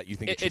object to that, you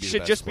think it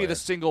should just player. be the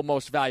single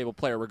most valuable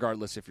player,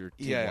 regardless if your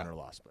team won or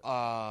lost. But.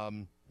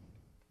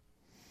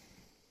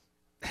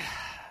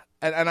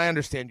 And I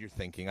understand your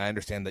thinking. I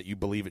understand that you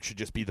believe it should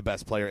just be the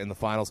best player in the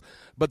finals.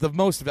 But the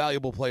most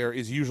valuable player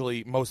is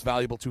usually most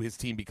valuable to his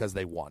team because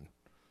they won.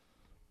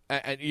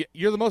 And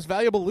you're the most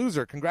valuable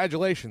loser.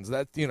 Congratulations.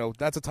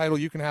 That's a title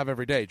you can have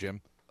every day,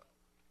 Jim.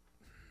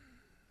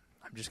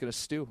 I'm just going to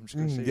stew. I'm just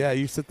going to say. Yeah,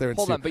 you sit there and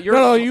hold stew. on, but you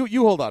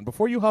hold on.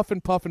 Before you huff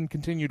and puff and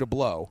continue to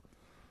blow,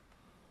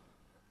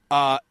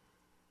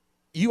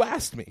 you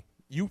asked me.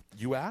 You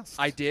asked?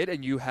 I did,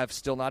 and you have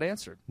still not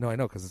answered. No, I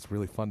know, because it's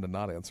really fun to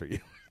not answer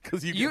you.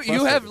 Because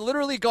you have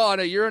literally gone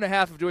a year and a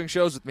half of doing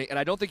shows with me, and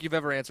I don't think you've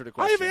ever answered a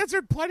question. I have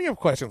answered plenty of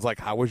questions, like,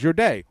 how was your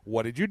day?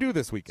 What did you do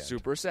this weekend?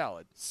 Super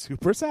salad.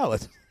 Super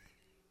salad.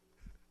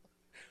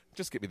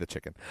 Just give me the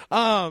chicken.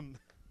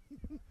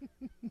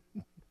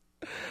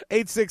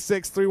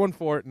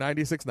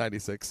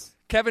 866-314-9696.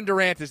 Kevin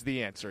Durant is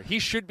the answer. He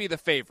should be the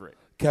favorite.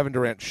 Kevin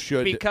Durant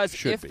should Because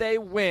should if they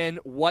win,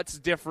 what's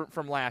different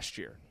from last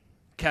year?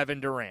 Kevin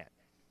Durant.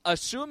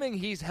 Assuming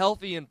he's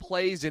healthy and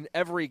plays in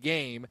every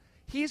game,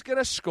 he's going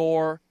to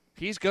score.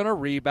 He's going to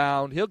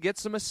rebound. He'll get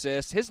some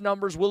assists. His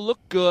numbers will look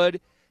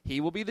good.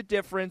 He will be the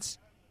difference.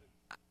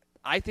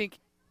 I think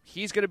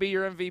he's going to be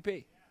your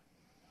MVP.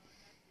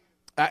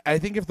 I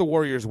think if the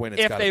Warriors win,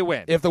 If they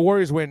win. If the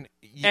Warriors win.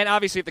 And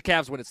obviously if the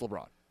Cavs win, it's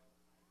LeBron.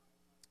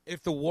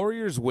 If the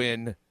Warriors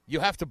win, you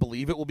have to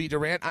believe it will be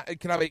Durant.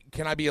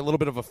 Can I be a little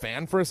bit of a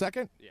fan for a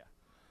second? Yeah.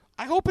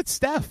 I hope it's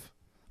Steph.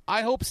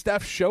 I hope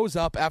Steph shows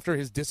up after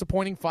his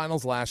disappointing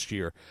finals last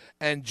year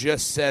and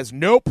just says,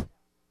 nope,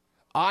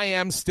 I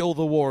am still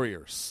the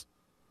Warriors.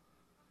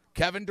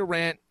 Kevin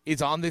Durant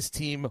is on this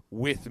team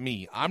with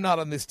me. I'm not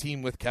on this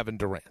team with Kevin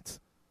Durant.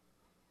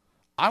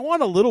 I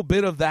want a little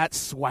bit of that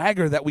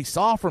swagger that we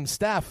saw from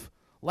Steph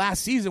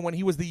last season when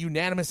he was the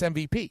unanimous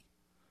MVP.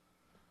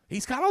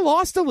 He's kind of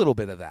lost a little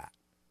bit of that.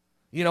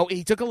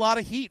 He took a lot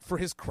of heat for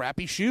his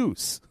crappy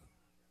shoes.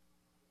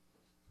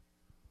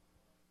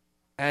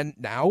 And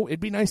now it'd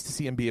be nice to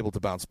see him be able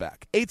to bounce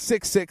back.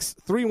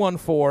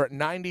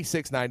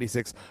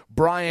 866-314-9696.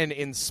 Brian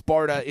in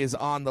Sparta is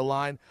on the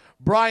line.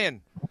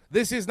 Brian,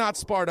 this is not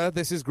Sparta.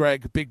 This is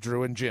Greg, Big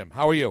Drew, and Jim.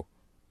 How are you?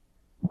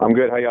 I'm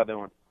good. How y'all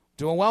doing?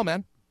 Doing well,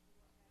 man.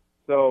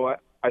 So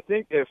I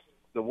think if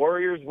the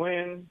Warriors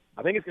win,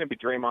 I think it's going to be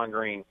Draymond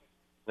Green.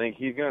 I think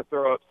he's going to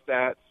throw up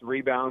stats,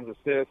 rebounds,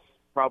 assists,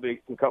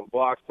 probably a couple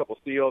blocks, couple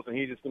steals, and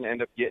he's just going to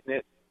end up getting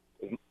it.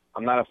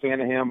 I'm not a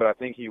fan of him, but I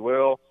think he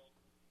will.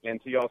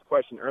 And to y'all's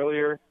question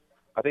earlier,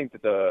 I think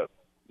that the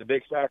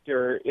big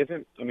factor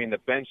isn't, the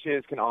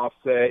benches can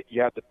offset.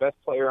 You have the best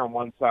player on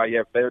one side, you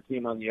have a better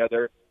team on the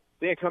other. I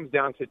think it comes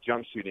down to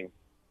jump shooting.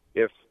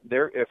 If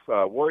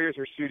Warriors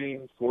are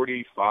shooting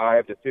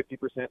 45 to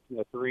 50% from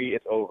the three,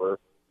 it's over.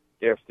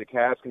 If the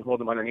Cavs can hold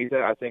them underneath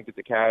it, I think that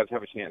the Cavs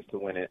have a chance to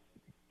win it.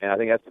 And I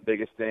think that's the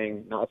biggest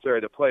thing, not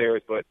necessarily the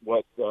players, but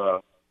what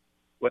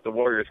the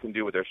Warriors can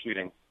do with their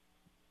shooting.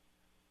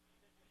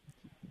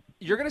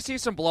 You're going to see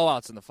some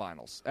blowouts in the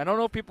finals. I don't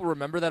know if people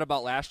remember that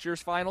about last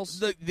year's finals.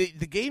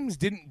 The games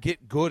didn't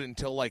get good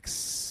until like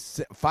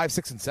 5,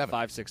 6, and 7.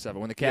 5, 6, 7,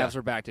 when the Cavs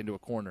were backed into a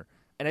corner.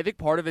 And I think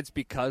part of it's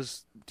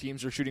because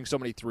teams are shooting so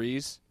many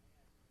threes.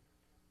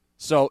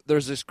 So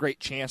there's this great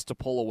chance to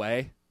pull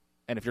away.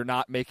 And if you're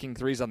not making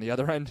threes on the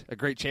other end, a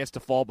great chance to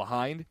fall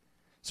behind.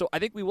 So I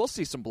think we will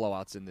see some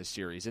blowouts in this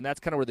series. And that's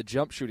kind of where the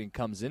jump shooting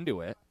comes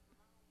into it.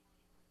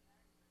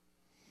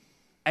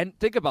 And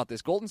think about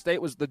this. Golden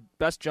State was the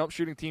best jump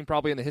shooting team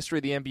probably in the history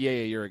of the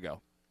NBA a year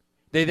ago.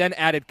 They then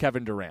added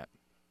Kevin Durant.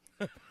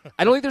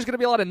 I don't think there's going to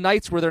be a lot of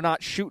nights where they're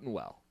not shooting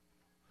well.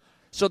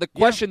 So the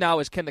question now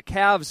is, can the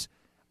Cavs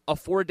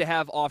afford to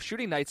have off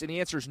shooting nights? And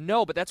the answer is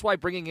no, but that's why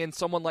bringing in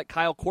someone like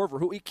Kyle Korver,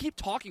 who we keep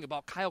talking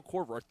about Kyle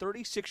Korver, a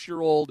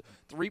 36-year-old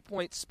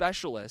three-point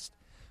specialist,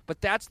 but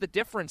that's the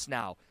difference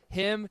now.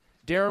 Him,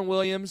 Darren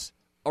Williams,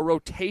 a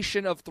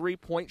rotation of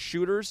three-point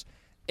shooters.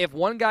 If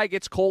one guy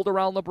gets cold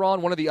around LeBron,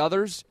 one of the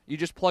others, you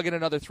just plug in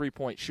another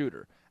three-point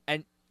shooter.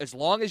 And as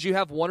long as you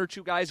have one or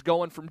two guys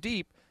going from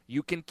deep,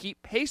 you can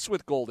keep pace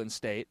with Golden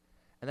State,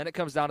 and then it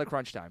comes down to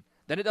crunch time.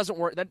 Then it doesn't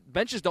work. Then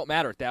benches don't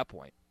matter at that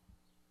point.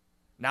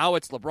 Now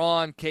it's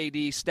LeBron,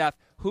 KD, Steph.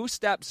 Who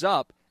steps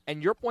up?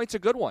 And your point's a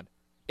good one.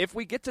 If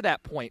we get to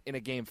that point in a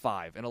Game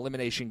 5, an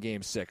elimination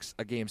Game 6,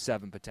 a Game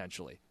 7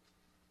 potentially,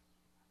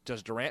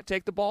 does Durant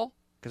take the ball?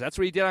 Because that's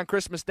what he did on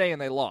Christmas Day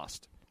and they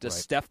lost. Does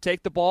Steph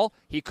take the ball?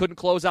 He couldn't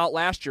close out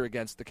last year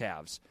against the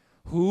Cavs.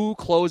 Who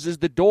closes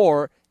the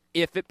door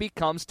if it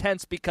becomes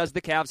tense because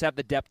the Cavs have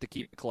the depth to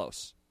keep it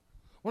close?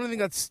 One of the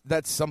things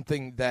that's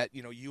something that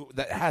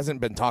that hasn't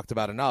been talked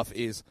about enough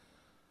is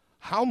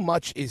how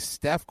much is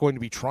Steph going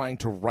to be trying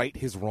to right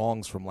his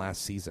wrongs from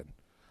last season?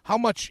 How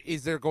much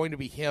is there going to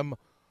be him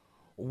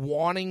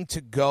wanting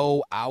to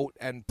go out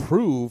and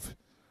prove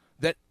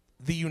that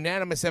the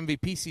unanimous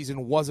MVP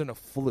season wasn't a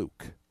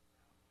fluke,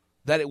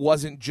 that it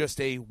wasn't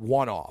just a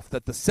one-off,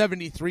 that the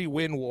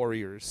 73-win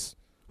Warriors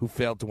who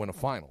failed to win a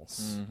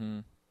finals,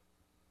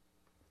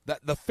 that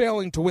the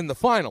failing to win the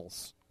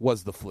finals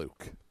was the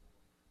fluke?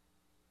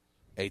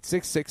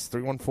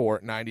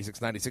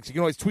 866-314-9696. You can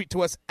always tweet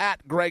to us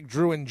at Greg,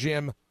 Drew, and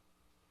Jim,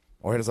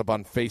 or hit us up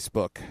on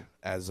Facebook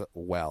as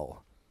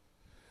well.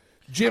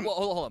 Jim, well,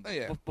 hold on.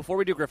 Yeah. Before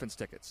we do Griffin's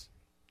tickets.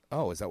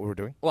 Oh, is that what we're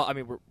doing? Well, I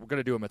mean, we're going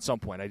to do them at some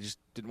point. I just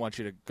didn't want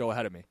you to go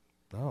ahead of me.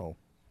 Oh.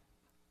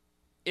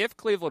 If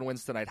Cleveland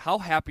wins tonight, how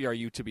happy are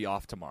you to be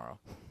off tomorrow?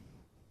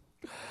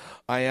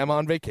 I am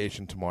on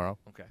vacation tomorrow.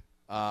 Okay.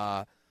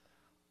 I'm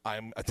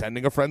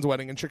attending a friend's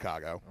wedding in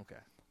Chicago.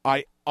 Okay.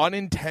 I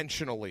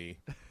unintentionally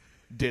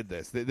did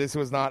this. This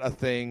was not a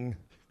thing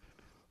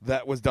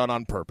that was done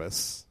on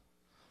purpose.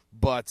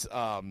 But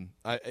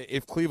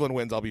if Cleveland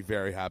wins, I'll be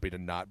very happy to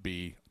not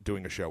be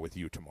doing a show with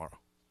you tomorrow.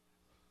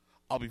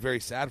 I'll be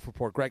very sad for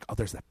poor Greg. Oh,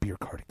 there's that beer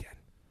cart again.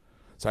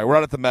 Sorry, we're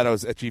out at the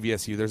Meadows at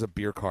GVSU. There's a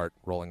beer cart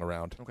rolling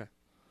around. Okay.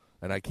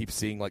 And I keep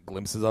seeing,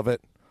 glimpses of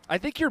it. I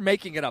think you're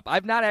making it up.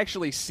 I've not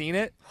actually seen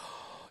it.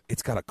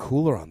 It's got a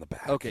cooler on the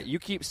back. Okay, you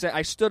keep saying –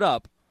 I stood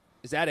up.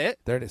 Is that it?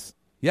 There it is.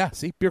 Yeah,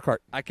 see? Beer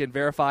cart. I can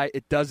verify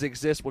it does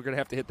exist. We're going to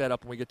have to hit that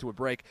up when we get to a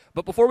break.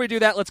 But before we do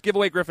that, let's give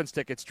away Griffin's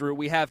tickets, Drew.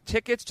 We have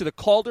tickets to the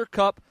Calder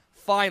Cup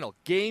Final,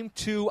 Game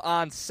 2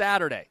 on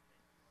Saturday.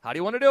 How do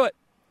you want to do it?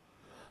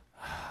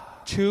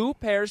 2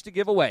 pairs to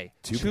give away.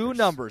 Two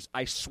numbers.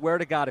 I swear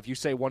to God, if you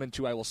say 1 and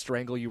 2, I will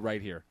strangle you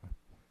right here.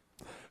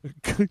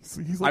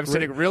 I'm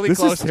sitting really close to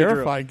Drew. This is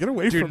terrifying. Get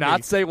away from me. Do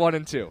not say 1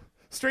 and 2.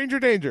 Stranger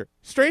danger.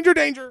 Stranger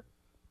danger.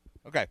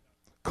 Okay.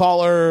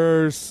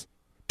 Callers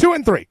 2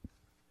 and 3.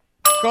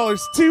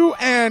 Callers 2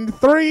 and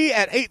 3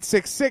 at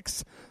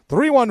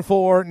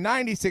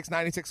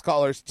 866-314-9696.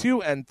 Callers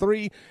 2 and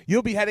 3.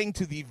 You'll be heading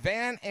to the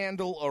Van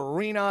Andel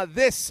Arena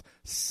this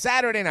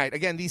Saturday night.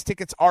 Again, these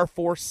tickets are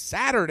for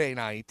Saturday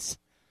night.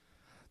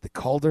 The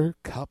Calder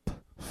Cup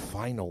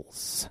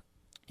Finals.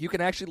 You can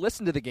actually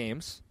listen to the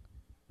games,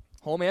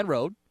 home and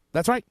road.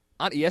 That's right.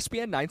 On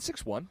ESPN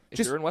 961 if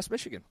you're in West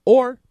Michigan.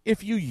 Or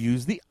if you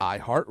use the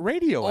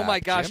iHeartRadio app. Oh, my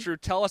gosh, Jim. Drew.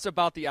 Tell us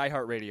about the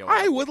iHeartRadio app.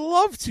 I would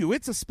love to.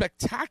 It's a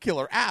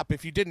spectacular app.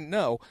 If you didn't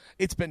know,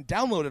 it's been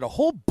downloaded a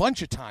whole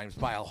bunch of times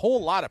by a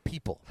whole lot of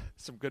people.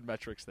 Some good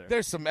metrics there.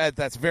 There's some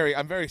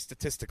I'm very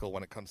statistical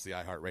when it comes to the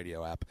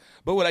iHeartRadio app.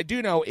 But what I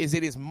do know is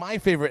it is my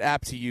favorite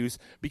app to use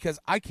because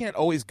I can't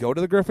always go to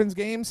the Griffins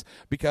games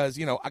because,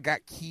 I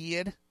got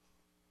kid.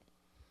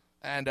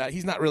 And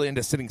he's not really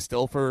into sitting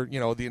still for,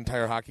 the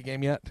entire hockey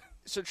game yet.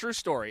 So, true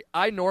story.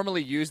 I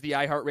normally use the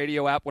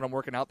iHeartRadio app when I'm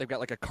working out. They've got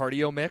like a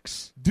cardio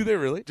mix. Do they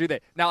really? Do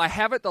they? Now, I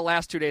have it the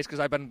last 2 days because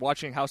I've been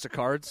watching House of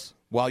Cards.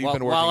 While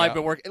I've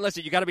been working.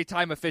 Listen, you got to be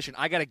time efficient.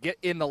 I got to get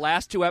in the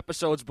last 2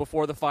 episodes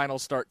before the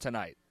finals start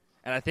tonight.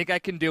 And I think I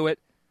can do it.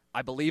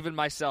 I believe in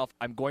myself.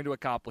 I'm going to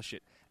accomplish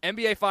it.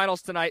 NBA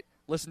Finals tonight.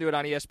 Listen to it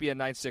on ESPN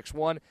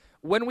 961.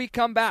 When we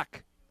come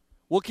back,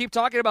 we'll keep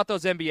talking about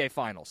those NBA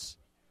Finals.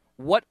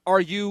 What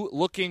are you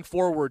looking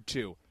forward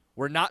to?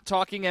 We're not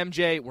talking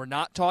MJ. We're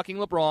not talking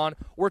LeBron.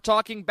 We're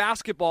talking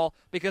basketball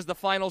because the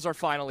finals are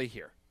finally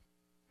here.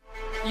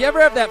 You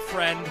ever have that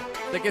friend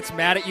that gets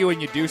mad at you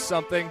when you do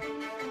something,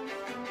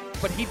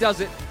 but he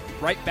does it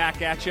right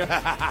back at you?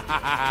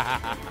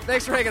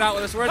 Thanks for hanging out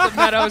with us. We're at the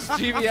Meadows,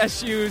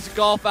 GVSU's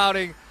golf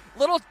outing.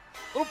 Little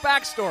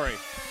backstory.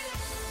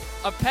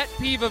 A pet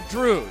peeve of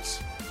Drew's.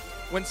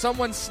 When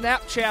someone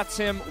Snapchats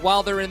him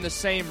while they're in the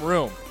same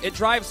room, it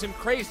drives him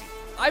crazy.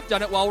 I've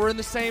done it while we're in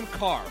the same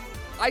car.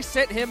 I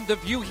sent him the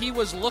view he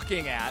was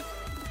looking at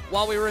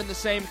while we were in the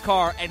same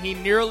car, and he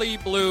nearly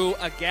blew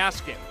a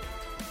gasket.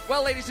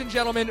 Well, ladies and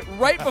gentlemen,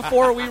 right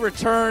before we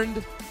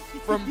returned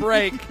from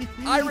break,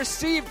 I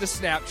received a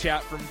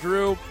Snapchat from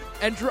Drew,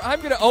 and Drew,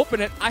 I'm going to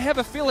open it. I have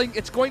a feeling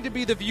it's going to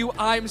be the view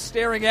I'm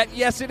staring at.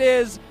 Yes, it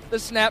is. The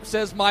snap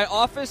says, "My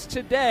office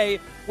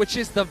today," which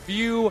is the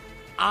view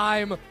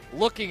I'm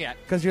looking at.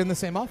 Because you're in the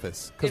same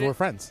office, because we're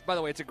friends. By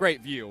the way, it's a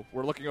great view.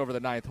 We're looking over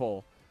the 9th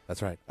hole.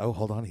 That's right. Oh,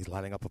 hold on. He's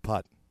lining up a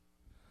putt.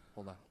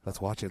 Hold on.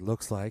 Let's watch. It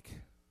looks like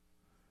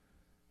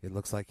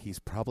he's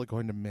probably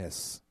going to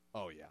miss.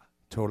 Oh, yeah.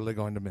 Totally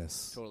going to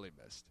miss. Totally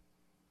missed.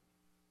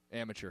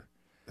 Amateur.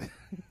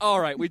 All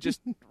right, we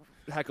just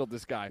heckled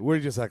this guy. We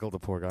just heckled the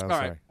poor guy. I'm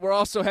sorry. Right. We're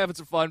also having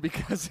some fun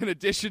because in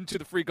addition to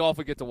the free golf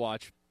we get to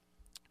watch,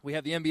 We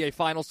have the NBA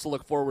Finals to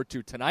look forward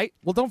to tonight.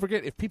 Well, don't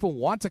forget, if people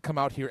want to come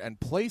out here and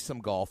play some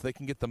golf, they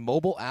can get the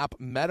mobile app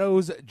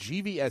Meadows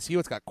GVSU.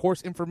 It's got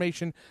course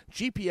information,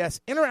 GPS,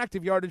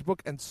 interactive yardage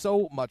book, and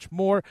so much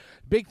more.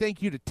 Big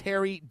thank you to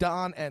Terry,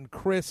 Don, and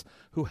Chris,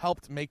 who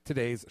helped make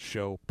today's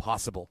show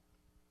possible.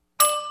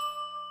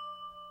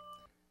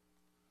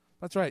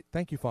 That's right.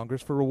 Thank you,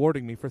 Fongers, for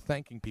rewarding me for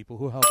thanking people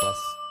who help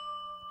us.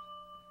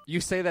 You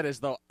say that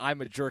as though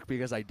I'm a jerk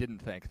because I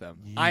didn't thank them.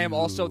 I am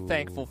also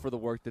thankful for the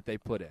work that they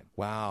put in.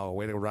 Wow,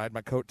 way to ride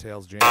my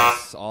coattails, James.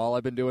 That's all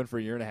I've been doing for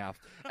a year and a half.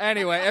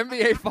 Anyway,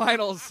 NBA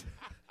Finals,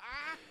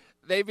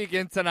 they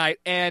begin tonight,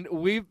 and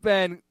we've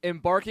been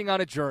embarking on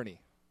a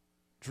journey,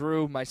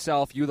 Drew,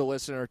 myself, you the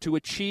listener, to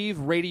achieve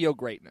radio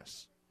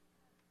greatness.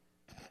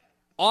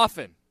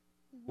 Often,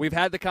 we've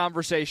had the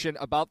conversation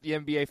about the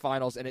NBA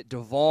Finals, and it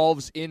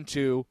devolves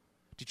into,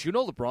 did you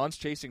know LeBron's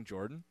chasing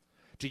Jordan?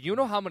 Do you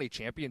know how many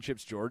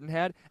championships Jordan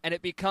had? And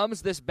it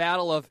becomes this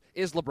battle of,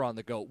 is LeBron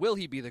the GOAT? Will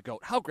he be the GOAT?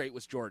 How great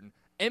was Jordan?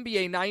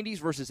 NBA 90s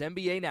versus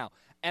NBA now.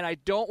 And I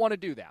don't want to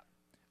do that.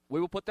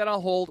 We will put that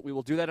on hold. We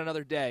will do that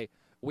another day.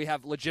 We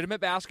have legitimate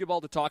basketball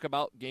to talk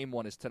about. Game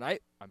 1 is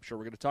tonight. I'm sure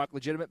we're going to talk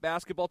legitimate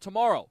basketball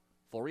tomorrow.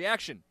 Full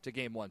reaction to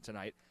Game 1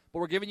 tonight.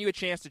 But we're giving you a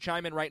chance to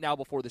chime in right now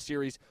before the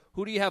series.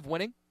 Who do you have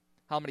winning?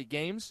 How many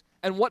games?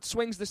 And what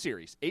swings the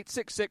series?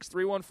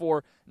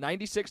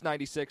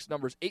 866-314-9696.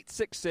 Numbers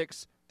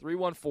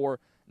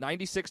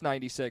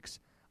 866-314-9696.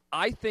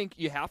 I think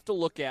you have to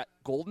look at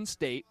Golden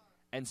State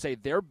and say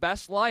their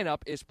best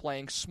lineup is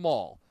playing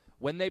small.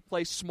 When they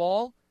play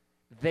small,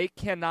 they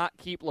cannot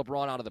keep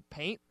LeBron out of the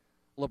paint.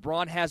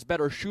 LeBron has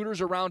better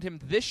shooters around him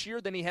this year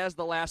than he has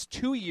the last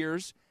 2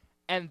 years,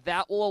 and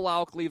that will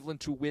allow Cleveland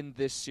to win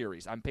this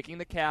series. I'm picking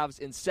the Cavs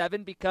in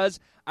 7 because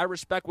I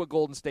respect what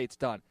Golden State's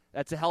done.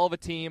 That's a hell of a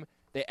team.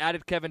 They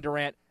added Kevin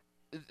Durant.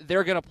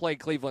 They're going to play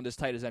Cleveland as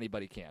tight as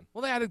anybody can.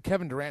 Well, they added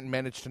Kevin Durant and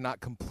managed to not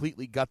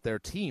completely gut their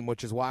team,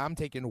 which is why I'm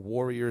taking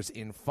Warriors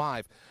in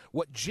 5.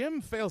 What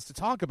Jim fails to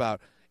talk about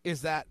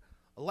is that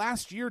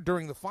last year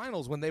during the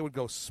finals when they would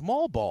go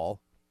small ball,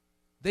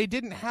 they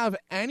didn't have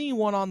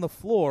anyone on the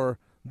floor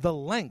the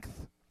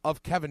length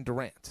of Kevin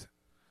Durant.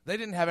 They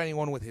didn't have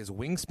anyone with his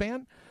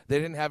wingspan. They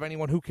didn't have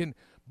anyone who can,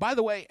 by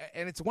the way,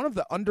 and it's one of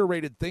the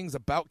underrated things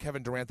about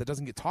Kevin Durant that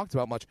doesn't get talked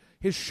about much,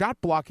 his shot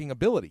blocking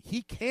ability.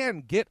 He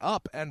can get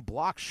up and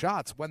block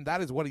shots when that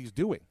is what he's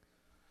doing.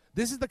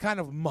 This is the kind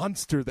of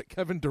monster that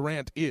Kevin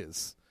Durant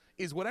is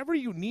whatever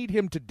you need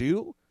him to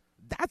do,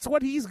 that's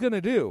what he's going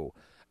to do.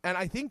 And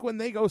I think when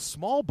they go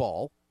small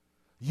ball,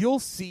 you'll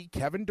see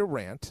Kevin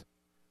Durant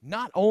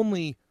not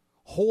only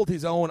hold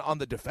his own on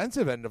the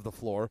defensive end of the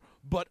floor,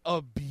 but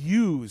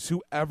abuse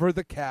whoever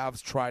the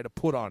Cavs try to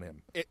put on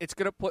him. It's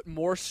going to put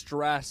more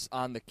stress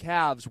on the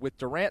Cavs with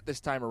Durant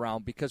this time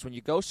around because when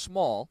you go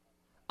small,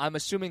 I'm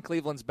assuming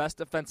Cleveland's best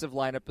defensive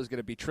lineup is going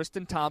to be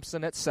Tristan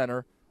Thompson at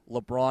center,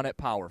 LeBron at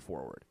power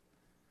forward.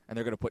 And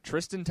they're going to put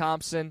Tristan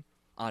Thompson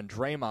on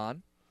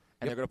Draymond,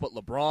 and they're going to put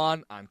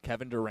LeBron on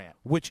Kevin Durant.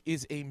 Which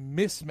is a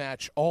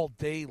mismatch all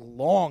day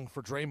long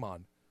for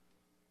Draymond.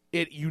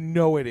 You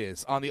know it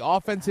is. On the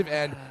offensive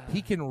end,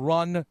 he can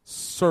run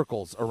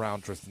circles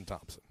around Tristan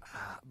Thompson.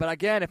 But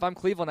again, if I'm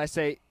Cleveland, I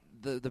say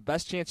the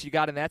best chance you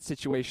got in that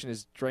situation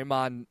is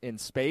Draymond in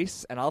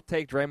space, and I'll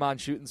take Draymond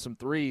shooting some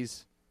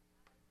threes.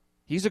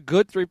 He's a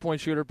good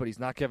three-point shooter, but he's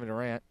not Kevin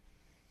Durant.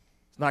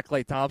 He's not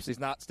Klay Thompson. He's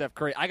not Steph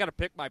Curry. I got to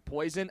pick my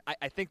poison.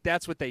 I think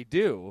that's what they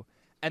do.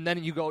 And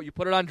then you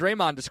put it on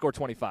Draymond to score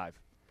 25.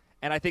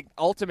 And I think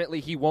ultimately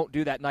he won't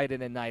do that night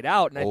in and night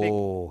out. And I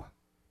think,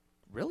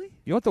 really?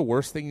 You know what the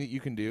worst thing that you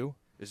can do?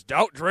 Is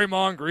doubt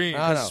Draymond Green,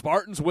 because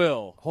Spartans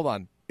will. Hold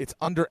on. It's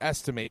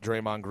underestimate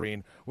Draymond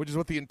Green, which is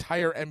what the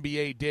entire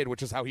NBA did,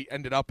 which is how he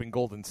ended up in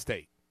Golden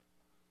State.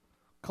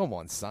 Come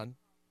on, son.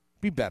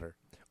 Be better.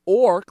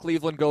 Or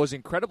Cleveland goes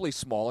incredibly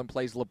small and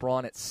plays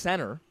LeBron at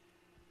center.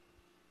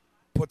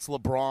 Puts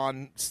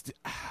LeBron.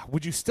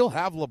 Would you still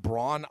have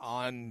LeBron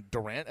on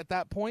Durant at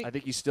that point? I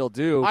think you still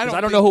do. I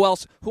don't know who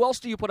else. Who else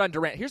do you put on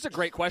Durant? Here's a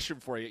great question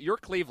for you. You're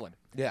Cleveland.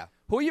 Yeah.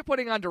 Who are you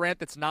putting on Durant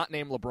that's not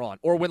named LeBron,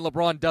 or when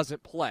LeBron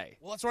doesn't play?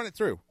 Well, let's run it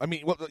through. I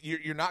mean,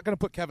 you're not going to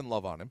put Kevin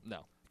Love on him.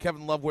 No.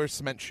 Kevin Love wears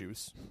cement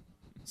shoes.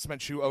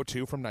 Cement shoe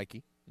 02 from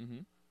Nike. Mm-hmm.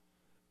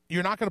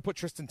 You're not going to put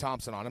Tristan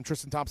Thompson on him.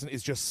 Tristan Thompson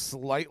is just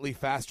slightly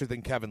faster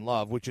than Kevin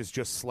Love, which is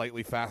just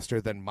slightly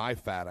faster than my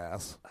fat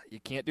ass.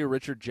 You can't do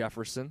Richard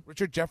Jefferson.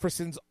 Richard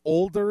Jefferson's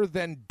older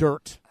than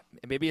dirt.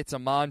 Maybe it's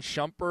Amon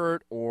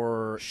Shumpert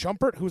or...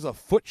 Shumpert, who's a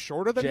foot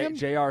shorter than him?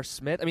 J.R.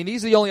 Smith. I mean,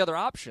 these are the only other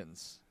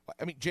options.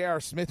 I mean, J.R.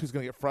 Smith, who's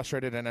going to get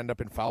frustrated and end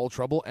up in foul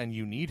trouble, and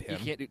you need him.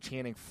 You can't do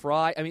Channing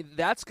Frye. I mean,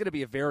 that's going to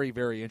be a very,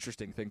 very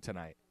interesting thing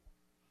tonight.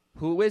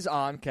 Who is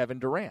on Kevin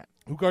Durant?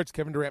 Who guards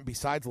Kevin Durant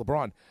besides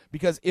LeBron?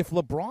 Because if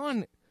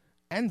LeBron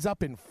ends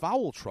up in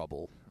foul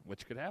trouble,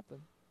 which could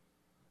happen,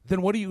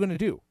 then what are you going to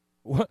do?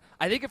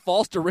 I think it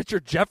falls to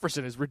Richard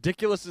Jefferson, as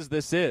ridiculous as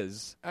this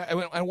is.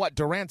 And what,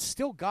 Durant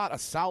still got a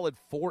solid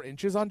 4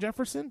 inches on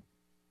Jefferson?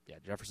 Yeah,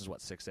 Jefferson's what,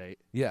 6'8"?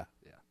 Yeah.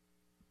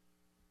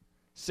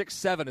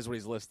 6'7" is what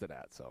he's listed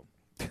at, so.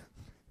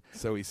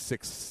 So he's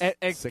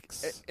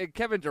 6'6". And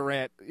Kevin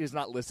Durant is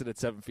not listed at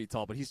 7 feet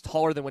tall, but he's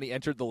taller than when he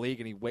entered the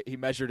league, and he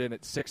measured in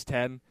at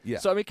 6'10". Yeah.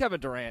 So I mean, Kevin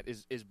Durant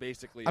is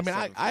basically.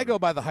 I go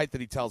by the height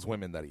that he tells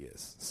women that he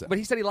is. So. But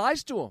he said he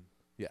lies to them.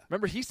 Yeah.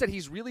 Remember, he said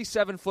he's really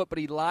 7 foot, but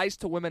he lies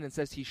to women and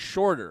says he's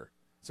shorter.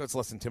 So it's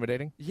less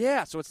intimidating?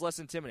 Yeah, so it's less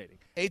intimidating.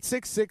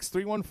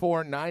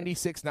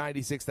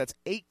 866-314-9696. That's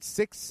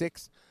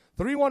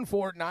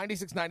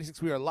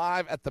 866-314-9696. We are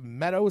live at the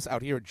Meadows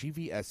out here at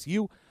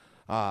GVSU,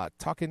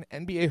 talking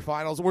NBA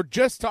Finals. We're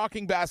just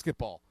talking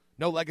basketball.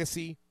 No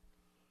legacy.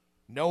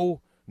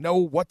 No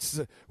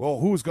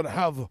who's going to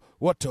have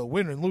what to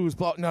win and lose.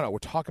 Blah. No, we're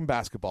talking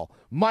basketball.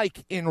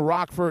 Mike in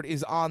Rockford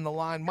is on the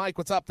line. Mike,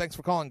 what's up? Thanks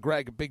for calling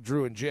Greg, Big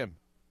Drew, and Jim.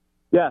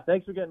 Yeah,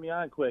 thanks for getting me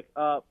on quick.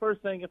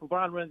 First thing, if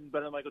LeBron wins, he's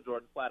better than Michael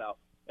Jordan, flat out.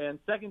 And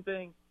second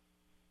thing,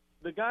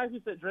 the guy who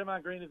said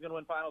Draymond Green is going to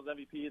win Finals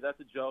MVP, that's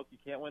a joke. You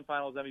can't win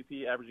Finals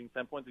MVP averaging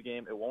 10 points a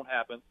game. It won't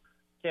happen.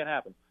 Can't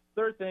happen.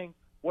 Third thing,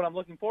 what I'm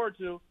looking forward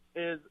to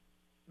is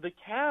the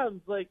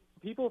Cavs, like,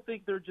 people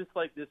think they're just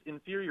like this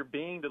inferior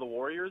being to the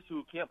Warriors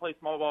who can't play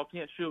small ball,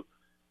 can't shoot.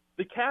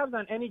 The Cavs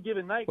on any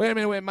given night. Wait a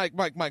minute, Mike,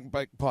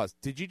 pause.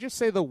 Did you just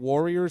say the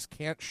Warriors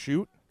can't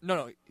shoot?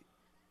 No.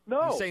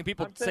 No, He's saying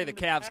people say the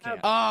Cavs can't.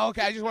 Oh,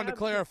 okay. I just wanted to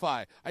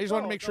clarify. I just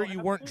wanted to make sure you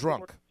weren't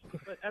drunk.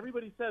 But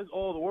everybody says,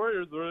 "Oh, the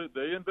Warriors,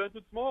 they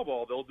invented small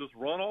ball. They'll just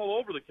run all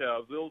over the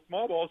Cavs. They'll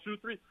small ball,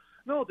 shoot three."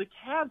 No, the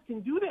Cavs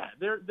can do that.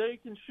 They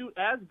can shoot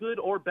as good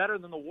or better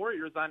than the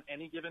Warriors on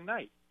any given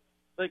night.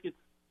 Like it's.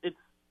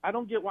 I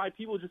don't get why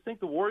people just think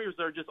the Warriors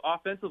are just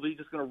offensively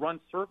just going to run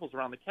circles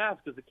around the Cavs,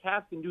 because the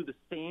Cavs can do the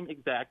same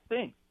exact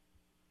thing.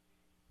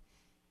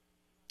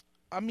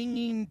 I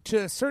mean, to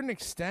a certain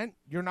extent,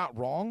 you're not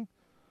wrong.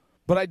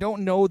 But I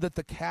don't know that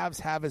the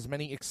Cavs have as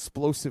many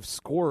explosive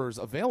scorers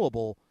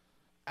available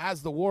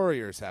as the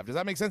Warriors have. Does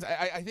that make sense?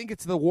 I think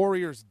it's the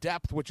Warriors'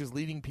 depth which is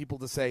leading people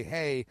to say,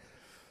 hey,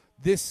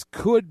 this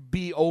could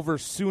be over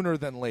sooner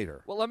than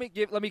later. Well, let me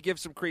give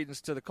some credence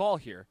to the call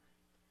here.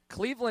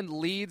 Cleveland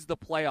leads the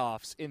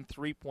playoffs in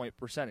three-point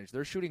percentage.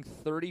 They're shooting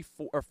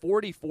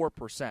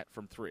 44%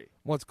 from three.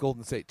 What's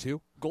Golden State,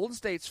 2? Golden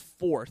State's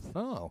fourth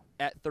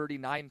at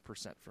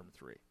 39% from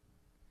three.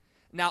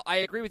 Now, I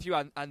agree with you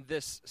on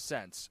this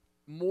sense.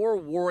 More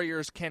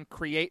Warriors can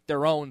create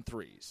their own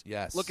threes.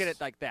 Yes. Look at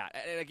it like that.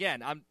 And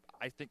again, I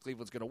think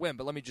Cleveland's going to win,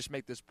 but let me just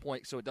make this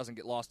point so it doesn't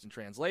get lost in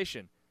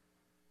translation.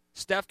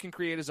 Steph can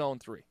create his own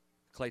three.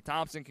 Klay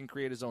Thompson can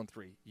create his own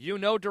three.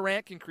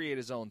 Durant can create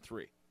his own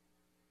three.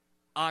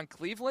 On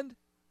Cleveland,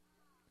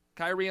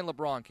 Kyrie and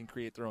LeBron can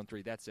create their own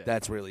three. That's it.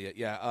 That's really it,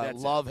 yeah.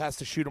 Love has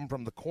to shoot him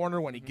from the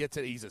corner. When he gets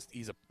it, he's a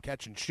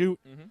catch and shoot.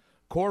 Mm-hmm.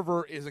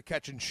 Korver is a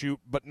catch and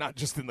shoot, but not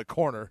just in the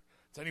corner.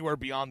 It's anywhere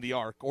beyond the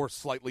arc or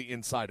slightly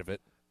inside of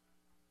it.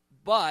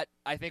 But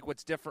I think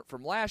what's different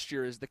from last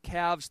year is the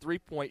Cavs'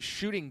 three-point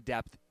shooting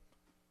depth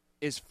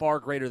is far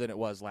greater than it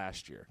was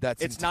last year.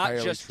 It's not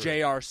just true.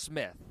 J.R.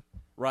 Smith,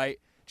 right?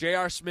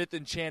 J.R. Smith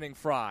and Channing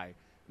Frye.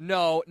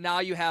 No, now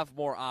you have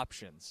more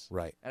options.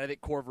 Right. And I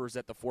think Korver's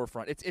at the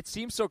forefront. It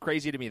seems so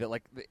crazy to me that,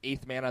 like, the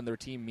eighth man on their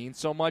team means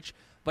so much,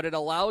 but it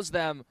allows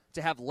them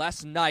to have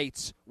less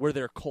nights where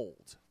they're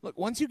cold. Look,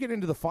 once you get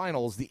into the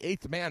finals, the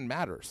eighth man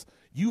matters.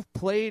 You've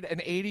played an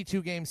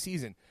 82-game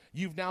season.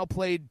 You've now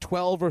played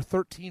 12 or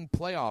 13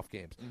 playoff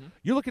games. Mm-hmm.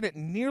 You're looking at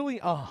nearly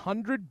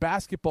 100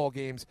 basketball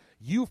games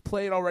you've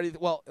played already.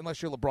 Well,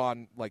 unless you're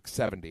LeBron, like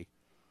 70.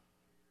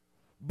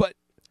 But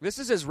this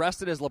is as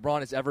rested as LeBron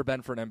has ever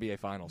been for an NBA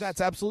Finals.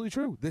 That's absolutely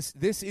true.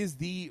 This is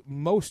the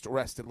most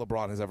rested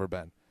LeBron has ever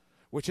been,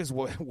 which was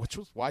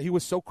why he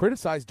was so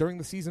criticized during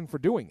the season for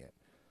doing it.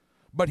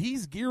 But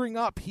he's gearing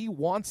up. He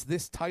wants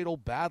this title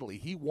badly.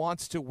 He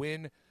wants to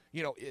win,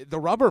 the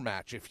rubber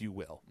match, if you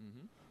will.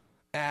 Mm-hmm.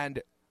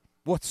 And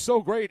what's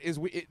so great is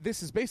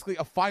this is basically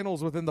a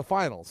finals within the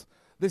finals.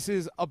 This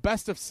is a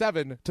best of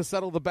 7 to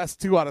settle the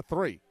best 2 out of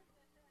 3,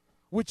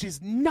 which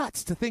is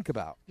nuts to think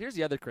about. Here's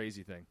the other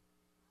crazy thing.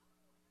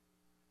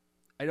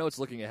 I know it's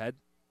looking ahead.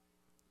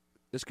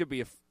 This could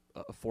be a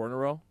 4 in a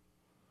row,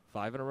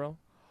 5 in a row.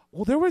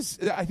 Well, there was,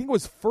 I think it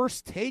was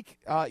First Take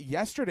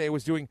yesterday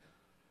was doing,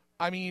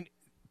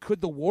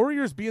 could the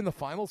Warriors be in the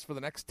finals for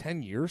the next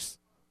 10 years?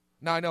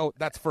 Now, I know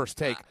that's First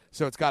Take,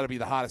 so it's got to be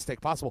the hottest take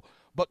possible.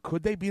 But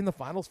could they be in the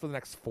finals for the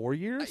next 4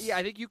 years? Yeah,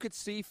 I think you could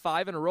see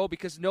 5 in a row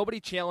because nobody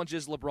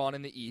challenges LeBron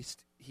in the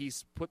East.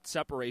 He's put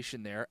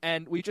separation there.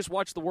 And we just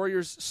watched the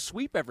Warriors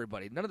sweep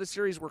everybody. None of the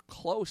series were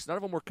close. None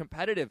of them were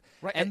competitive.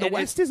 Right, and the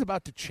West is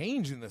about to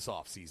change in this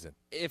offseason.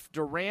 If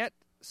Durant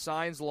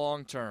signs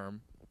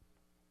long-term,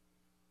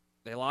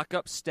 they lock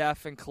up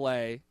Steph and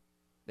Klay.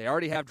 They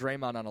already have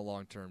Draymond on a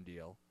long-term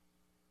deal.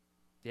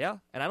 Yeah,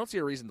 and I don't see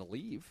a reason to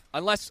leave.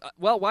 Unless,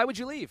 why would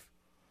you leave?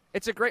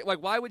 It's a great,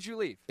 why would you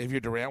leave? If you're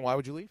Durant, why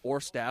would you leave?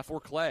 Or Steph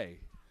or Klay.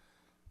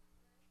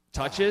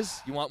 Touches?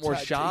 You want more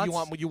shots?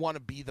 You want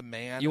to be the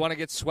man? You want to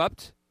get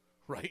swept?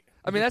 Right.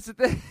 I mean, that's the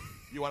thing.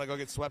 You want to go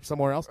get swept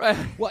somewhere else? Right.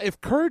 Well,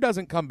 if Kerr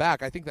doesn't come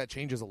back, I think that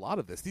changes a lot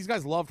of this. These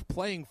guys loved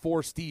playing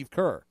for Steve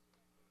Kerr.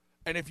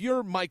 And if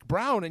you're Mike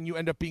Brown and you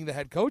end up being the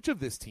head coach of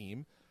this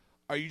team,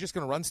 Are you just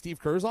going to run Steve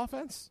Kerr's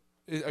offense?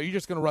 Are you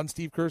just going to run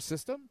Steve Kerr's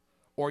system?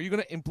 Or are you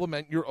going to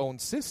implement your own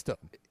system?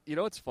 You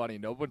know what's funny?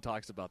 No one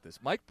talks about this.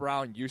 Mike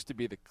Brown used to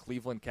be the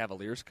Cleveland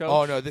Cavaliers coach.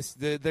 Oh no, this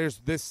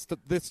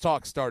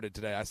talk started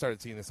today. I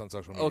started seeing this on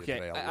social media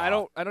today. Okay, I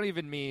don't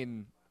even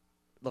mean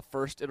the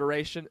first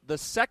iteration. The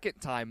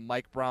second time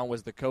Mike Brown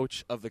was the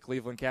coach of the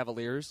Cleveland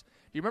Cavaliers.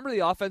 Do you remember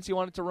the offense he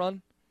wanted to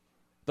run?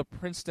 The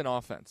Princeton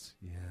offense.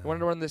 Yeah. He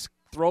wanted to run this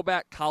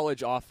throwback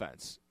college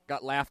offense.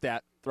 Got laughed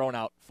at, thrown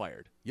out,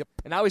 fired. Yep.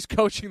 And now he's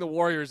coaching the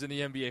Warriors in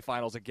the NBA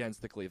Finals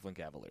against the Cleveland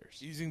Cavaliers.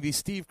 Using the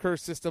Steve Kerr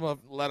system of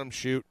let him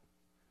shoot.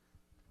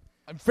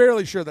 I'm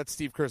fairly sure that's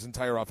Steve Kerr's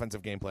entire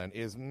offensive game plan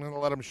is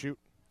let him shoot.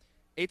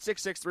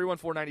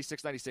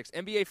 866-314-9696.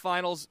 NBA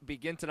Finals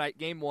begin tonight.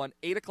 Game 1,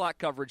 8 o'clock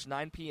coverage,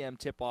 9 p.m.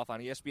 tip-off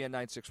on ESPN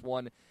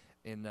 961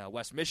 in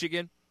West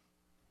Michigan.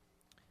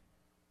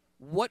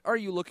 What are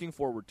you looking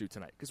forward to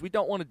tonight? Because we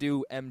don't want to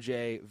do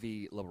MJ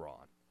v.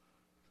 LeBron.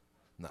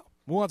 No.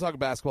 We want to talk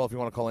basketball if you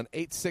want to call in.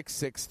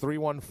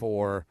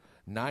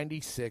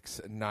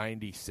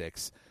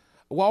 866-314-9696.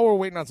 While we're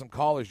waiting on some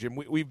callers, Jim,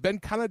 we've been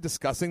kind of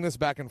discussing this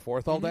back and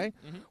forth all day.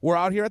 Mm-hmm. We're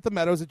out here at the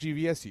Meadows at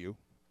GVSU,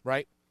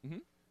 right? Mm-hmm.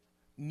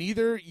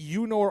 Neither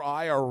you nor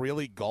I are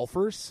really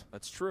golfers.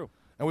 That's true.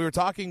 And we were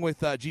talking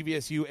with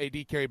GVSU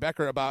AD Carrie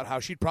Becker about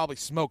how she'd probably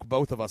smoke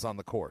both of us on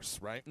the course,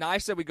 right? Now, I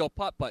said we go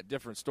putt-putt,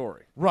 different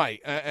story.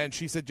 Right, and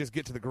she said just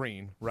get to the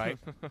green, right?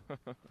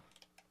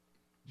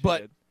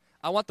 But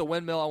I want the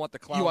windmill, I want the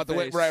clown You want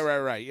face.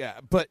 right,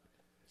 yeah. But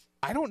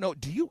I don't know.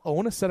 Do you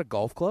own a set of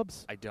golf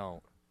clubs? I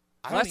don't.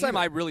 Last time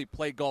I really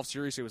played golf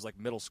seriously was like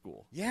middle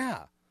school.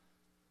 Yeah.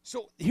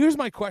 So here's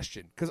my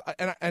question,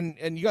 and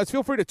you guys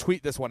feel free to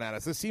tweet this one at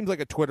us. This seems like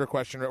a Twitter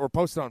question, or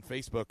post it on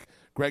Facebook.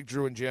 Greg,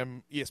 Drew, and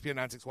Jim, ESPN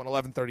 961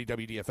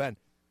 1130 WDFN.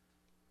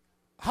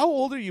 How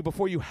old are you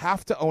before you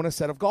have to own a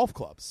set of golf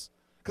clubs?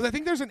 Because I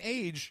think there's an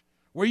age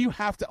where you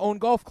have to own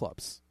golf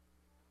clubs,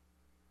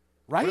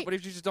 right? What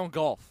if you just don't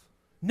golf?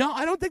 No,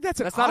 I don't think that's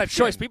not a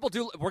choice. People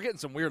do. We're getting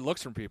some weird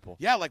looks from people.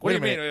 Yeah, like what do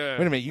you mean? Wait a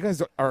minute. You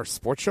guys are a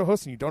sports show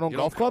hosts and you don't own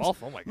golf clubs?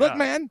 Oh my God. Look,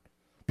 man.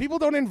 People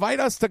don't invite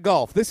us to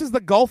golf. This is the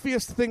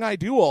golfiest thing I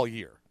do all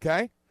year,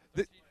 okay?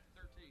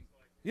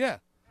 Yeah.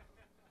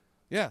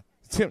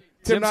 Tim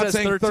not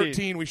saying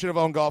 13. We should have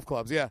owned golf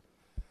clubs, yeah.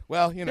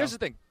 Well, you know. Here's the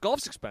thing.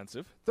 Golf's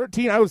expensive.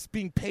 13, I was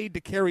being paid to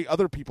carry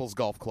other people's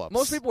golf clubs.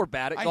 Most people are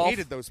bad at golf. I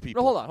hated those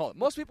people. No, hold on.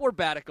 Most people are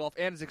bad at golf,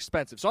 and it's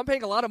expensive. So I'm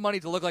paying a lot of money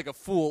to look like a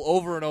fool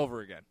over and over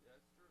again.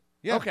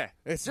 Yeah. Okay.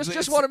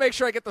 Just want to make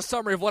sure I get the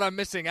summary of what I'm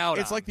missing out on.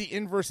 It's like the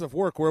inverse of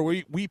work, where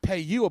we pay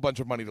you a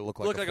bunch of money to look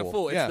like a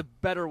fool. It's the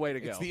better way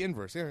to go. It's the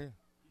inverse. Yeah.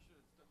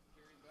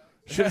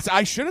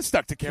 I should have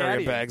stuck to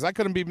carrying bags. I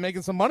couldn't be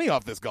making some money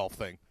off this golf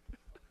thing.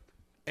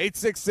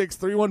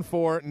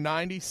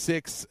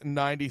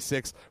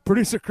 866-314-9696.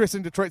 Producer Chris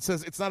in Detroit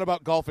says it's not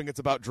about golfing, it's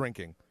about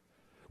drinking.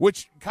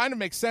 Which kind of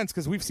makes sense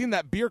because we've seen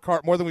that beer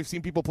cart more than we've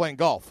seen people playing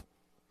golf.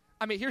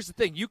 I mean, here's the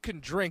thing. You can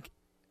drink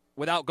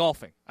without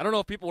golfing. I don't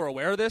know if people are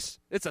aware of this.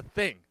 It's a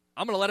thing.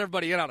 I'm going to let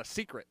everybody in on a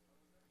secret.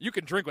 You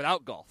can drink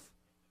without golf.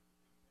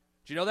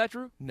 Do you know that,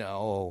 Drew?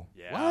 No.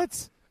 Yeah.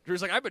 What?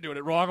 Drew's like, I've been doing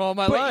it wrong all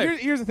my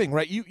life. Here's the thing,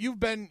 right? You've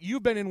been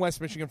in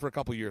West Michigan for a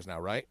couple years now,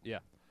 right? Yeah.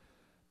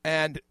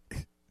 And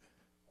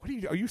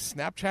are you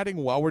Snapchatting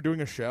while we're doing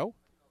a show?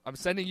 I'm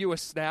sending you a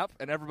snap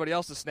and everybody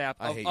else a snap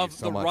of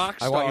so the much.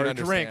 Rockstar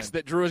drinks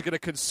that Drew is going to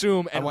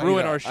consume and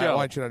ruin our show. I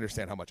want you to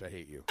understand how much I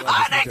hate you.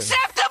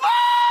 Unacceptable!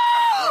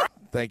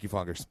 Thank you,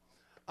 Fongers.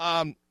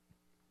 Now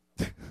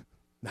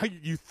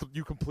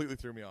you completely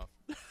threw me off.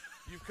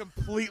 You've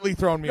completely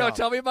thrown me off. No,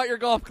 tell me about your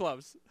golf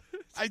clubs.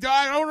 I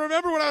don't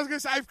remember what I was going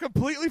to say. I've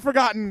completely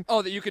forgotten.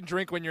 Oh, that you can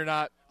drink when you're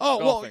not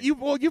golfing.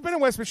 You've been in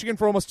West Michigan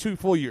for almost 2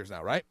 full years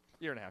now, right?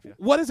 Year and a half, yeah.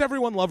 What does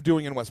everyone love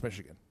doing in West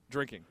Michigan?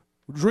 Drinking.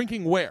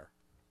 Drinking where?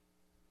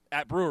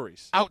 At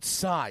breweries.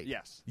 Outside.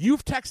 Yes.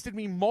 You've texted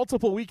me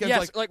multiple weekends.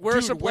 Yes, like where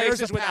are some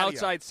places with patio?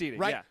 outside seating?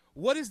 Right. Yeah.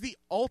 What is the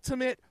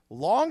ultimate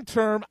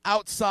long-term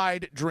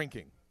outside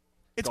drinking?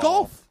 It's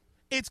golf.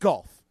 It's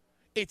golf.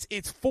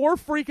 It's 4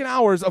 freaking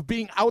hours of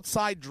being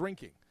outside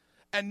drinking.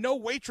 And no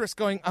waitress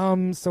going,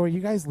 so are you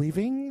guys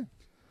leaving?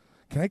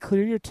 Can I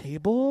clear your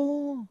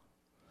table?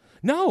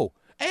 No.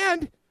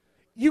 And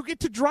you get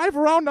to drive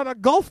around on a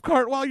golf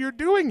cart while you're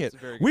doing it.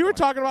 We were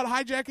talking about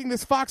hijacking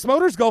this Fox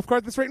Motors golf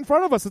cart that's right in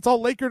front of us. It's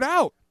all lakered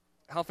out.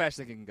 How fast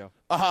do you think it can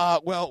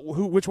go? Well,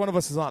 which one of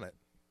us is on it?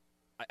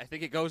 I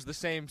think it goes the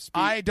same speed.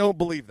 I don't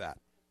believe that.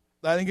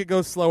 I think it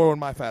goes slower when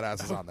my fat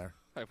ass is on there.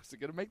 I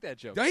wasn't going to make that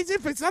joke.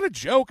 It's not a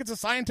joke. It's a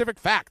scientific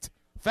fact.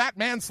 Fat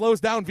man slows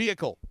down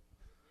vehicle.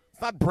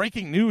 It's not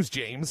breaking news,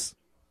 James.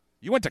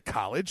 You went to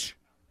college.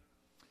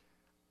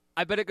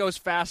 I bet it goes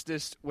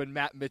fastest when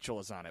Matt Mitchell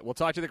is on it. We'll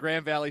talk to the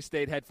Grand Valley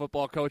State head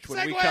football coach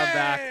when we come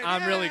back.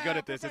 I'm really good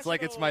at this. It's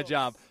like it's my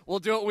job. We'll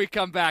do it when we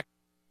come back.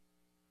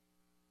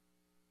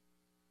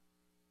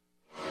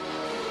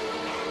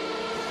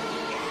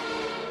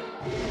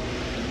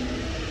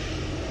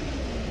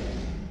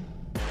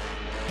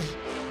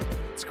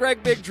 It's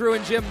Greg, Big Drew,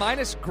 and Jim,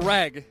 minus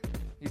Greg.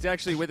 He's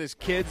actually with his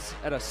kids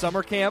at a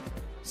summer camp.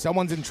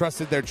 Someone's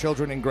entrusted their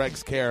children in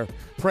Greg's care.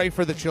 Pray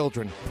for the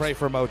children. Pray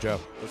for Mojo.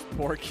 Those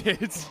poor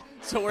kids.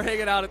 So we're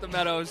hanging out at the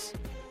Meadows,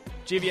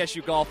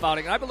 GVSU golf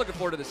outing, and I've been looking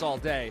forward to this all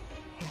day.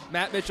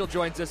 Matt Mitchell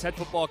joins us, head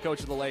football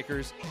coach of the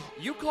Lakers.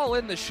 You call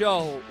in the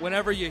show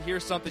whenever you hear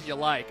something you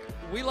like.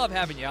 We love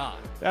having you on.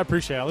 Yeah, I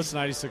appreciate it. I listen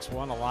to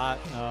 96.1 a lot.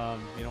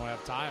 When I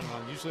have time.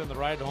 I'm usually on the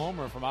ride home,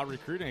 or if I'm out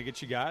recruiting, I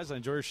get you guys. I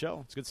enjoy your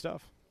show. It's good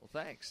stuff.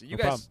 Well, thanks. No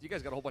problem. You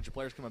guys got a whole bunch of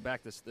players coming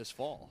back this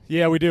fall.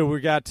 Yeah, we do. We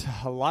got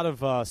a lot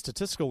of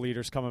statistical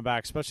leaders coming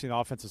back, especially on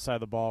the offensive side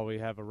of the ball. We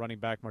have a running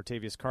back,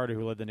 Martavius Carter,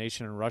 who led the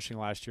nation in rushing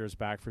last year, is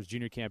back for his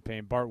junior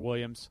campaign. Bart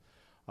Williams,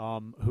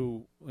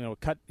 who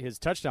cut his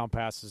touchdown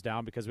passes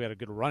down because we had a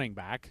good running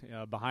back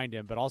behind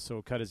him, but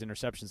also cut his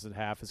interceptions in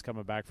half, is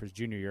coming back for his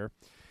junior year.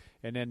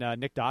 And then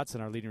Nick Dotson,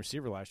 our leading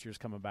receiver last year, is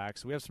coming back.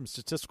 So we have some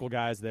statistical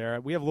guys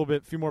there. We have a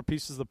few more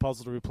pieces of the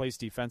puzzle to replace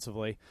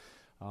defensively.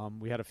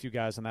 We had a few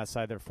guys on that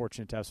side that are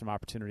fortunate to have some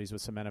opportunities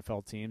with some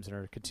NFL teams and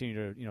are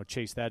continuing to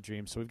chase that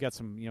dream. So we've got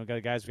some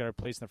guys we've got to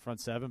replace in the front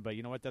seven. But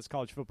you know what? That's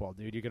college football,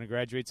 dude. You're going to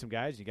graduate some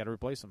guys. You got to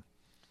replace them.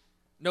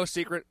 No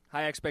secret,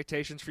 high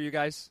expectations for you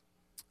guys.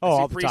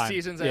 All the time.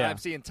 Preseasons, yeah. I'm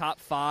seeing top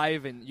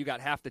 5, and you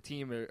got half the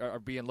team are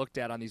being looked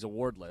at on these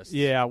award lists.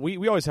 Yeah,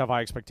 we always have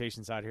high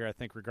expectations out here, I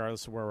think,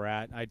 regardless of where we're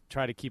at. I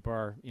try to keep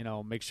our,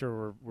 make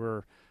sure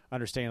we're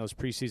understanding those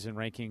preseason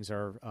rankings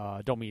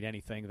don't mean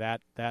anything.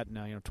 That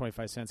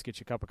 25 cents gets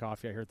you a cup of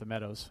coffee out here at the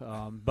Meadows.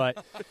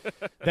 But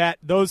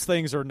those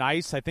things are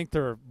nice. I think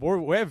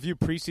we have a few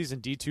preseason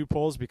D2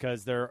 polls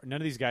because none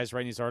of these guys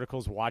writing these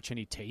articles watch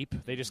any tape.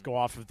 They just go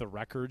off of the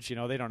records. They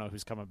don't know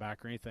who's coming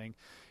back or anything.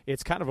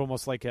 It's kind of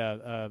almost like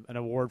an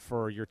award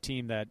for your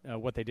team that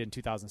what they did in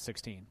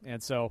 2016.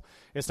 And so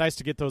it's nice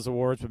to get those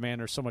awards, but man,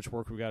 there's so much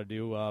work we got to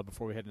do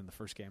before we head into the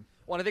first game.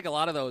 Well, I think a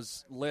lot of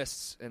those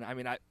lists, and I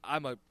mean,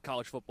 I'm a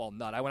college football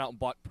nut. I went out and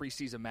bought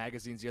preseason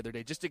magazines the other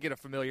day just to get a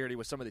familiarity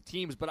with some of the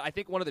teams. But I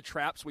think one of the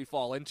traps we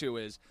fall into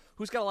is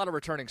who's got a lot of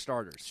returning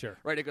starters. Sure.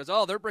 Right? It goes,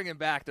 they're bringing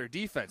back their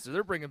defense.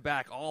 They're bringing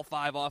back all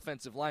 5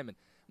 offensive linemen.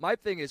 My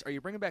thing is, are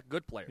you bringing back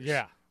good players?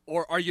 Yeah.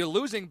 Or are you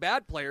losing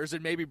bad players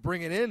and maybe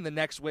bringing in the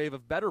next wave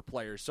of better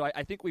players? So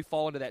I think we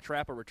fall into that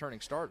trap of returning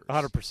starters.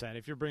 100%.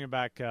 If you're bringing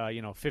back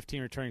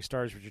 15 returning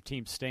starters but your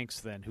team stinks,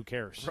 then who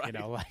cares? Right.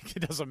 It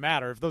doesn't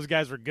matter. If those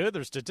guys are good,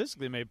 they're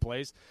statistically made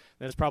plays,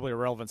 then it's probably a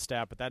relevant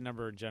stat. But that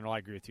number in general, I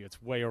agree with you. It's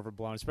way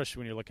overblown, especially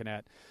when you're looking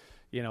at,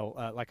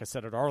 like I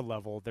said, at our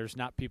level, there's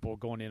not people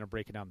going in and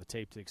breaking down the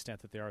tape to the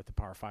extent that they are at the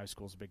Power 5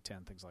 schools, Big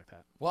Ten, things like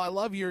that. Well, I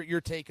love your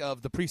take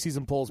of the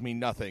preseason polls mean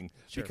nothing,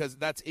 sure, because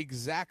that's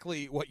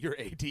exactly what your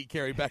AD,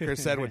 Carrie Becker,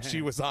 said when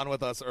she was on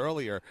with us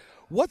earlier.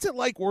 What's it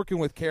like working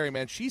with Carrie,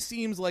 man? She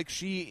seems like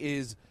she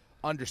is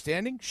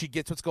understanding, she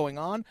gets what's going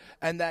on,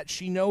 and that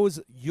she knows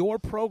your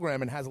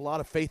program and has a lot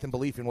of faith and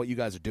belief in what you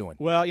guys are doing.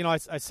 Well, I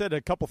said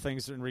a couple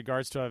things in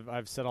regards to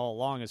I've said all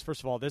along is,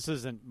 first of all, this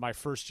isn't my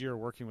first year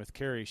working with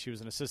Carrie. She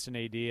was an assistant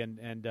AD,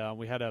 and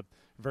we had a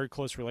very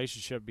close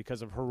relationship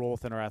because of her role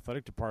within our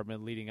athletic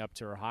department leading up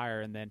to her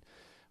hire. And then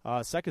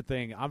second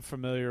thing, I'm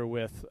familiar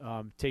with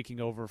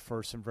taking over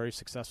for some very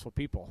successful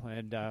people,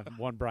 and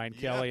one, Brian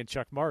Kelly and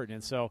Chuck Martin.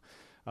 And so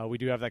we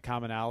do have that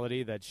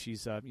commonality that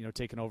she's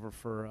taken over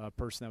for a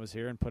person that was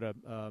here and put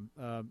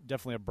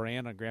definitely a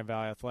brand on Grand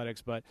Valley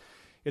Athletics. But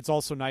it's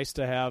also nice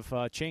to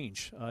have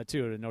change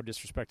too. No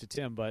disrespect to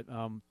Tim, but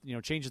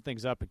changing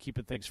things up and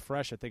keeping things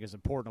fresh, I think, is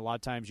important. A lot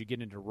of times you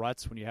get into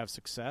ruts when you have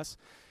success.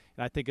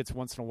 And I think it's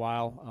once in a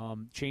while,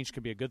 change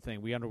can be a good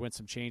thing. We underwent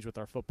some change with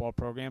our football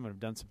program and have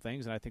done some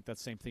things, and I think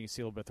that's the same thing you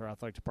see a little bit with our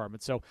athletic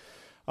department. So,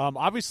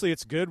 obviously,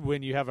 it's good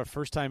when you have a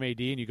first-time AD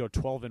and you go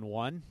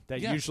 12-1.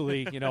 That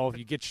usually,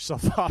 you get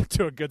yourself off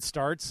to a good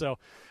start. So,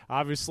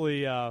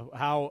 obviously,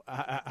 how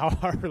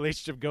our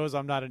relationship goes,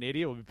 I'm not an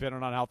idiot. We'll be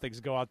depending on how things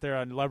go out there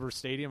on Lebron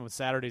Stadium on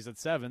Saturdays at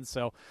 7.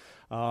 So,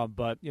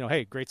 but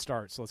hey, great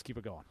start. So let's keep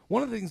it going.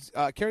 One of the things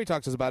Carrie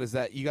talks to us about is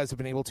that you guys have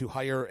been able to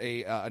hire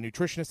a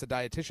nutritionist, a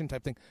dietitian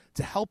type thing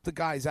to help the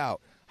guys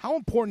out. How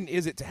important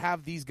is it to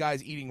have these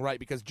guys eating right?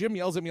 Because Jim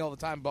yells at me all the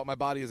time about my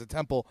body as a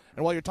temple,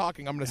 and while you're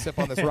talking, I'm going to sip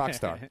on this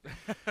Rockstar.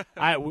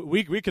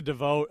 We could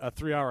devote a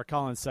 3-hour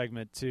call-in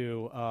segment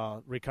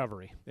to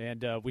recovery,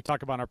 and we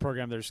talk about in our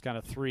program. There's kind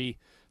of three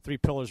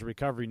pillars of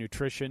recovery: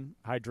 nutrition,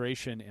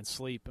 hydration, and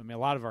sleep. I mean, a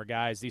lot of our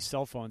guys, these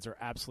cell phones are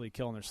absolutely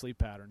killing their sleep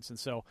patterns, and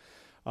so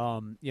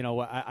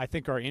I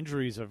think our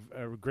injuries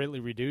have greatly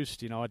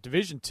reduced. At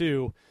Division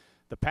II,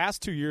 the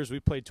past 2 years,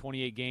 we've played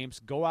 28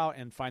 games. Go out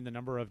and find the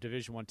number of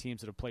Division I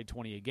teams that have played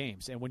 28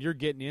 games. And when you're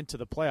getting into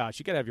the playoffs,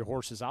 you got to have your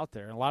horses out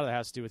there. And a lot of that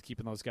has to do with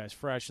keeping those guys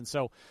fresh. And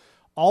so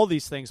all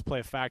these things play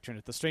a factor in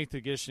it. The strength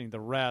and conditioning, the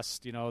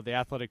rest, the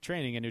athletic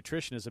training and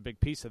nutrition is a big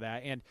piece of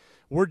that. And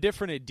we're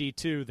different at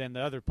D2 than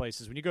the other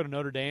places. When you go to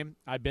Notre Dame,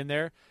 I've been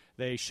there.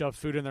 They shove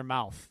food in their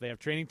mouth. They have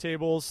training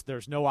tables.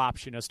 There's no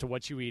option as to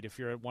what you eat if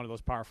you're at one of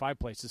those Power 5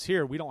 places.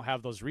 Here, we don't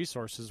have those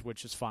resources,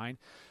 which is fine.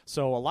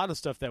 So a lot of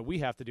stuff that we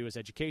have to do is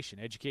education.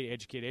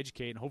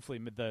 Educate, and hopefully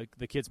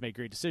the kids make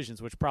great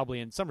decisions, which probably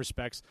in some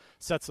respects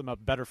sets them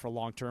up better for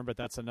long term, but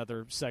that's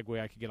another segue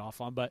I could get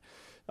off on. But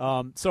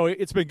so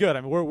it's been good.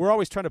 I mean, we're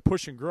always trying to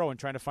push and grow and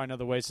trying to find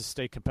other ways to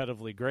stay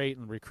competitively great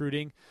and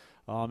recruiting.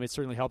 It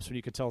certainly helps when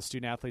you can tell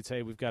student athletes,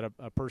 hey, we've got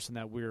a person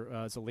that we're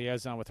as a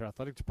liaison with our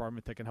athletic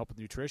department that can help with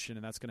nutrition,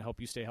 and that's going to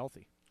help you stay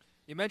healthy.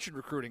 You mentioned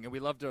recruiting, and we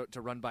love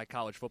to run by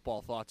college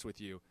football thoughts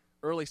with you.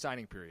 Early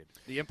signing period,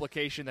 the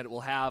implication that it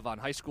will have on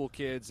high school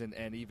kids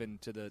and even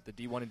to the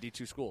D1 and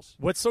D2 schools.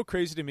 What's so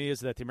crazy to me is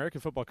that the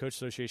American Football Coach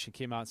Association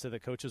came out and said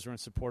that coaches are in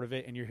support of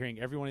it, and you're hearing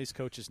every one of these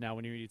coaches now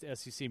when you read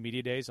SEC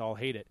Media Days all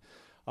hate it.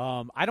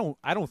 I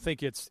don't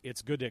think it's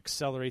good to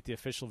accelerate the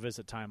official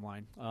visit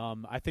timeline.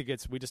 I think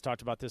we just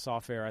talked about this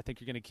off air. I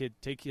think you're going to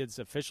take kids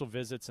official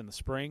visits in the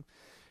spring.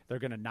 They're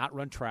going to not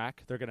run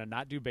track. They're going to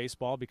not do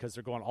baseball because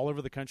they're going all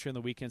over the country on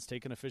the weekends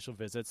taking official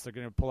visits. They're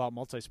going to pull out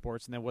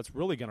multi-sports. And then what's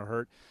really going to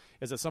hurt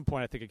is at some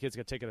point I think a kid's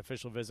going to take an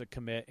official visit,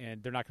 commit,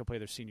 and they're not going to play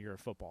their senior year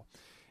of football.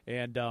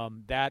 And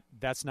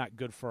that's not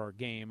good for our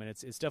game, and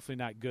it's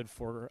definitely not good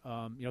for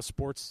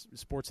sports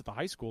at the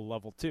high school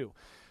level too.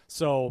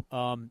 So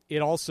it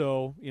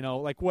also,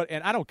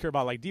 and I don't care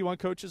about like D1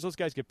 coaches. Those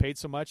guys get paid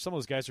so much. Some of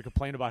those guys are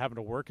complaining about having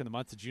to work in the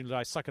month of June,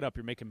 July. Suck it up.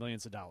 You're making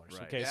millions of dollars.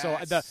 Right. Okay. Yes.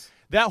 So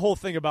that whole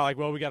thing about like,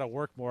 well, we got to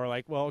work more.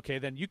 Like, well, okay,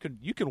 then you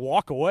can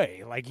walk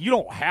away. Like, you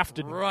don't have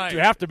to. Right. You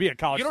have to be a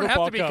college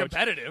football coach. You don't have to be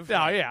competitive.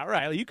 No, yeah,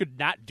 right. Like, you could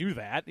not do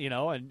that,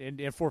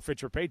 and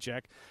forfeit your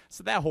paycheck.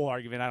 So that whole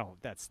argument,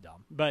 that's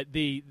dumb. But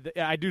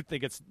I do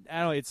think it's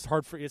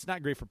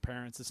not great for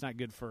parents. It's not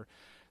good for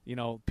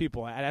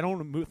people. I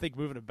don't think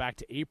moving it back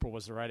to April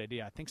was the right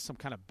idea. I think some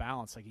kind of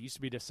balance, like it used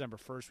to be December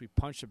 1st, we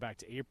punched it back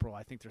to April.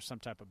 I think there's some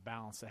type of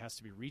balance that has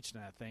to be reached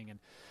in that thing,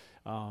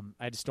 and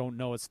I just don't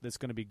know that's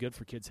going to be good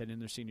for kids heading in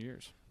their senior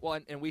years. Well,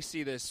 and we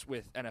see this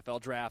with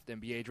NFL draft,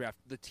 NBA draft.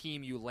 The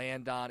team you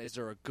land on, is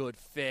there a good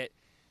fit?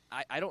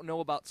 I don't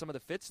know about some of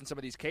the fits in some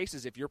of these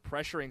cases. If you're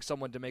pressuring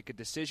someone to make a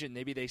decision,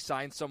 maybe they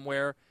sign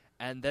somewhere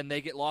and then they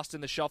get lost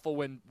in the shuffle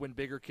when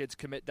bigger kids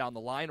commit down the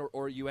line,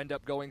 or you end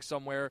up going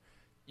somewhere.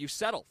 You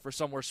settle for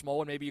somewhere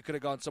small, and maybe you could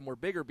have gone somewhere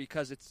bigger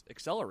because it's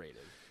accelerated.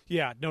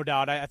 Yeah, no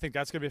doubt. I think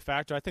that's going to be a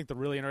factor. I think the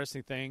really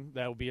interesting thing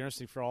that will be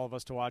interesting for all of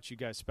us to watch, you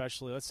guys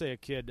especially, let's say a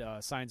kid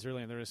signs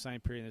early in their signing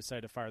period and they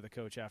decide to fire the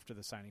coach after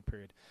the signing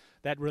period.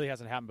 That really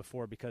hasn't happened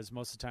before because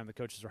most of the time the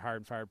coaches are hired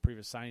and fired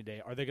previous signing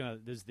day. Are they going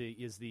to? Is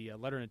the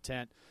letter of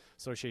intent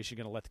association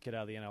going to let the kid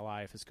out of the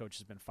NLI if his coach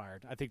has been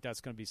fired? I think that's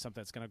going to be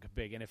something that's going to get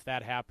big. And if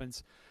that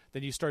happens,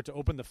 then you start to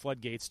open the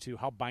floodgates to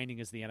how binding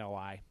is the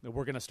NLI.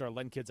 We're going to start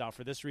letting kids out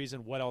for this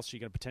reason. What else are you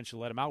going to potentially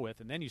let them out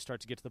with? And then you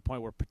start to get to the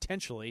point where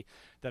potentially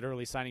that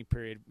early signing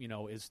period,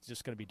 is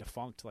just going to be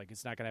defunct. Like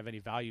it's not going to have any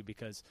value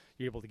because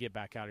you're able to get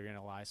back out of your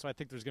NLI. So I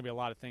think there's going to be a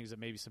lot of things that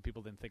maybe some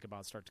people didn't think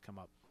about start to come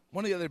up.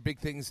 One of the other big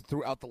things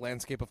throughout the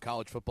landscape of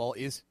college football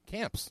is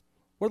camps.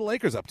 What are the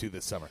Lakers up to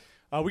this summer?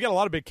 We got a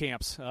lot of big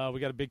camps. We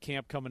got a big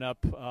camp coming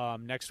up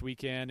next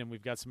weekend, and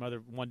we've got some other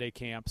one-day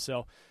camps.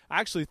 So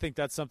I actually think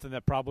that's something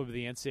that probably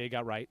the NCAA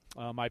got right,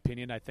 my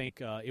opinion. I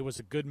think it was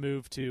a good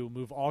move to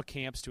move all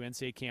camps to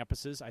NCAA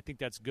campuses. I think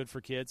that's good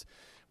for kids.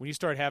 When you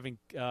start having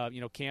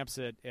camps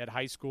at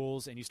high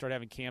schools and you start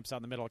having camps out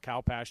in the middle of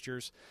cow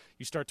pastures,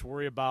 you start to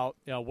worry about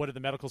what are the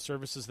medical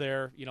services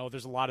there.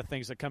 There's a lot of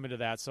things that come into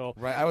that. So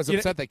right, I was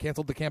upset they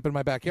canceled the camp in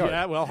my backyard.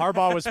 Yeah, well,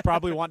 Harbaugh was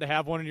probably wanting to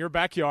have one in your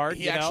backyard.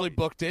 He actually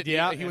booked it.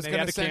 Yeah, he was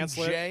going to send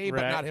Jay,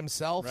 but not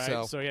himself.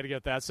 Right. So he had to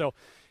get that. So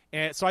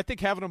I think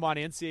having them on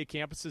NCAA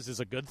campuses is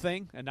a good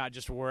thing, and not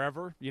just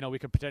wherever we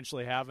could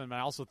potentially have them. And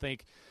I also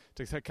think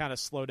to kind of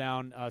slow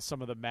down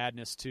some of the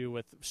madness too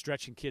with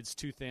stretching kids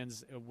too thin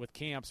with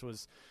camps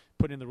was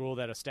putting in the rule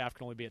that a staff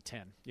can only be at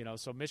 10.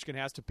 So Michigan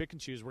has to pick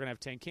and choose. We're going to have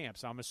 10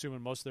 camps. I'm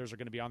assuming most of theirs are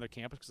going to be on their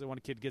campus because when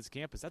a kid gets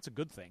campus, that's a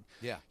good thing.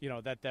 Yeah.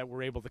 That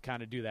we're able to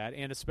kind of do that,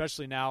 and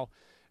especially now.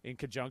 In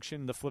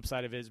conjunction, the flip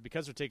side of it is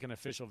because they're taking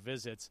official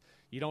visits,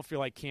 you don't feel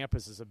like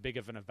campus is a big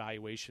of an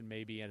evaluation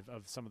maybe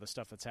of some of the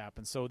stuff that's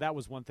happened. So that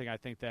was one thing I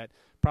think that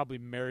probably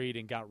married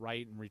and got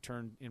right in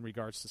return in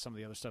regards to some of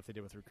the other stuff they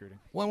did with recruiting.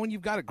 Well, when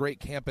you've got a great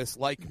campus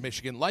like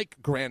Michigan, like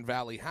Grand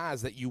Valley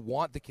has, that you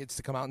want the kids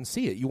to come out and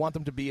see it. You want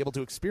them to be able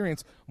to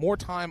experience more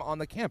time on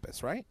the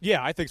campus, right?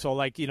 Yeah, I think so.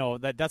 Like,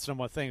 that's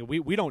number one thing.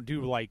 We don't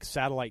do like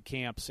satellite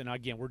camps, and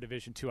again, we're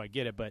Division II, I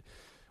get it, but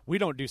we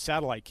don't do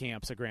satellite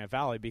camps at Grand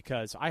Valley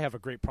because I have a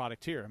great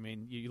product here. I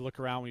mean, you look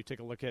around when you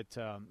take a look at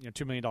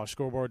 $2 million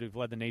scoreboard. We've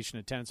led the nation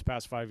in attendance the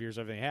past 5 years.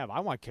 Everything they have.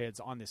 I want kids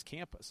on this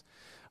campus,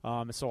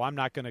 so I'm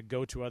not going to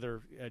go to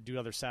do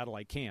other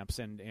satellite camps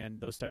and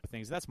those type of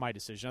things. That's my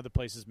decision. Other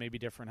places may be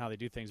different how they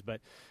do things,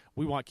 but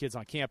we want kids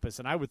on campus.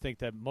 And I would think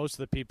that most of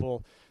the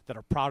people that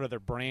are proud of their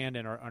brand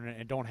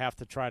and don't have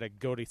to try to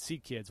go to see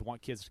kids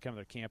want kids to come to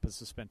their campus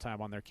to spend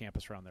time on their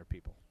campus around their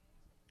people.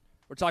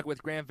 We're talking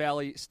with Grand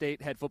Valley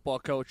State head football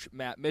coach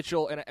Matt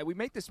Mitchell, and we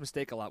make this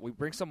mistake a lot. We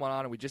bring someone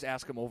on and we just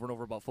ask them over and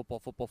over about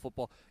football.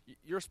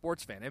 You're a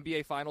sports fan.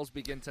 NBA Finals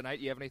begin tonight.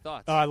 You have any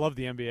thoughts? I love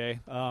the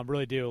NBA.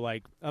 Really do.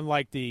 Like,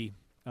 unlike the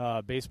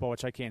baseball,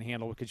 which I can't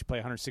handle because you play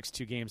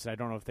 162 games, and I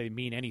don't know if they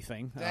mean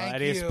anything at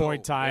this point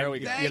in time. There we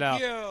go. Thank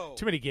you.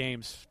 Too many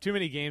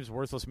games,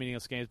 worthless,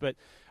 meaningless games. But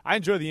I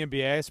enjoy the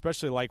NBA,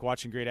 especially like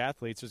watching great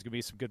athletes. There's going to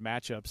be some good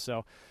matchups.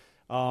 So,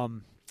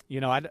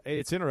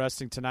 it's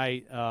interesting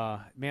tonight.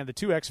 Man, the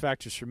two X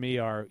factors for me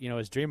are,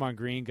 is Draymond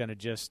Green going to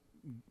just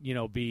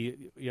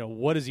be,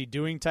 what is he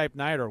doing type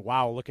night, or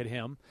wow, look at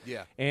him.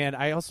 Yeah. And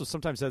I also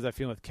sometimes have that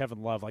feeling with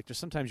Kevin Love. Like, there's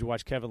sometimes you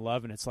watch Kevin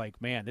Love and it's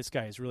like, man, this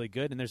guy is really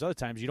good. And there's other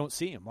times you don't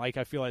see him. Like,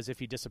 I feel as if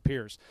he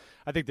disappears.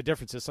 I think the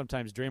difference is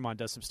sometimes Draymond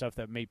does some stuff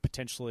that may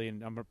potentially,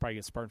 and I'm going to probably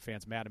get Spartan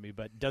fans mad at me,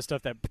 but does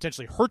stuff that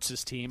potentially hurts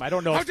his team. I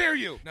don't know. How dare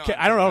you? No,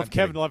 I don't know if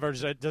Kevin Love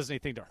does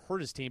anything to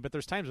hurt his team, but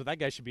there's times where that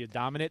guy should be a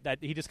dominant that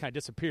he just kind of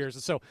disappears.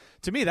 And so,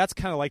 to me, that's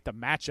kind of like the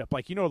matchup.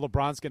 Like,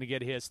 LeBron's going to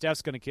get his,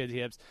 Steph's going to get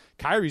his.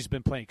 Kyrie's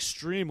been playing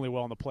extremely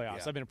well in the playoffs.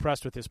 Yeah. I've been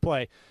impressed with his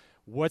play.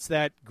 What's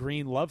that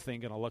Green Love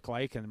thing going to look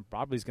like? And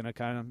probably is going to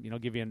kind of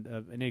give you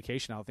an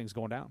indication how things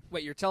going down.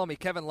 Wait, you're telling me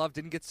Kevin Love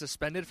didn't get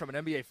suspended from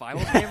an NBA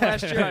Finals game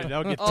last year?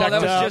 That was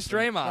just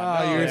Draymond.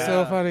 Oh, you're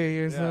so funny.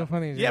 You're so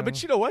funny, John. Yeah,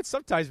 but you know what?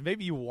 Sometimes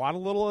maybe you want a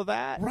little of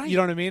that. Right. You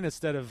know what I mean?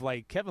 Instead of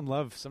like Kevin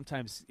Love,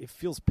 sometimes it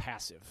feels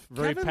passive.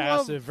 Very Kevin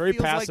passive. Love very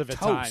feels passive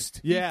like at toast.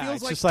 times. He Yeah, feels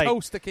it's like just like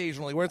toast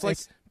occasionally, where it's like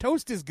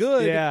toast is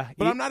good,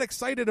 but I'm not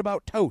excited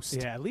about toast.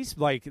 Yeah, at least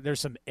like there's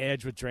some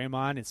edge with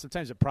Draymond, and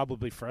sometimes it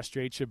probably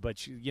frustrates you,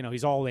 but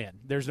he's all in.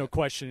 There's no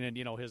question in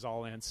his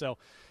all in. So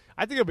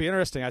I think it'll be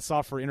interesting. I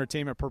saw for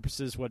entertainment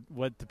purposes what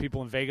the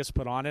people in Vegas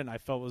put on it, and I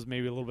felt was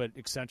maybe a little bit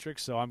eccentric.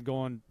 So I'm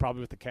going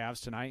probably with the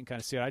Cavs tonight and kind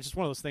of see it. I just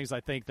one of those things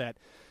I think that.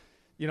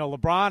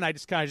 LeBron, I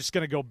just kind of just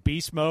going to go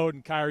beast mode,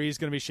 and Kyrie's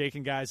going to be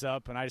shaking guys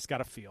up, and I just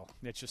got a feel.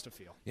 It's just a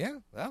feel. Yeah,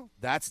 well,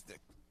 that's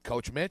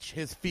Coach Mitch,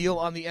 his feel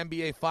on the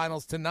NBA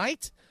Finals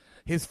tonight.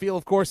 His feel,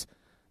 of course,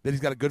 that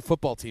he's got a good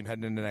football team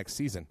heading into next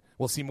season.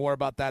 We'll see more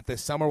about that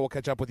this summer. We'll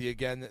catch up with you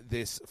again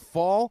this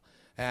fall.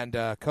 And,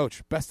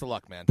 Coach, best of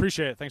luck, man.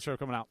 Appreciate it. Thanks for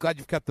coming out. Glad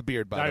you've kept the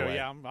beard, by the way.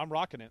 Yeah, I'm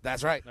rocking it.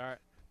 That's right. All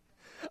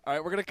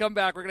right, we're going to come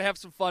back. We're going to have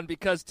some fun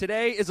because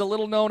today is a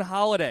little-known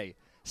holiday.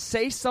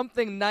 Say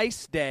Something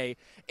Nice Day.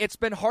 It's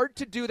been hard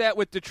to do that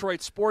with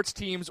Detroit sports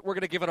teams. We're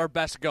going to give it our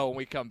best go when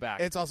we come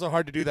back. It's also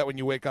hard to do that when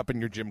you wake up in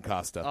your Jim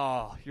Costa.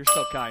 Oh, you're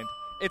so kind.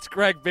 It's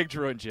Greg, Big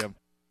Drew, and Jim.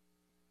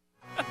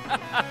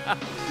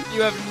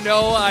 You have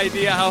no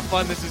idea how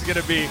fun this is going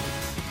to be.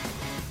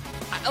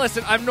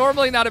 Listen, I'm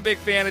normally not a big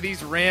fan of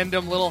these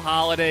random little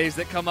holidays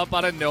that come up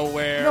out of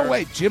nowhere. No,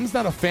 wait, Jim's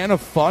not a fan of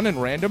fun and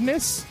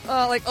randomness?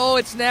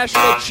 It's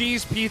National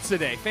Cheese Pizza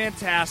Day.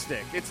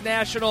 Fantastic. It's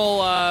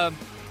National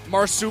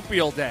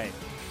Marsupial Day.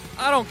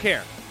 I don't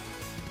care.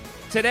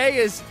 Today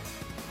is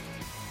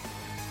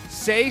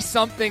Say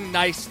Something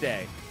Nice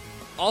Day.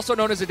 Also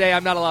known as a day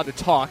I'm not allowed to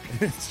talk.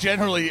 It's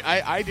generally,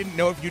 I didn't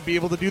know if you'd be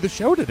able to do the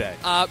show today.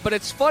 But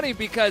it's funny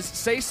because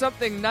Say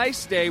Something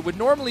Nice Day would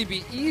normally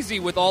be easy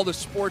with all the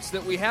sports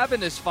that we have in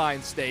this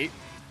fine state.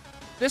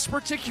 This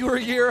particular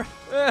year,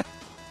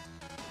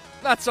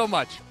 not so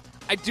much.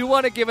 I do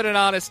want to give it an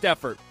honest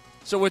effort.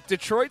 So with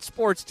Detroit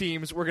sports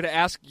teams, we're going to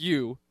ask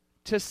you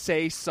to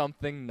say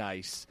something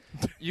nice.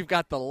 You've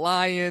got the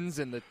Lions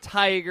and the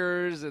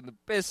Tigers and the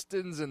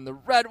Pistons and the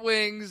Red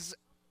Wings.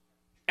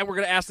 And we're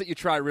going to ask that you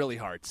try really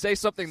hard. Say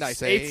something nice.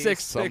 Say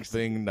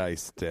something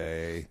nice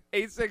day.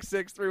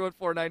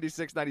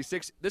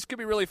 866-314-9696. This could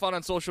be really fun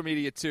on social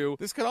media, too.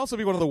 This could also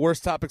be one of the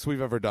worst topics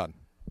we've ever done.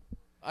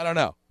 I don't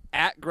know.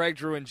 At Greg,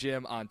 Drew, and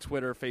Jim on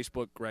Twitter,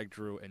 Facebook, Greg,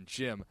 Drew, and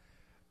Jim.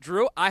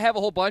 Drew, I have a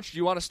whole bunch. Do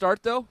you want to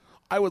start, though?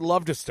 I would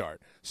love to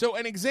start. So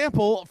an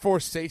example for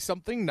Say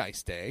Something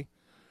Nice Day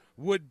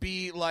would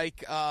be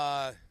like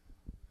the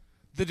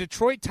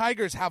Detroit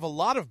Tigers have a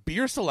lot of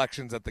beer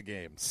selections at the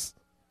games.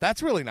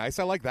 That's really nice.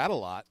 I like that a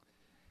lot.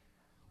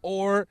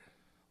 Or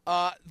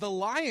the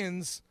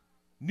Lions'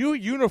 new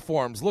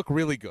uniforms look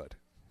really good.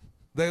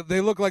 They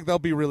look like they'll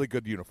be really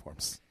good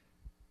uniforms.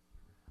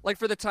 Like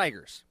for the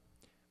Tigers,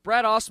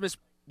 Brad Ausmus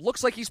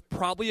looks like he's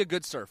probably a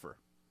good surfer.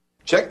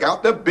 Check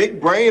out the big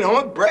brain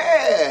on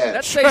Brad.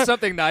 That's saying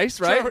something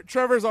nice, right?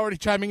 Trevor's already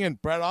chiming in.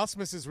 Brad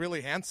Ausmus is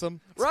really handsome.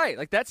 Right,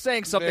 like that's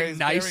saying something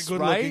nice, very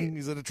good right? Looking.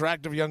 He's an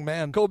attractive young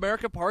man.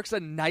 Co-America Park's a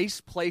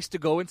nice place to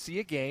go and see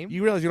a game.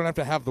 You realize you don't have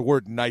to have the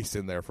word nice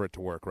in there for it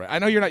to work, right? I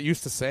know you're not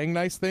used to saying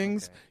nice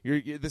things.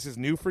 Okay. This is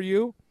new for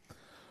you.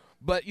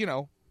 But,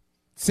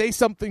 say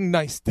something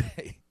nice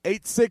day.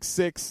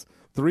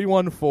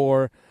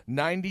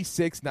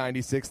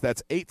 866-314-9696.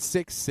 That's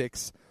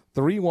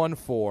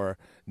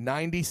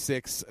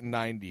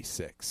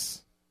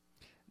 866-314-9696.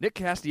 Nick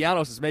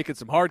Castellanos is making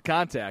some hard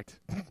contact.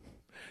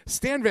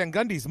 Stan Van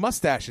Gundy's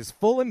mustache is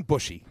full and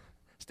bushy.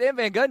 Stan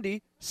Van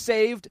Gundy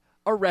saved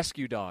a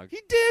rescue dog.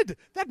 He did.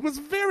 That was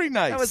very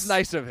nice. That was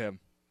nice of him.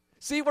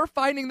 See, we're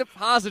finding the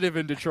positive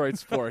in Detroit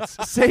sports.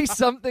 Say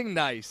something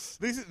nice.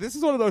 This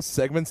is one of those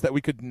segments that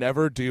we could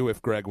never do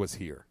if Greg was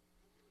here.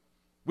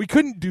 We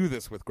couldn't do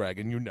this with Greg,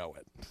 and you know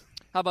it.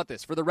 How about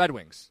this? For the Red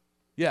Wings.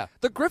 Yeah.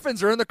 The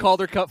Griffins are in the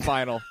Calder Cup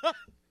final.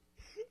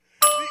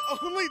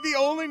 The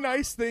only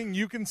nice thing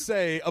you can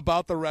say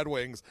about the Red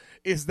Wings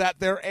is that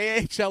their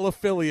AHL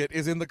affiliate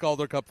is in the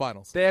Calder Cup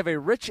finals. They have a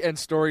rich and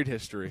storied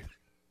history.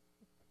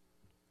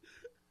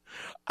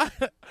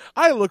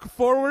 I look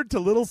forward to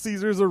Little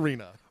Caesars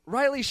Arena.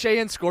 Riley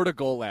Sheehan scored a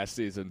goal last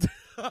season.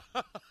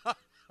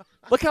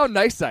 Look how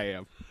nice I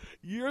am.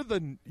 You're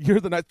the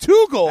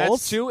 2 goals.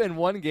 That's 2 in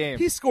one game.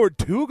 He scored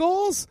 2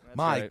 goals? That's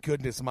my right.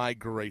 goodness, my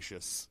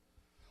gracious.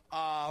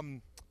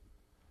 Gosh,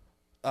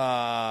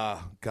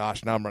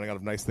 now I'm running out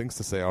of nice things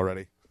to say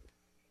already.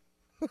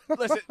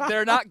 Listen,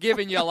 they're not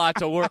giving you a lot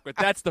to work with.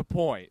 That's the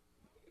point.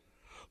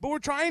 But we're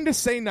trying to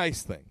say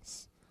nice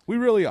things. We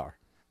really are.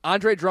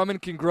 Andre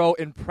Drummond can grow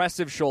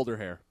impressive shoulder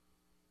hair.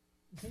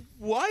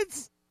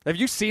 What? Have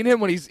you seen him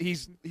when he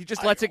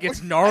just lets it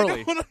get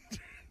gnarly?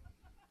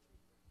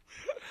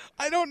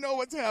 I don't know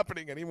what's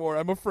happening anymore.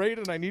 I'm afraid,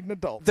 and I need an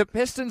adult. The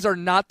Pistons are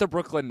not the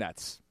Brooklyn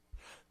Nets.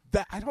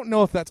 I don't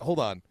know if that's. Hold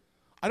on.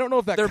 I don't know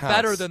if that They're counts.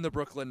 better than the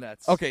Brooklyn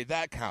Nets. Okay,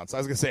 that counts. I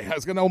was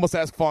going to almost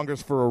ask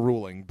Fongers for a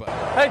ruling, but.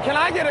 Hey, can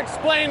I get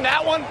explained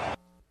that one?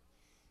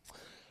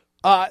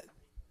 I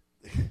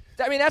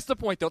mean, that's the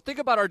point, though. Think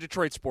about our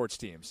Detroit sports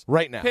teams.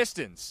 Right now.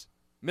 Pistons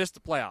missed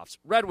the playoffs.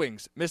 Red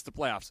Wings missed the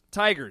playoffs.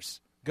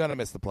 Tigers. Gonna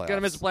miss the playoffs.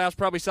 Gonna miss the playoffs.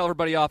 Probably sell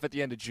everybody off at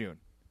the end of June.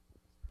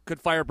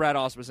 Could fire Brad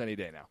Ausmus any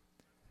day now.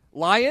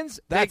 Lions.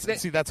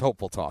 That's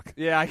hopeful talk.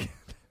 Yeah,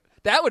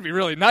 that would be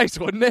really nice,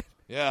 wouldn't it?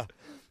 Yeah.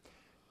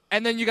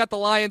 And then you got the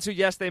Lions, who,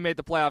 yes, they made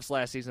the playoffs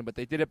last season, but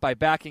they did it by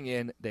backing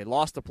in. They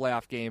lost the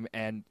playoff game,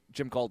 and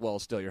Jim Caldwell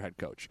is still your head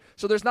coach.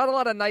 So there's not a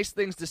lot of nice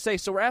things to say.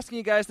 So we're asking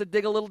you guys to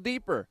dig a little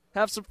deeper.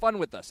 Have some fun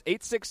with us.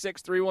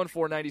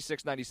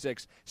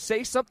 866-314-9696.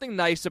 Say something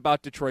nice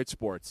about Detroit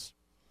sports.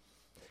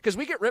 Because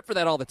we get ripped for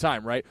that all the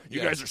time, right? You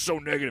guys are so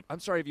negative. I'm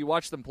sorry, have you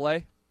watched them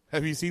play?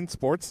 Have you seen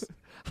sports?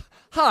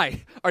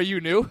 Hi, are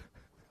you new?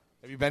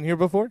 Have you been here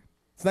before?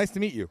 It's nice to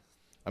meet you.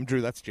 I'm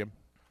Drew. That's Jim.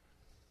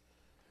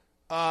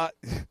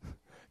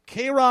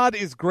 K-Rod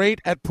is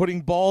great at putting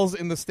balls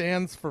in the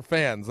stands for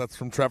fans. That's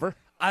from Trevor.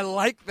 I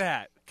like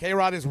that.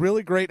 K-Rod is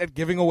really great at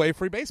giving away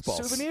free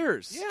baseballs.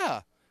 Souvenirs.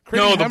 Yeah.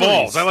 No, the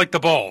balls. I like the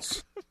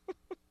balls.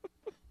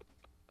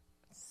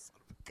 Son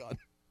of a gun.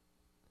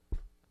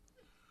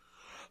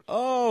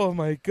 Oh,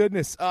 my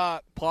goodness.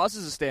 Paws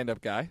is a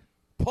stand-up guy.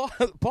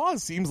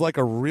 Paws seems like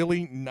a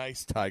really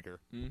nice tiger.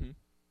 Mm-hmm.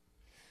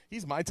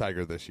 He's my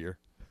tiger this year.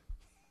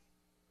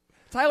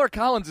 Tyler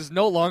Collins is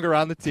no longer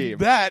on the team.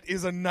 That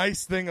is a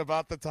nice thing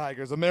about the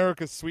Tigers.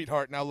 America's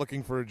sweetheart now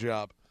looking for a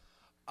job.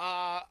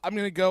 I'm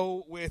going to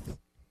go with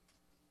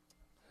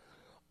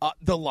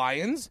the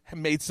Lions have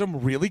made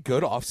some really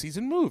good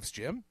offseason moves,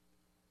 Jim.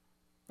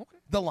 Okay.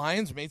 The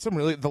Lions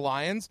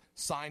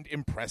signed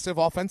impressive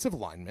offensive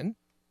linemen.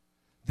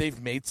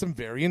 They've made some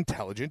very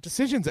intelligent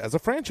decisions as a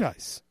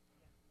franchise.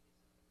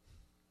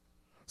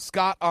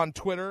 Scott on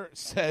Twitter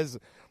says,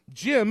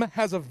 Jim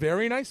has a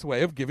very nice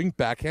way of giving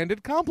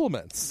backhanded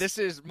compliments. This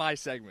is my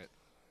segment.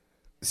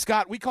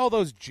 Scott, we call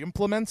those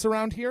Jimplements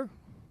around here.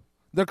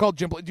 They're called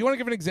Jimplements. Do you want to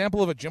give an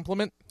example of a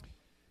Jimplement?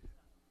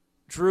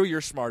 Drew,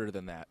 you're smarter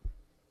than that.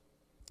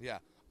 Yeah.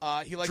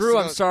 He likes Drew,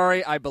 I'm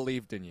sorry. I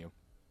believed in you.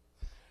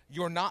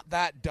 You're not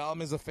that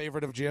dumb is a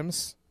favorite of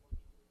Jim's.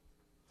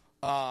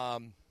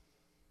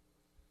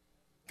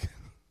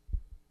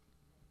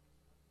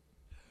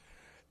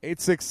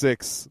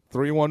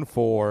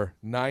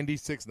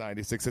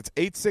 866-314-9696. It's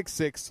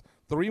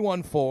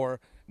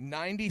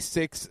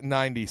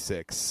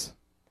 866-314-9696.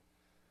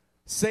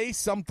 Say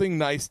something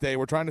nice day.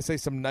 We're trying to say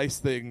some nice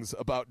things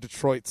about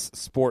Detroit's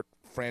sport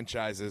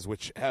franchises,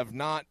 which have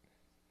not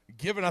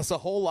given us a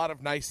whole lot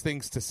of nice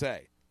things to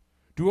say.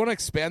 Do we want to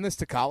expand this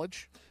to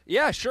college?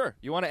 Yeah, sure.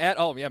 You want to add?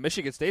 Oh, yeah,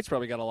 Michigan State's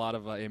probably got a lot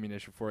of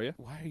ammunition for you.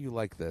 Why are you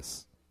like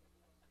this?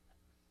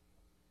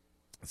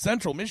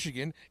 Central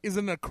Michigan is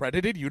an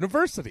accredited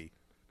university.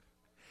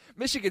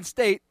 Michigan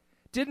State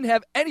didn't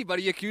have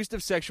anybody accused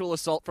of sexual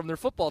assault from their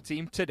football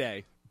team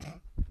today.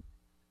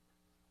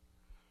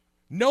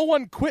 No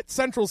one quit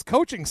Central's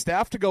coaching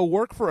staff to go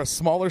work for a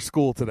smaller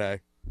school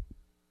today.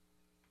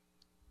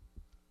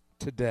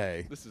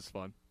 This is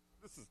fun.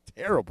 This is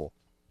terrible.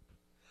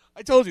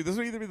 I told you, this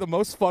will either be the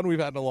most fun we've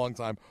had in a long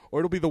time, or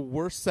it'll be the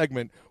worst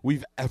segment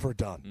we've ever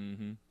done.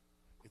 Mm-hmm.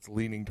 It's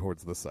leaning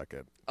towards the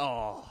second.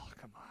 Oh,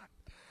 come on.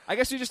 I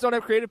guess you just don't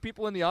have creative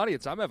people in the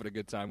audience. I'm having a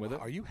good time with it.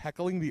 Are you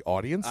heckling the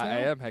audience now? I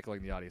am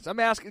heckling the audience.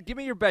 I'm asking, give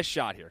me your best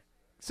shot here.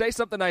 Say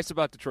something nice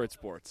about Detroit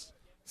sports.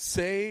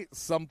 Say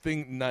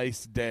something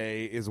nice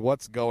day is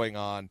what's going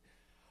on.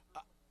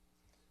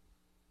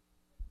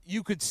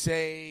 You could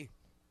say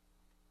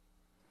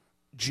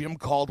Jim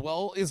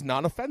Caldwell is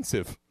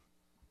non-offensive.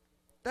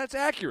 That's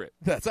accurate.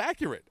 That's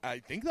accurate. I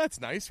think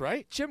that's nice,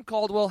 right? Jim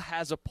Caldwell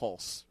has a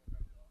pulse.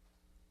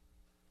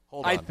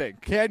 Hold on. I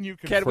think. Can you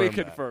confirm Can we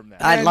that? confirm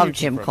that? I love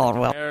Jim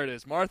Caldwell. There it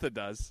is. Martha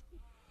does.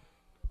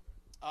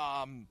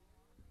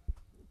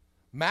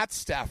 Matt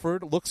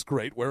Stafford looks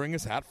great wearing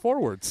his hat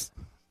forwards.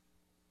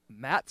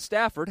 Matt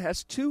Stafford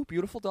has 2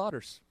 beautiful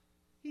daughters.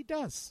 He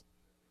does.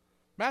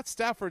 Matt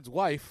Stafford's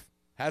wife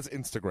has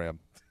Instagram.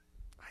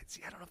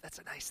 I don't know if that's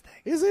a nice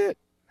thing. Is it?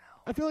 No.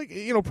 I feel like,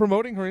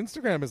 promoting her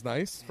Instagram is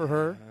nice for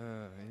her.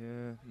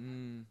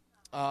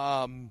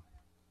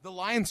 The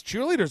Lions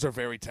cheerleaders are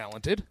very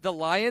talented. The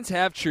Lions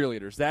have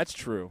cheerleaders. That's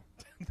true.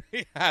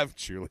 They have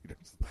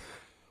cheerleaders.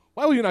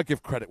 Why will you not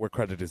give credit where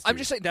credit is due? I'm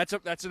just saying that's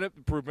an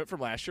improvement from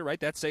last year, right?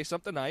 That's say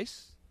something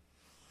nice.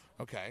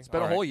 Okay. It's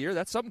been a whole year.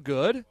 That's something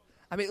good.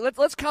 I mean,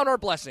 let's count our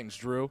blessings,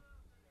 Drew.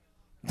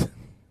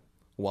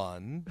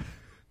 1,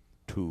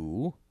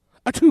 2,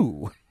 a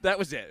 2. That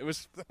was it. It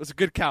was a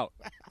good count.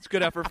 It's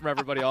good effort from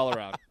everybody all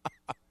around.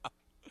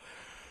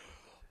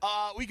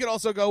 We could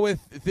also go with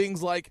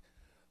things like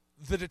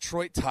the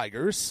Detroit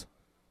Tigers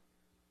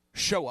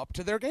show up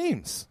to their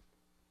games.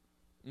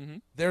 Mm-hmm.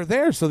 They're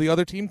there so the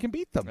other team can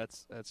beat them.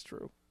 That's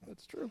true.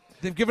 That's true.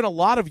 They've given a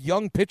lot of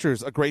young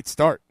pitchers a great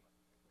start.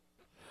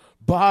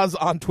 Boz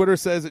on Twitter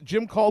says,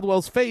 Jim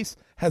Caldwell's face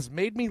has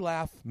made me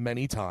laugh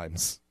many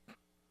times.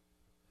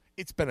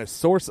 It's been a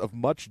source of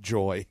much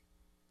joy.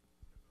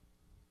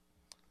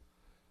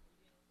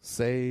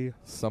 Say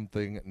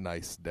something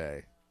nice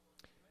day.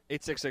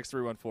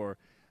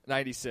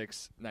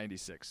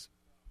 866-314-9696.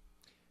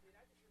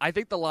 I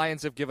think the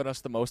Lions have given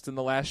us the most in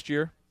the last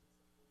year.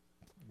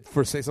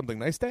 For Say Something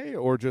Nice Day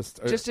or just...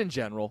 Just in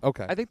general.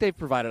 Okay. I think they've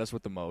provided us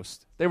with the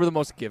most. They were the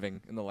most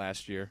giving in the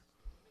last year.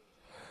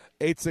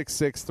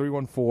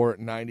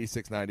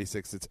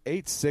 866-314-9696. It's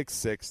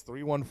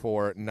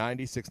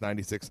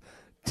 866-314-9696.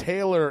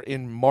 Taylor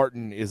in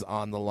Martin is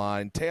on the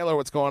line. Taylor,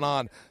 what's going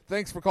on?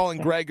 Thanks for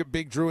calling Greg,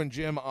 Big Drew, and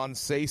Jim on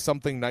Say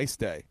Something Nice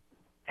Day.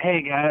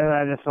 Hey, guys.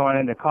 I just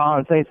wanted to call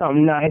and say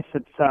something nice.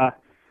 It's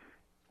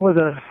was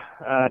a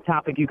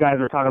topic you guys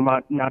were talking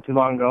about not too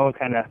long ago,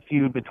 kind of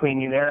feud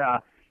between you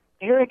there.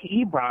 Eric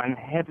Ebron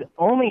has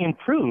only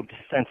improved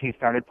since he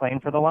started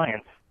playing for the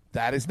Lions.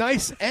 That is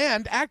nice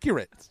and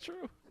accurate. It's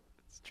true.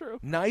 It's true.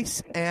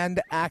 Nice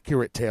and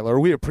accurate, Taylor.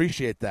 We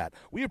appreciate that.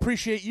 We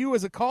appreciate you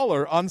as a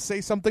caller on Say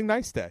Something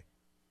Nice Day.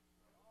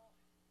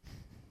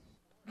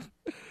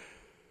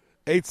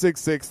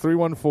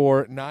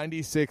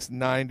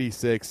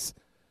 866-314-9696.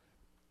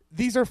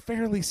 These are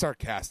fairly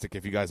sarcastic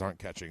if you guys aren't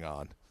catching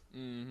on.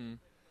 Mm-hmm.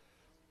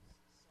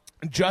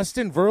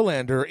 Justin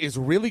Verlander is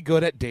really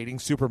good at dating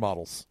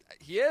supermodels.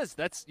 He is.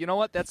 You know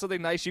what? That's something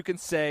nice you can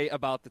say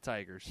about the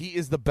Tigers. He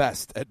is the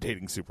best at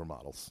dating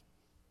supermodels.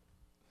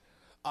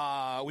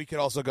 We could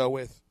also go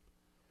with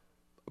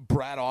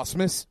Brad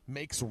Ausmus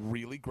makes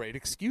really great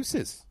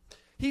excuses.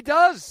 He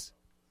does.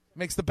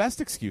 Makes the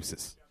best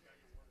excuses.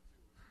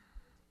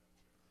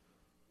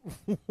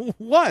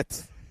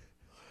 What?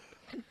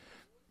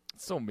 It's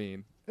so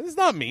mean. It's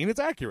not mean. It's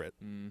accurate.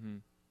 Mm-hmm.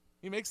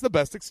 He makes the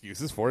best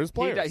excuses for his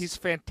players. He's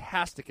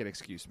fantastic at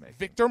excuse making.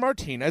 Victor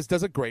Martinez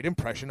does a great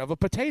impression of a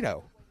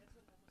potato.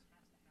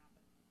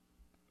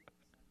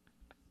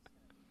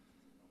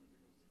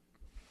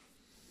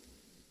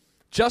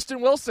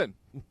 Justin Wilson.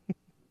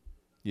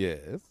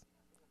 Yes.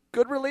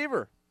 Good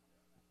reliever.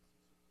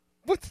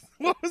 What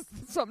was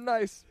something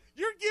nice?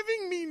 You're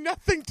giving me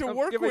nothing to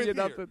work with you here.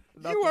 nothing.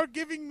 You are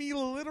giving me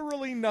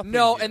literally nothing.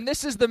 No, here. and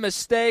this is the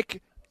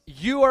mistake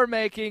you are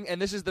making,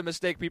 and this is the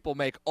mistake people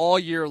make all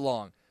year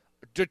long.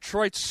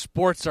 Detroit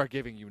sports are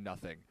giving you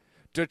nothing.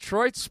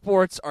 Detroit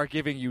sports are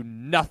giving you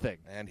nothing.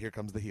 And here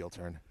comes the heel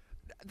turn.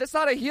 That's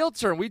not a heel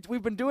turn.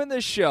 We've been doing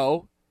this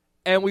show,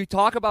 and we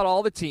talk about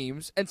all the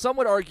teams, and some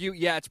would argue,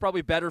 yeah, it's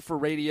probably better for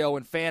radio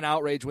and fan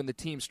outrage when the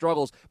team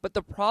struggles. But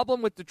the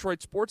problem with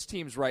Detroit sports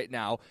teams right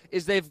now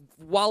is they've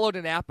wallowed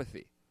in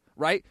apathy,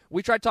 right?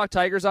 We tried to talk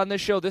Tigers on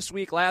this show this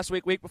week, last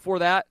week, week before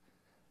that.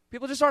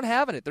 People just aren't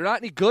having it. They're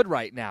not any good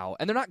right now,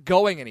 and they're not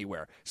going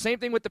anywhere. Same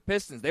thing with the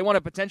Pistons. They want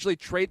to potentially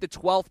trade the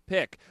 12th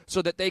pick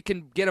so that they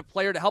can get a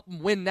player to help them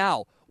win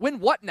now.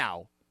 Win what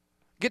now?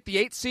 Get the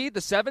 8th seed,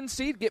 the 7th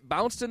seed, get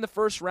bounced in the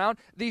first round?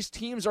 These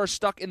teams are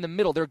stuck in the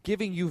middle. They're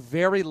giving you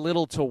very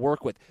little to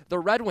work with. The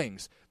Red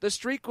Wings, the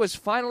streak was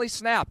finally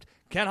snapped.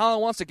 Ken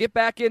Holland wants to get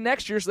back in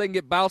next year so they can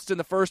get bounced in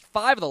the first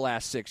 5 of the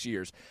last 6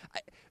 years.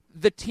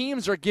 The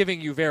teams are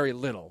giving you very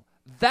little.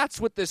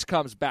 That's what this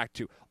comes back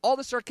to. All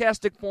the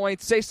sarcastic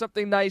points, say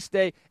something nice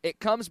day, it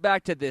comes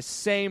back to this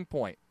same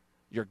point.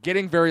 You're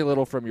getting very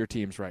little from your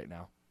teams right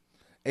now.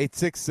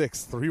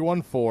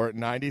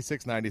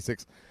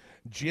 866-314-9696.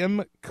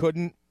 Jim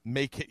couldn't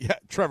make it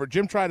yet. Trevor,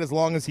 Jim tried as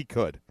long as he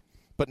could,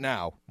 but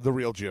now the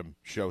real Jim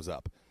shows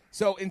up.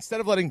 So instead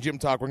of letting Jim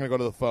talk, we're going to go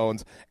to the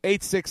phones.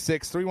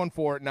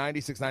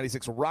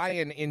 866-314-9696.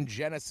 Ryan in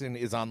Jennison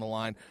is on the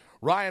line.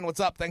 Ryan, what's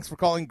up? Thanks for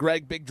calling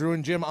Greg, Big Drew,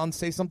 and Jim on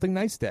Say Something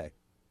Nice Day.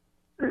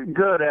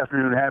 Good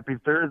afternoon. Happy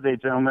Thursday,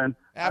 gentlemen.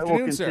 Afternoon,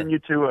 I will continue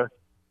to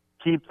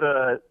keep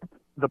the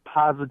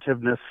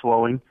positiveness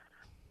flowing.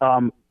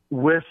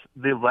 With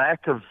the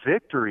lack of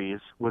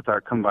victories with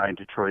our combined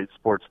Detroit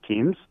sports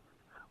teams,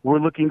 we're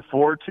looking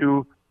forward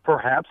to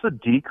perhaps a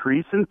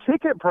decrease in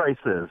ticket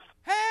prices.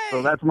 Hey!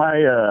 So that's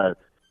my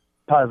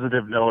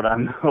positive note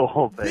on the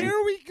whole thing.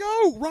 There we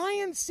go.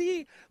 Ryan,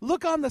 see,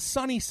 look on the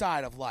sunny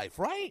side of life,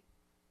 right?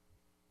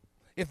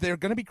 if they're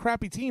going to be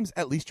crappy teams,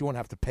 at least you won't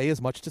have to pay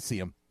as much to see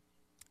them.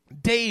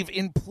 Dave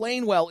in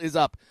Plainwell is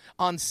up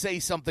on Say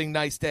Something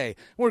Nice Day.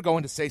 We're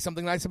going to say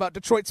something nice about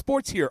Detroit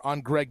sports here on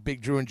Greg,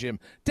 Big Drew, and Jim.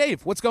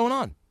 Dave, what's going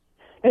on?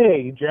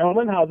 Hey,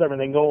 gentlemen, how's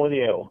everything going with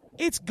you?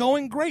 It's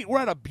going great. We're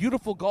at a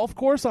beautiful golf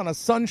course on a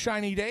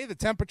sunshiny day. The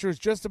temperature is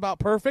just about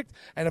perfect,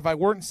 and if I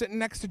weren't sitting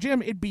next to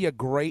Jim, it'd be a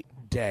great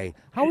day.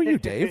 How are you,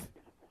 Dave?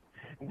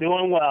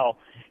 Doing well.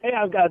 Hey,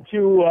 I've got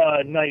two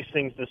nice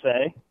things to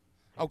say.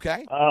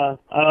 Okay.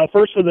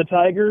 First for the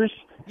Tigers.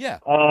 Yeah.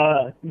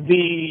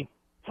 The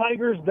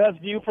Tigers' best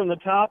view from the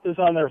top is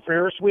on their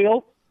Ferris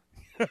wheel.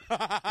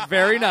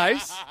 Very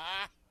nice.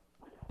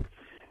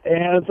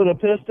 And for the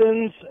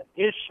Pistons,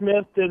 Ish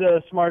Smith did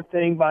a smart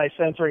thing by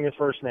censoring his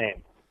first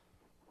name.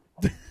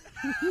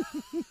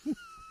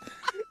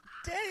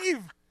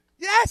 Dave,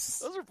 yes!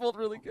 Those are both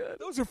really good.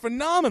 Those are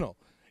phenomenal.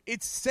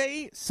 It's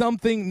Say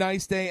Something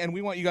Nice Day, and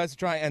we want you guys to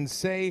try and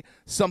say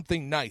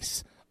something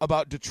nice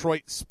about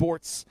Detroit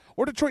sports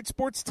or Detroit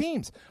sports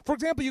teams. For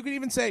example, you could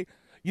even say,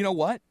 you know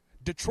what?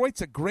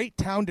 Detroit's a great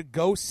town to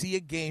go see a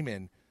game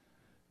in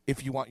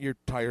if you want your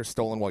tires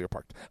stolen while you're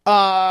parked.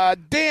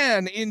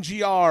 Dan in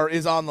GR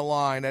is on the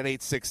line at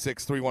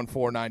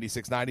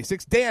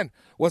 866-314-9696. Dan,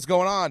 what's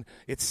going on?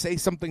 It's Say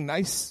Something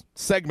Nice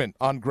segment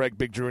on Greg,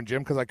 Big Drew, and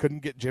Jim because I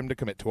couldn't get Jim to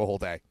commit to a whole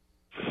day.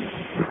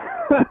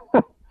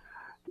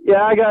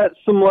 Yeah, I got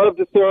some love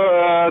to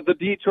throw the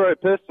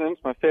Detroit Pistons,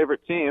 my favorite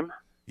team.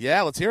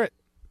 Yeah, let's hear it.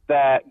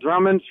 That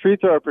Drummond's free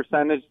throw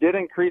percentage did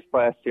increase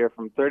last year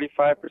from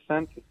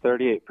 35% to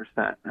 38%.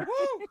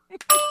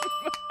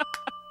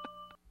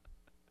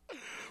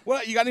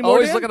 Well, you got any more?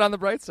 Always Dan? looking on the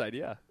bright side,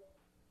 yeah.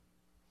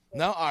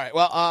 No? All right.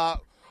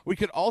 Well, we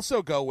could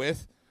also go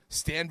with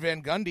Stan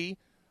Van Gundy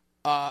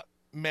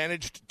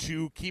managed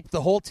to keep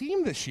the whole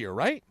team this year,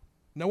 right?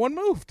 No one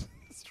moved.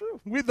 It's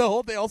true.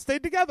 They all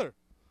stayed together.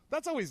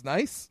 That's always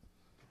nice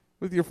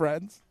with your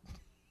friends.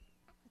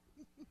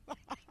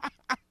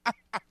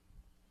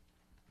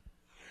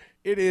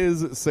 It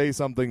is Say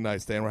Something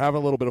Nice Day, and we're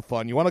having a little bit of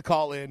fun. You want to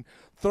call in,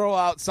 throw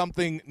out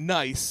something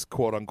nice,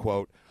 quote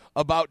unquote,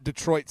 about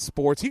Detroit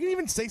sports. You can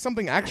even say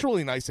something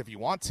actually nice if you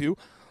want to.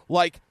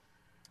 Like,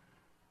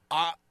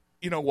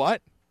 you know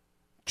what?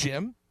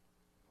 Jim,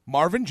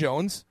 Marvin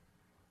Jones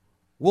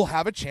will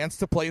have a chance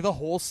to play the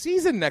whole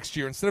season next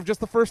year instead of just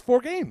the first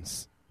 4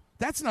 games.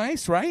 That's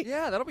nice, right?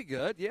 Yeah, that'll be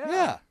good.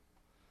 Yeah.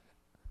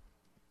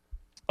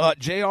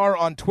 JR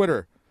on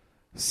Twitter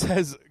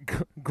says,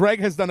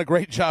 Greg has done a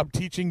great job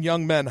teaching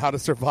young men how to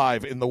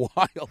survive in the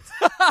wild.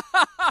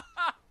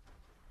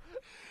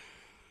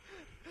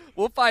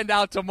 We'll find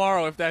out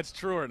tomorrow if that's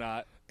true or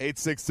not.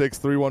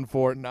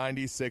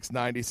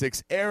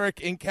 866-314-9696.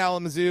 Eric in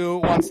Kalamazoo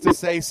wants to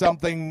say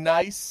something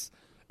nice.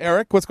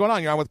 Eric, what's going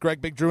on? You're on with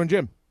Greg, Big Drew, and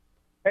Jim.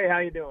 Hey, how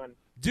you doing?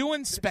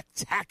 Doing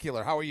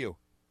spectacular. How are you?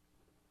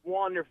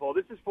 Wonderful.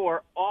 This is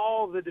for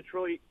all the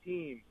Detroit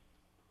teams.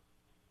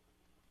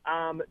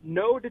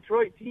 No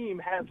Detroit team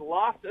has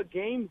lost a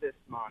game this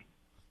month.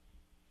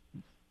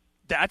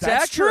 That's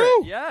accurate.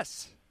 True.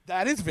 Yes.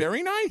 That is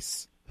very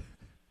nice.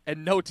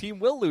 And no team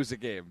will lose a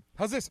game.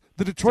 How's this?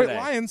 The Detroit today.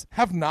 Lions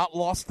have not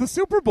lost the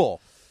Super Bowl.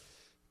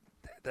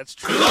 That's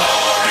true.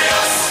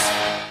 Glorious!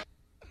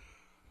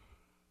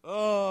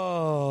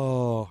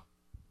 Oh.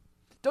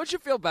 Don't you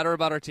feel better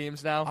about our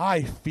teams now?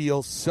 I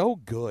feel so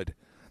good.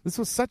 This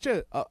was such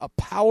a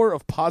power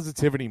of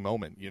positivity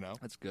moment, you know?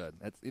 That's good.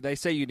 They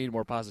say you need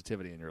more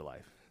positivity in your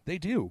life. They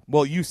do.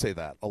 Well, you say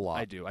that a lot.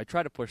 I do. I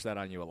try to push that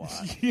on you a lot.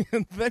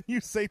 And then you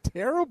say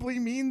terribly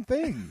mean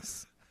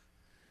things.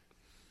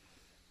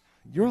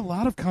 You're a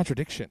lot of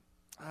contradiction.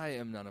 I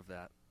am none of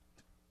that.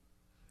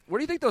 What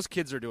do you think those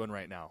kids are doing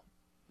right now?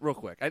 Real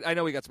quick. I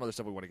know we got some other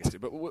stuff we want to get to,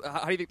 but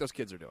how do you think those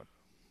kids are doing?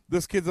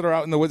 Those kids that are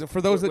out in the woods,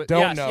 for those that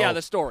don't know. Yeah,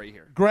 the story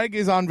here. Greg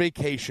is on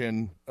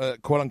vacation,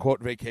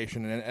 quote-unquote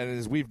vacation, and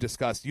as we've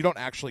discussed, you don't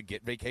actually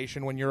get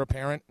vacation when you're a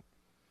parent.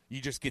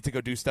 You just get to go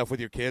do stuff with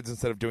your kids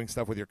instead of doing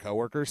stuff with your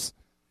coworkers.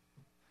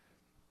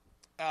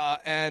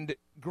 And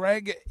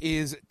Greg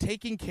is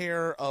taking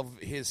care of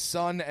his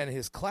son and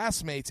his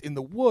classmates in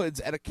the woods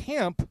at a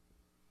camp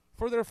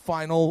for their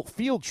final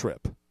field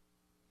trip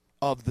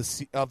of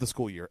the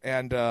school year.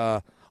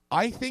 And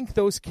I think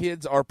those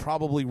kids are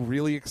probably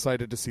really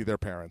excited to see their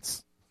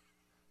parents.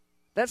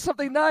 That's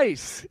something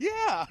nice.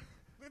 Yeah.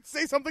 Let's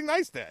say something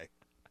nice day.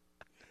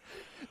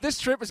 This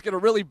trip is going to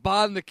really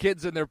bond the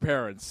kids and their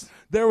parents.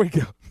 There we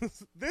go.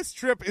 This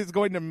trip is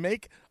going to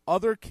make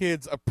other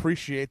kids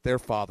appreciate their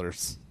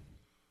fathers.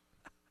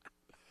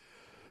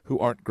 Who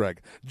aren't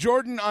Greg.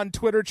 Jordan on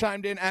Twitter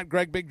chimed in at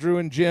Greg, Big Drew,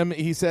 and Jim.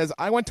 He says,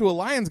 I went to a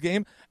Lions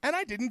game, and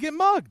I didn't get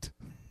mugged.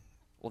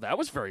 Well, that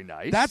was very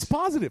nice. That's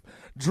positive.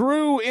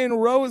 Drew in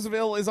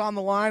Roseville is on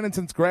the line, and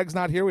since Greg's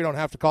not here, we don't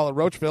have to call it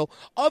Roachville.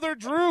 Other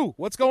Drew,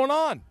 what's going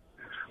on?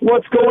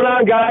 What's going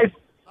on, guys?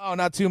 Oh,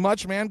 not too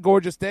much, man.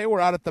 Gorgeous day. We're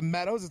out at the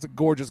Meadows. It's a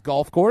gorgeous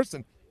golf course,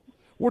 and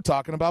we're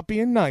talking about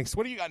being nice.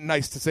 What do you got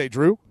nice to say,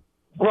 Drew?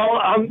 Well,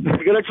 I'm going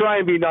to try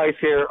and be nice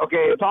here.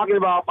 Okay, I'm talking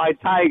about my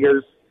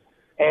Tigers,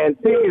 and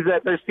seeing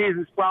that their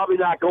season's probably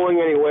not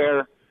going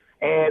anywhere,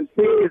 and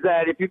seeing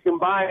that if you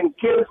combine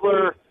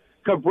Kinsler,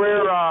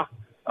 Cabrera,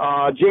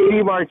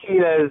 J.D.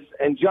 Martinez,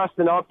 and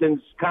Justin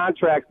Upton's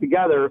contracts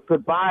together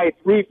could buy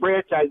 3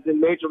 franchises in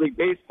Major League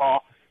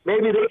Baseball,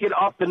 maybe they could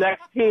up the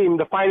next team,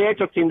 the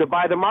financial team, to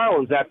buy the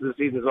Marlins after the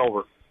season's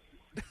over.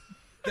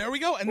 There we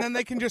go. And then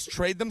they can just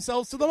trade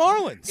themselves to the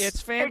Marlins.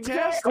 It's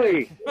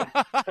fantastic.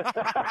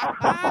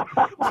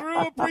 Exactly. Drew,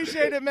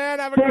 appreciate it, man.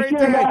 Have a great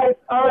day. Guys.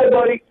 All right,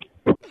 buddy.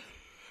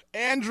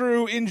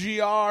 Andrew in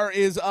GR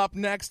is up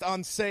next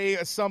on Say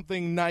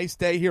Something Nice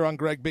Day here on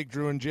Greg, Big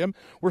Drew, and Jim.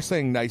 We're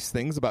saying nice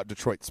things about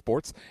Detroit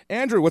sports.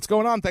 Andrew, what's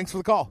going on? Thanks for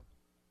the call.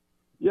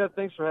 Yeah,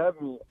 thanks for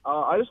having me.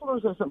 I just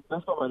wanted to say something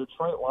nice about my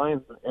Detroit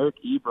Lions and Eric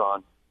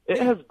Ebron. It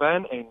has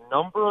been a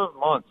number of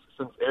months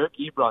since Eric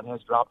Ebron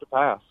has dropped a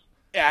pass.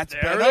 Yeah, it's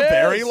been a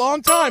very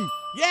long time.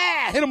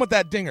 Yeah, hit him with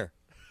that dinger.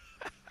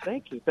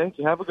 Thank you.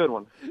 Have a good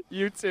one.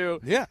 You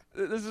too. Yeah.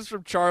 This is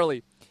from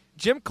Charlie.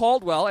 Jim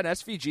Caldwell and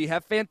SVG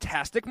have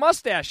fantastic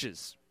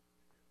mustaches.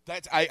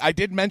 I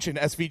did mention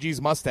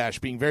SVG's mustache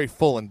being very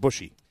full and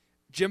bushy.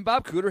 Jim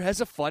Bob Cooter has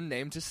a fun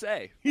name to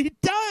say. He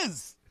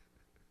does.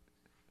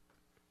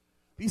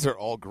 These are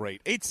all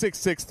great.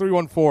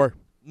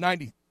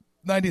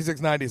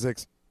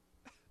 866-314-9696.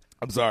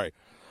 I'm sorry.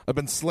 I've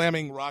been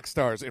slamming rock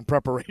stars in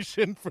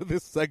preparation for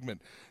this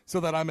segment so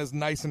that I'm as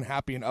nice and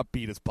happy and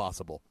upbeat as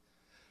possible.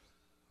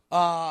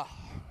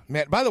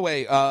 Man, by the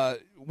way,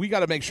 we got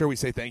to make sure we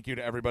say thank you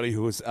to everybody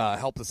who has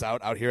helped us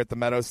out here at the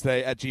Meadows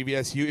today at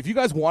GVSU. If you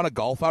guys want to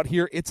golf out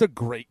here, it's a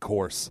great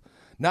course.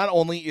 Not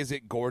only is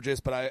it gorgeous,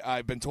 but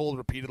I've been told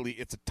repeatedly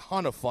it's a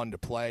ton of fun to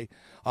play.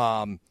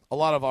 A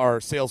lot of our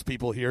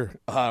salespeople here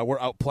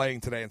were out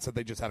playing today and said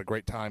they just had a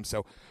great time.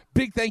 So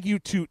big thank you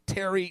to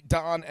Terry,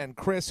 Don, and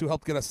Chris who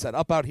helped get us set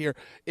up out here.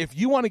 If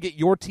you want to get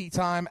your tee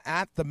time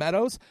at the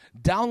Meadows,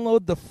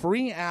 download the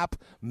free app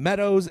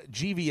Meadows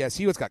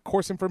GVSU. It's got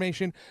course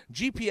information,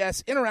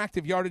 GPS,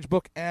 interactive yardage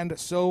book, and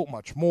so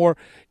much more.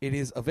 It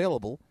is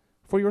available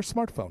for your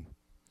smartphone.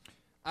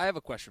 I have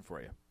a question for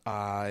you.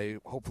 I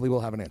hopefully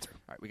will have an answer. All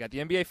right, we got the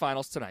NBA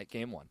Finals tonight,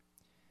 Game 1.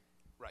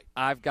 Right.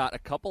 I've got a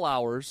couple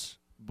hours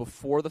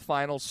before the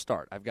finals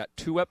start. I've got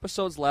 2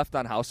 episodes left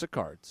on House of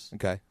Cards.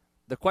 Okay.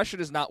 The question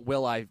is not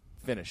will I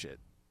finish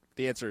it.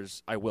 The answer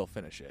is I will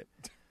finish it.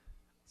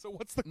 So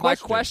what's the question? My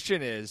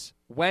question is,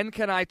 when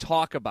can I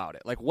talk about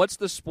it? Like, what's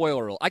the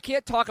spoiler rule? I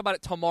can't talk about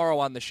it tomorrow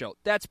on the show.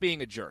 That's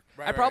being a jerk.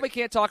 I probably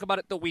can't talk about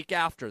it the week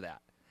after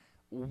that.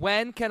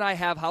 When can I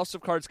have House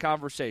of Cards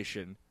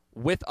conversation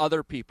with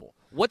other people?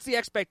 What's the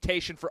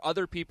expectation for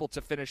other people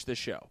to finish the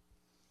show?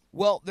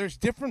 Well, there's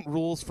different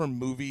rules for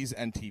movies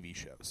and TV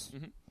shows.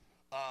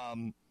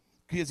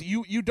 Because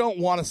you don't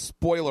want to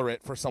spoiler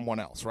it for someone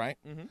else, right?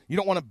 You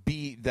don't want to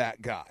be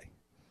that guy.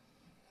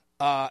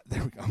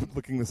 There we go. I'm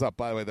looking this up,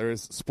 by the way. There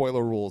is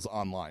spoiler rules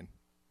online.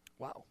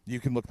 Wow. You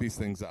can look these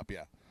things up,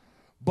 yeah.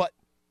 But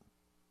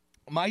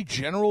my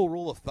general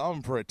rule of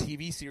thumb for a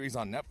TV series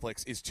on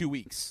Netflix is 2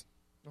 weeks.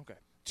 Okay.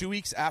 2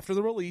 weeks after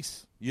the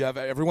release,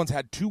 everyone's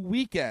had 2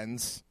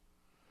 weekends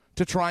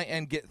to try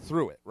and get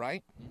through it,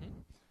 right?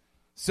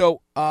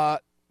 So,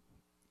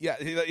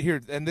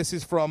 here, and this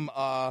is from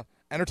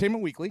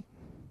Entertainment Weekly,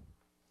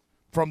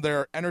 from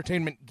their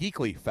Entertainment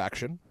Geekly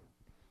faction,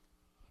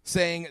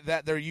 saying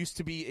that there used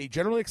to be a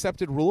generally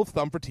accepted rule of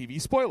thumb for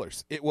TV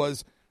spoilers. It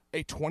was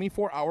a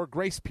 24-hour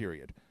grace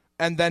period,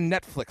 and then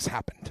Netflix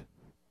happened.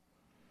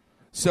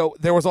 So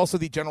there was also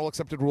the general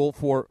accepted rule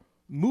for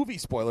movie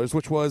spoilers,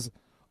 which was,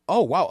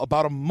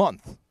 about a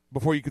month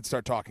before you could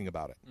start talking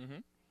about it.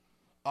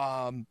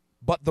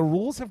 But the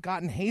rules have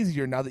gotten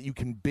hazier now that you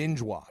can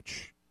binge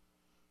watch.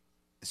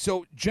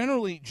 So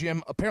generally,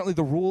 Jim, apparently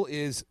the rule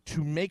is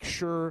to make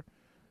sure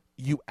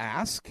you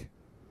ask.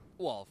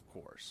 Well, of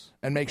course.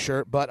 And make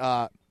sure.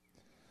 But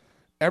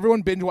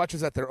everyone binge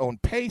watches at their own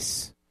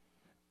pace.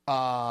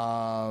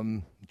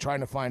 Trying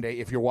to find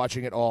if you're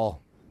watching it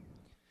all.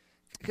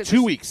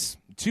 2 weeks.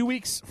 2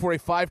 weeks for a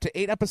 5 to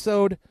 8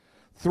 episode.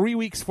 3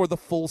 weeks for the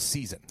full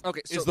season.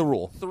 Okay, so is the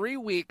rule. 3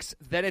 weeks,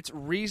 then it's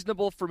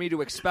reasonable for me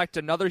to expect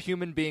another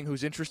human being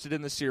who's interested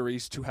in the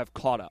series to have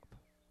caught up.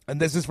 And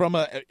this is from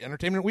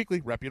Entertainment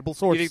Weekly, reputable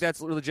source. You think that's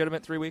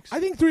legitimate, 3 weeks?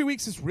 I think 3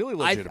 weeks is really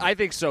legitimate. I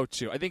think so,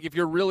 too. I think if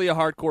you're really a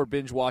hardcore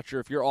binge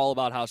watcher, if you're all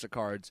about House of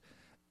Cards,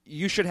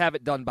 you should have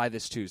it done by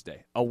this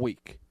Tuesday, a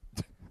week.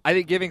 I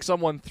think giving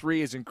someone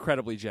 3 is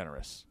incredibly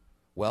generous.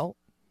 Well,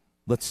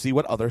 let's see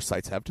what other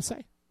sites have to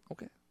say.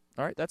 Okay.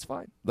 All right, that's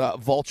fine. The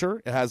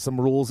Vulture has some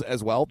rules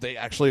as well. They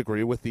actually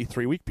agree with the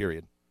 3 week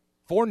period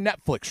for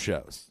Netflix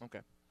shows.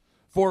 Okay.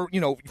 For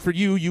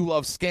you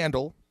love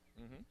Scandal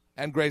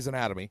and Grey's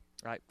Anatomy.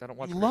 Right. I don't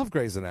watch. You love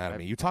Grey's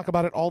Anatomy. You talk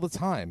about it all the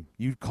time.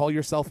 You call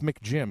yourself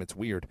McJim. It's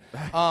weird.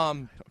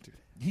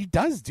 He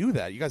does do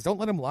that. You guys don't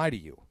let him lie to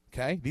you.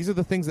 Okay. These are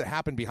the things that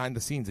happen behind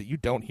the scenes that you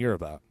don't hear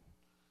about.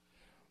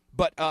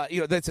 But,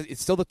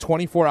 it's still the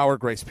 24-hour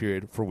grace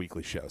period for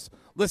weekly shows.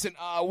 Listen,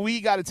 we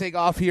got to take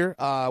off here.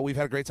 We've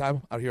had a great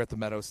time out here at the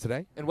Meadows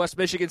today. In West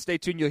Michigan, stay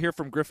tuned. You'll hear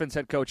from Griffin's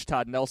head coach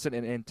Todd Nelson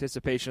in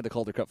anticipation of the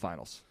Calder Cup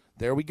Finals.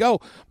 there we go.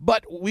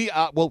 But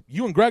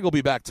you and Greg will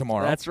be back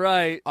tomorrow. That's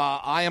right.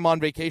 I am on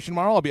vacation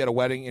tomorrow. I'll be at a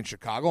wedding in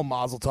Chicago.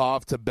 Mazel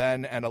tov to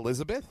Ben and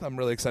Elizabeth. I'm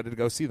really excited to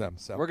go see them.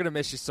 So we're going to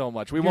miss you so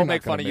much. We won't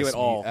make fun of you at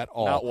all. At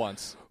all. Not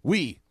once.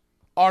 We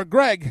are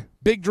Greg,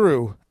 Big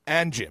Drew,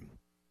 and Jim.